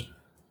manufacturers,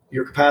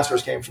 your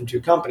capacitors came from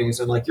two companies.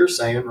 And like you're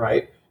saying,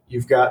 right,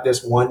 you've got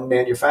this one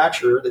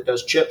manufacturer that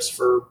does chips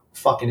for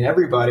fucking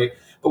everybody.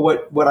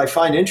 But what I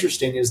find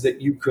interesting is that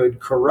you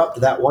could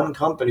corrupt that one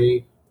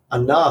company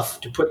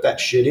enough to put that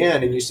shit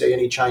in, and you say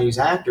any Chinese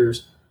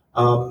actors,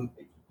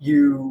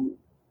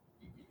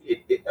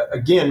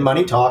 again,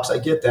 money talks, I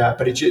get that,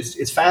 but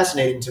it's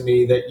fascinating to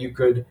me that you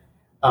could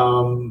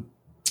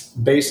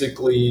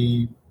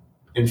basically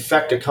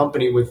infect a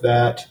company with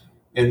that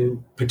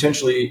and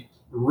potentially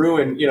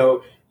ruin,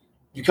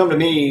 you come to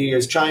me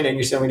as China and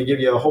you say, I'm going to give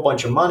you a whole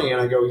bunch of money. And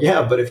I go,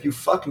 yeah, but if you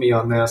fuck me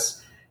on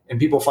this and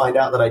people find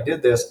out that I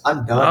did this,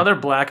 I'm done. Oh, they're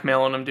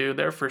blackmailing them, dude.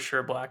 They're for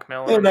sure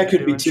blackmailing them. And that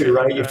could be too,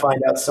 right? You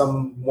find out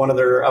one of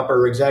their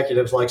upper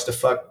executives likes to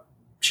fuck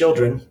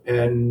children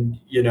and,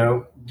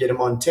 get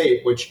them on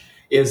tape, which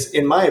is,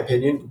 in my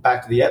opinion,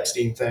 back to the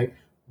Epstein thing,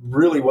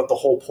 really what the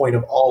whole point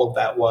of all of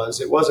that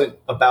was. It wasn't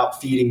about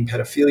feeding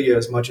pedophilia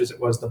as much as it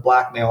was the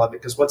blackmail of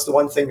it. Because what's the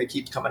one thing that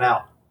keeps coming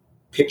out?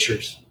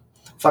 Pictures.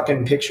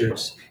 fucking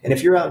pictures. And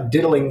if you're out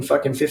diddling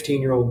fucking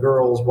 15-year-old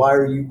girls, why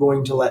are you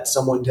going to let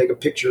someone take a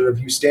picture of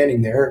you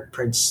standing there,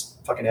 Prince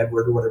fucking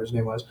Edward or whatever his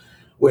name was,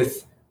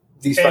 with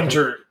these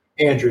Andrew.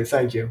 Andrew,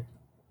 thank you.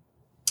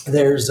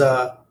 There's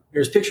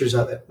pictures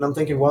of it. And I'm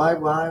thinking, why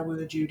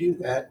would you do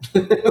that?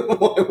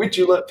 Why would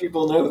you let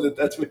people know that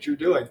that's what you're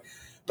doing?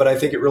 But I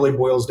think it really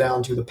boils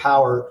down to the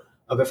power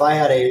of, if I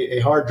had a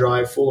hard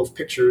drive full of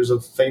pictures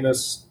of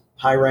famous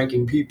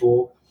high-ranking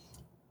people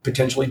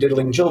potentially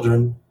diddling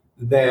children,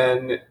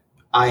 then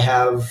I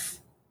have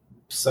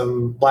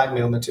some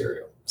blackmail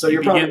material. So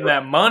you're be probably getting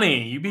that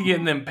money. You be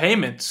getting them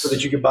payments so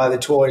that you could buy the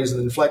toys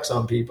and then flex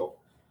on people.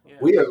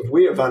 Yeah.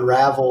 We have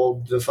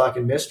unraveled the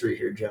fucking mystery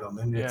here,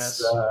 gentlemen.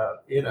 It's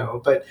Yes.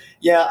 But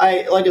yeah,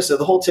 like I said,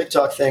 the whole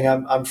TikTok thing,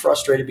 I'm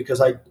frustrated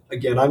because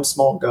I'm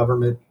small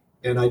government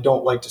and I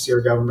don't like to see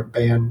our government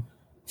ban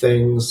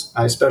things.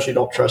 I especially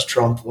don't trust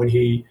Trump when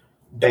he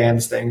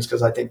bans things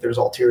because I think there's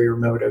ulterior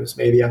motives.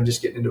 Maybe I'm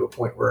just getting into a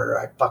point where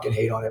I fucking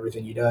hate on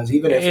everything he does.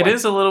 Even if it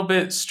is a little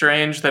bit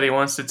strange that he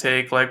wants to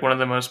take like one of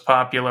the most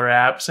popular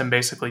apps and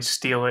basically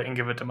steal it and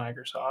give it to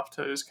Microsoft.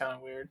 It is kind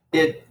of weird.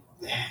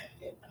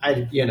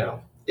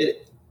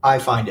 I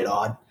find it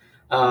odd,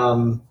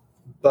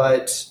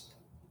 but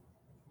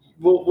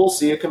we'll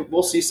see.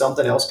 We'll see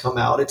something else come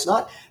out. It's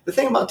not, the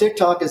thing about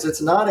TikTok is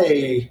it's not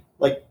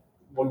like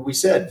when we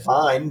said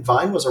Vine.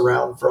 Vine was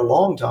around for a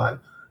long time.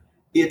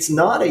 It's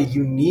not a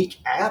unique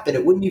app, and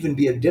it wouldn't even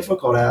be a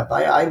difficult app.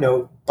 I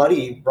know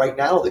buddy right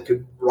now that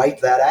could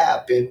write that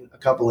app in a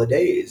couple of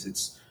days.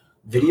 It's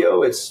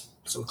video, it's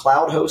some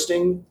cloud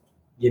hosting,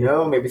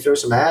 maybe throw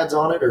some ads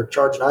on it or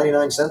charge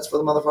 99 cents for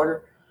the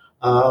motherfucker.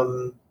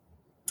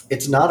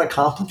 It's not a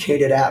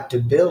complicated app to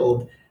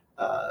build.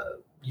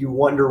 You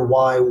wonder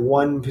why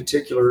one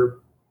particular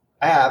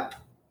app,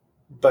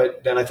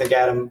 but then I think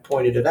Adam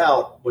pointed it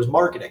out, was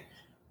marketing,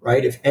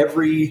 right?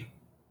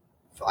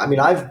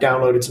 I've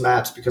downloaded some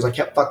apps because I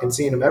kept fucking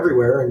seeing them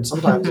everywhere, and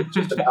sometimes it's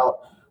just about,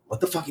 what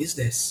the fuck is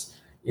this?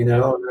 And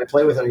I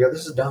play with it and I go,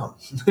 this is dumb.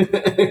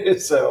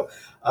 So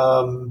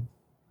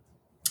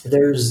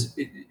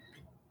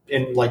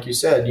and like you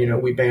said,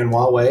 we ban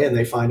Huawei and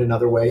they find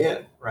another way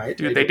in, right?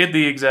 Dude, they did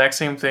the exact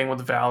same thing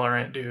with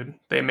Valorant, dude.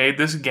 They made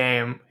this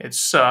game, it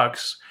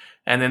sucks,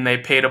 and then they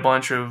paid a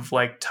bunch of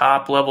like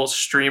top level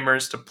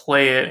streamers to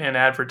play it and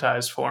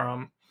advertise for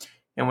them.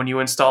 And when you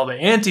install the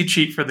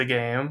anti-cheat for the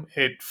game,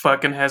 it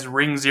fucking has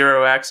ring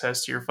zero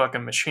access to your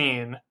fucking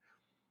machine.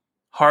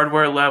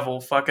 Hardware level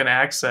fucking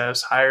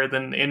access higher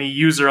than any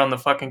user on the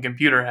fucking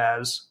computer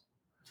has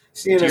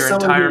to your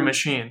entire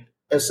machine.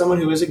 As someone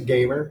who is a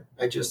gamer,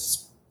 I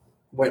just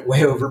went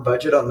way over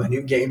budget on my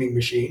new gaming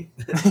machine.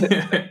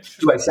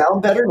 Do I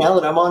sound better now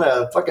that I'm on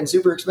a fucking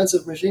super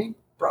expensive machine?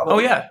 Probably. Oh,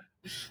 yeah.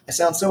 I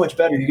sound so much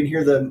better. You can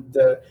hear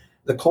the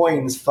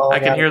coins falling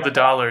out. I can hear the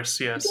dollars,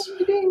 yes.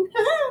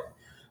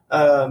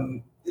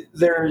 I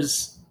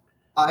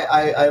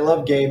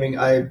love gaming.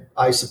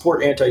 I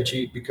support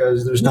anti-cheat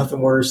because there's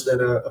nothing worse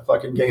than a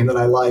fucking game that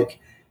I like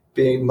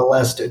being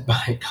molested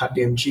by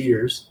goddamn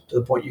cheaters to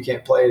the point you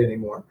can't play it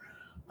anymore.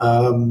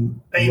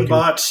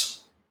 Aimbots.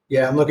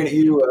 Yeah, I'm looking at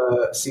you,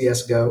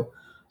 CSGO.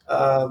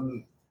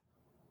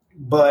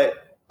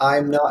 But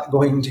I'm not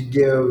going to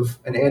give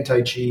an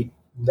anti-cheat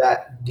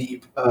that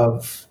deep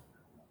of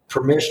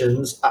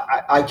permissions.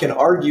 I can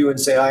argue and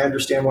say I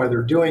understand why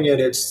they're doing it.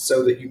 It's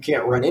so that you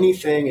can't run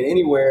anything and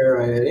anywhere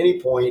at any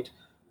point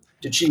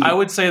to cheat. I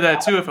would say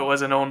that too if it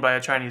wasn't owned by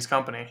a Chinese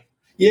company.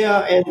 Yeah,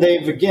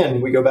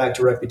 and we go back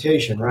to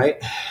reputation,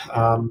 right?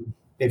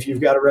 If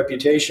you've got a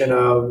reputation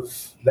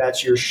of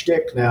that's your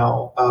shtick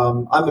now,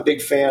 I'm a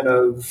big fan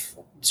of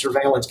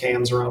surveillance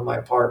cams around my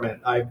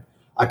apartment. I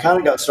kind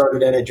of got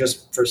started in it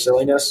just for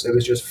silliness. It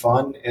was just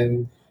fun,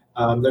 and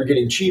they're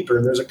getting cheaper.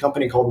 And there's a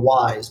company called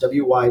Wyze,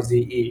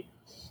 W-Y-Z-E.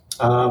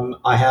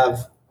 I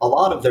have a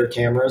lot of their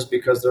cameras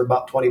because they're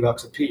about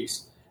 $20 a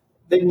piece.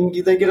 They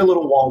get a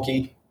little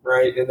wonky,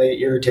 right? And they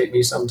irritate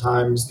me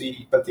sometimes.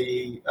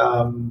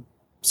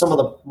 Some of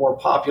the more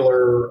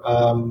popular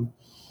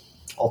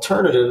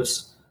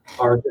alternatives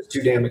are just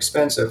too damn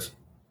expensive.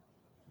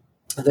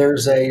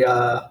 There's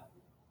Tell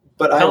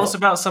us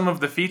about some of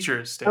the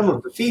features, Dan. Some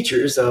of the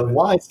features of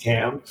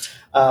WiseCam.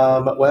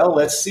 Well,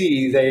 let's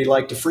see. They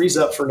like to freeze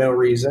up for no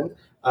reason.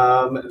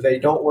 They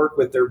don't work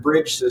with their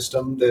bridge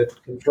system that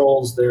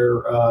controls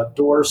their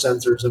door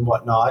sensors and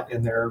whatnot,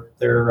 and their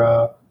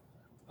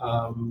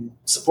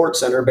support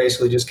center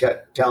basically just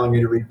kept telling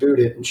me to reboot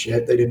it and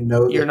shit. They didn't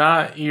know you're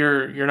not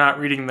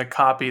reading the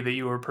copy that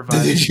you were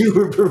provided. That you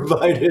were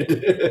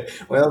provided.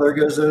 Well, there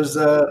goes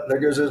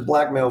those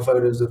blackmail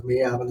photos of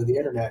me out onto the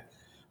internet.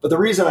 But the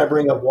reason I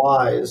bring up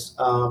Wyze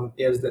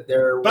is that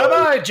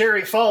bye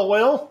Jerry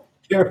Falwell.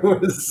 There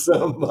was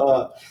some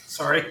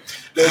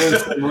there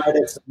was some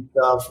Reddit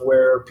stuff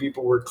where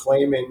people were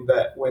claiming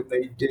that when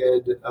they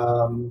did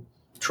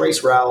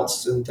trace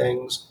routes and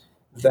things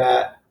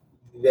that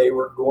they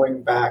were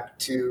going back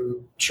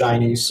to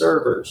Chinese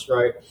servers,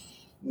 right?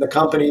 The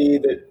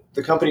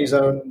company's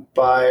owned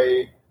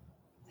by,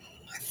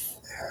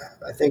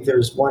 I think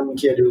there's one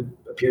kid who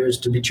appears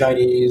to be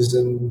Chinese,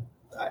 and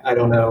I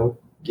don't know.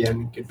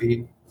 Again, could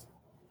be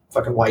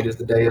fucking white as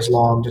the day is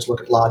long. Just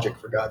look at Logic,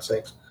 for God's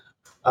sakes.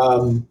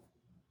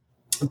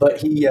 But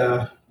he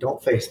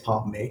don't face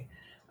palm me.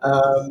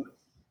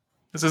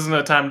 This isn't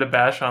a time to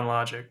bash on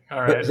Logic.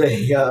 All But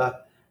right.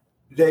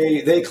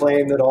 they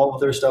claim that all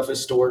of their stuff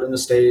is stored in the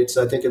States.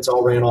 I think it's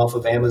all ran off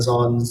of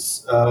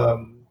Amazon's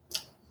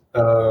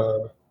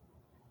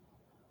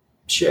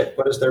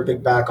what is their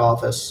big back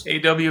office?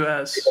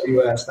 AWS.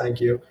 AWS, thank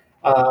you.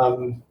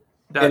 And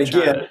China.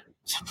 again,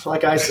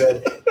 like I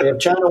said, if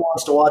China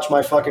wants to watch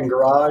my fucking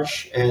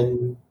garage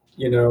and,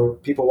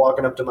 people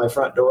walking up to my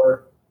front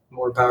door,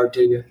 more power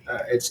to you.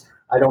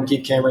 I don't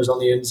keep cameras on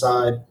the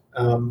inside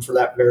for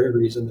that very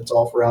reason. It's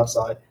all for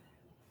outside.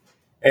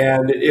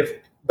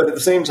 But at the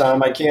same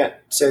time, I can't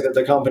say that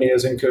the company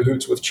is in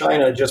cahoots with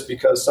China just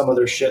because some of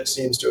their shit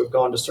seems to have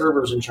gone to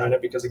servers in China,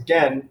 because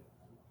again,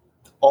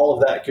 all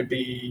of that could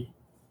be,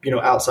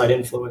 outside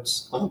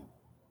influence.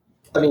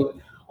 I mean,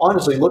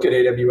 honestly, look at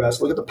AWS.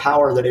 Look at the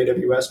power that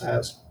AWS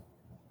has.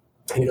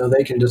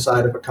 They can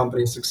decide if a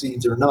company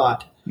succeeds or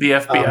not. The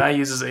FBI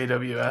uses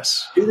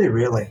AWS. Do they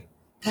really?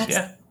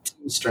 That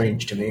seems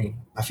strange to me.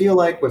 I feel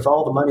like with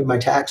all the money my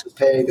taxes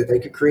pay, that they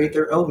could create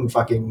their own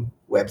fucking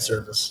web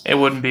service. It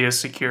wouldn't be as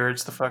secure.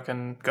 It's the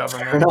fucking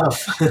government. Fair enough.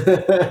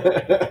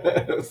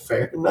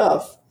 Fair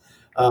enough.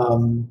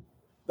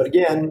 But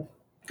again,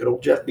 good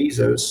old Jeff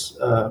Bezos.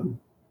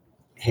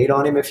 Hate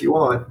on him if you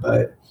want,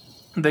 but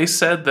they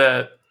said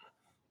that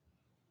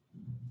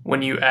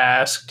when you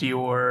asked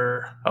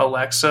your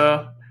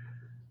Alexa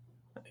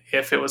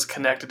if it was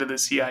connected to the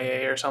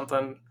CIA or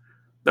something,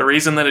 the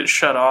reason that it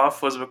shut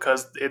off was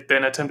because it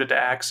then attempted to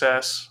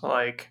access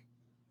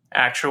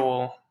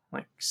actual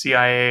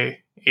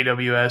CIA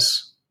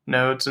AWS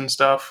nodes and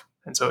stuff,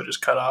 and so it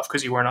just cut off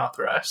because you weren't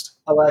authorized.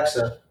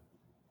 Alexa,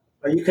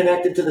 are you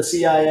connected to the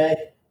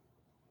CIA?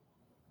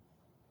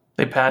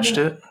 They patched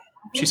it.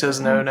 She says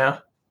no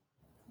now.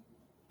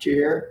 Did you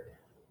hear?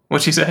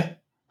 What'd she say?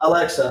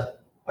 Alexa,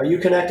 are you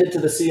connected to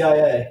the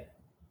CIA?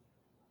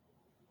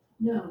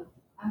 No,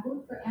 I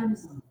work for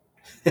Amazon.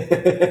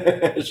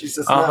 She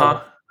says, no,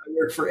 I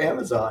work for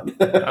Amazon.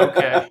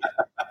 Okay.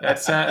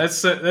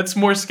 That's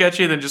more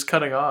sketchy than just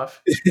cutting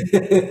off.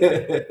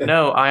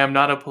 No, I am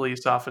not a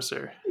police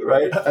officer.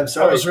 Right? I'm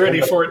sorry. I was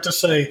ready for it to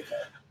say,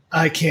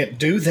 I can't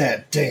do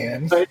that,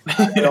 Dan. Right?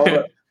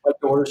 My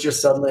doors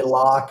just suddenly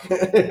lock.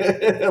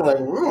 I'm like,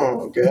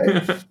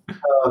 okay.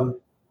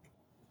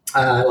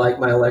 I like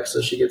my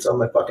Alexa. She gets on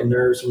my fucking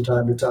nerves from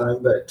time to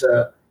time, but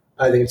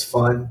I think it's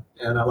fun,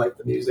 and I like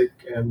the music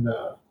and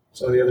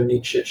some of the other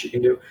neat shit she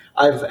can do.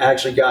 I've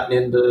actually gotten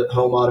into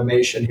home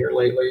automation here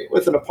lately.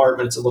 With an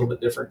apartment, it's a little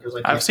bit different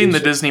because I've seen the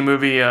Disney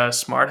movie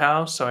Smart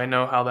House, so I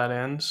know how that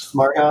ends.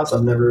 Smart House? I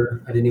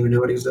didn't even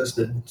know it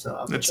existed.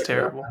 So it's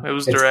terrible. It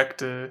was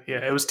direct.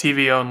 It was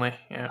TV only.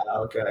 Yeah.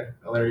 Okay.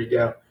 Well, there you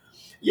go.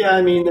 Yeah,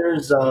 I mean,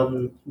 there's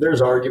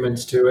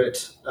arguments to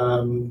it.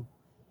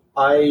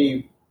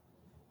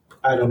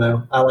 I don't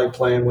know. I like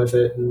playing with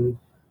it, and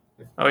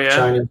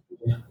China,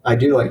 I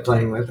do like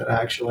playing with it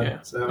actually.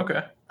 Yeah. So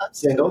okay. I'm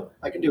single.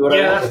 I can do what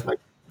I want with my.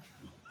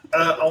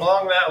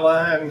 Along that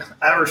line,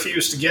 I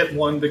refuse to get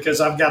one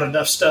because I've got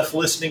enough stuff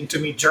listening to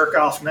me jerk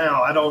off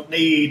now. I don't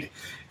need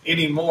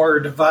any more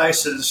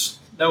devices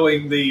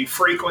knowing the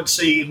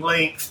frequency,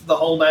 length, the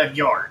whole 9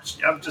 yards.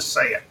 I'm just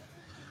saying.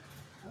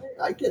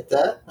 I get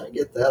that.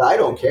 I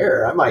don't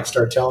care. I might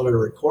start telling her to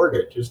record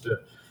it just to.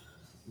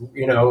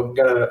 I'm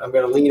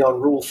gonna lean on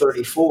Rule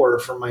 34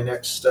 for my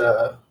next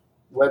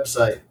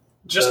website.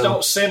 Just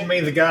don't send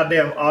me the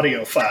goddamn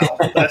audio file.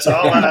 That's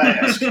all I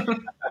ask.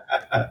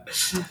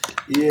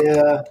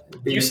 Yeah.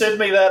 You send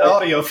me that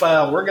audio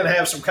file, we're gonna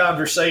have some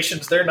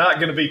conversations. They're not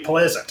gonna be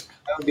pleasant.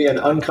 That would be an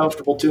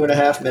uncomfortable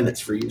 2.5 minutes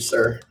for you,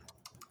 sir.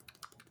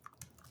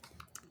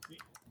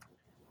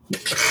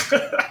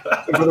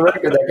 For the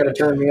record, that could have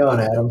turned me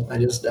on, Adam.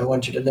 I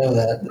want you to know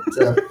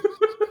that.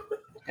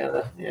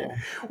 Yeah.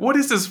 What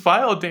is this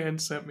file Dan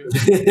sent me?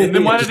 And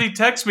then why did he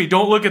text me?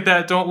 Don't look at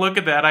that. Don't look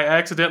at that. I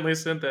accidentally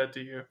sent that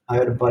to you. I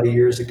had a buddy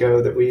years ago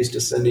that we used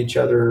to send each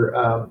other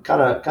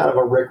kind of a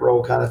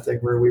Rickroll kind of thing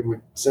where we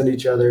would send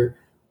each other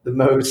the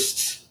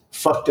most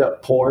fucked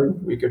up porn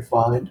we could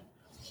find.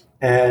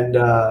 And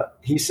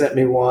he sent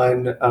me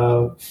one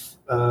of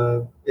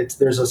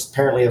there's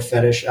apparently a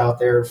fetish out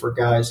there for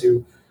guys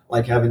who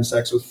like having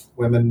sex with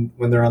women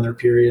when they're on their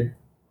period.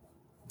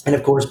 And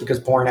of course, because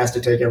porn has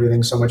to take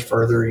everything so much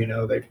further,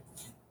 they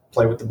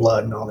play with the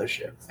blood and all this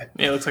shit.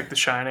 Yeah, it looks like The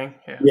Shining.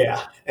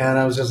 Yeah. And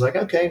I was just like,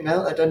 okay,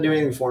 no, that doesn't do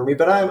anything for me.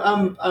 But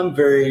I'm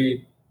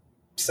very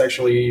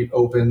sexually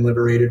open,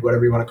 liberated,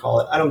 whatever you want to call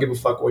it. I don't give a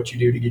fuck what you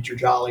do to get your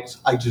jollies.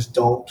 I just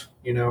don't.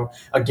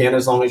 Again,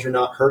 as long as you're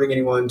not hurting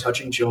anyone,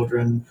 touching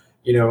children,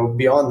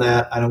 beyond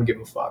that, I don't give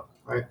a fuck.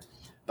 Right.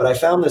 But I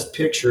found this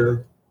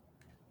picture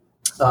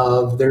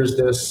of there's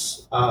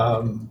this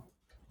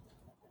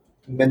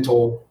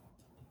mental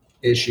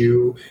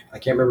issue. I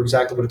can't remember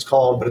exactly what it's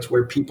called, but it's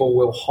where people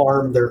will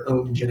harm their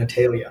own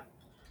genitalia.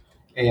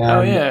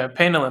 And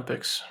Pain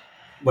Olympics.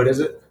 What is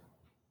it?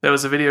 There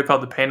was a video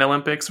called The Pain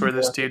Olympics where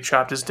this dude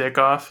chopped his dick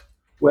off.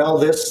 Well,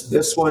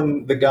 this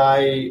one, the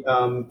guy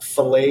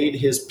filleted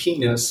his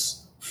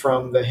penis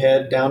from the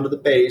head down to the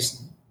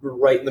base,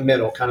 right in the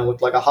middle. Kind of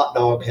looked like a hot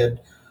dog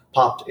had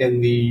popped in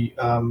the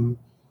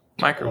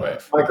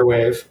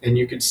microwave, and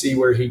you could see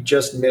where he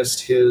just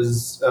missed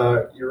his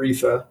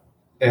urethra,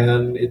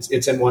 and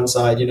it's in one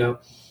side, and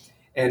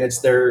it's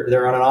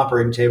they're on an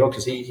operating table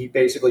because he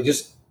basically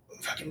just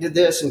fucking did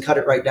this and cut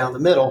it right down the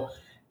middle,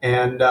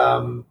 and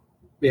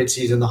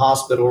he's in the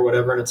hospital or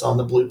whatever, and it's on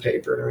the blue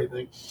paper and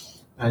everything.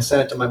 And I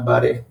sent it to my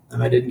buddy,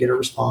 and I didn't get a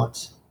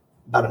response.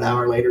 About an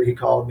hour later, he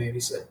called me and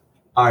he said,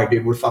 "All right,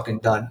 dude, we're fucking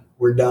done.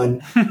 We're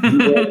done.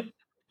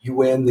 You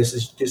win. This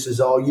is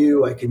all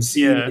you. I can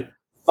see. Yeah.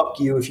 Fuck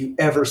you if you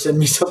ever send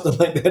me something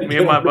like that." Me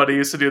and my buddy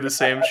used to do the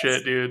same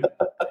shit, dude.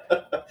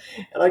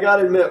 And I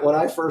gotta admit, when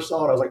I first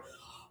saw it, I was like,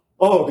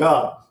 "Oh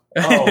God,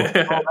 oh,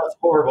 that's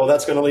horrible.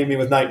 That's going to leave me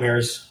with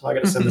nightmares. I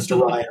got to send this to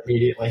Ryan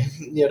immediately."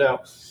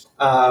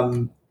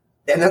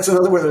 And that's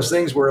another one of those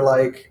things where,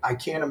 like, I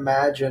can't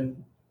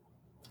imagine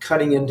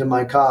cutting into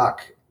my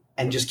cock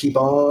and just keep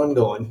on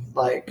going.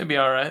 Like, it'd be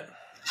all right.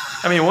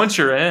 I mean, once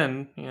you're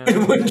in,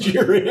 once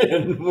you're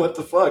in, what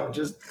the fuck?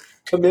 Just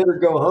commit or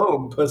go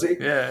home, pussy.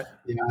 Yeah.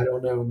 Yeah, I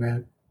don't know,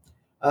 man.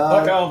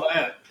 Fuck all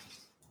that.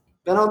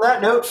 And on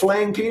that note,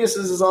 flaying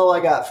penises is all I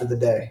got for the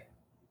day.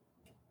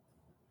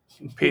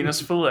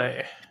 Penis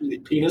fillet.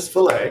 Penis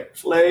fillet.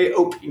 Fillet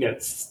o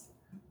penis.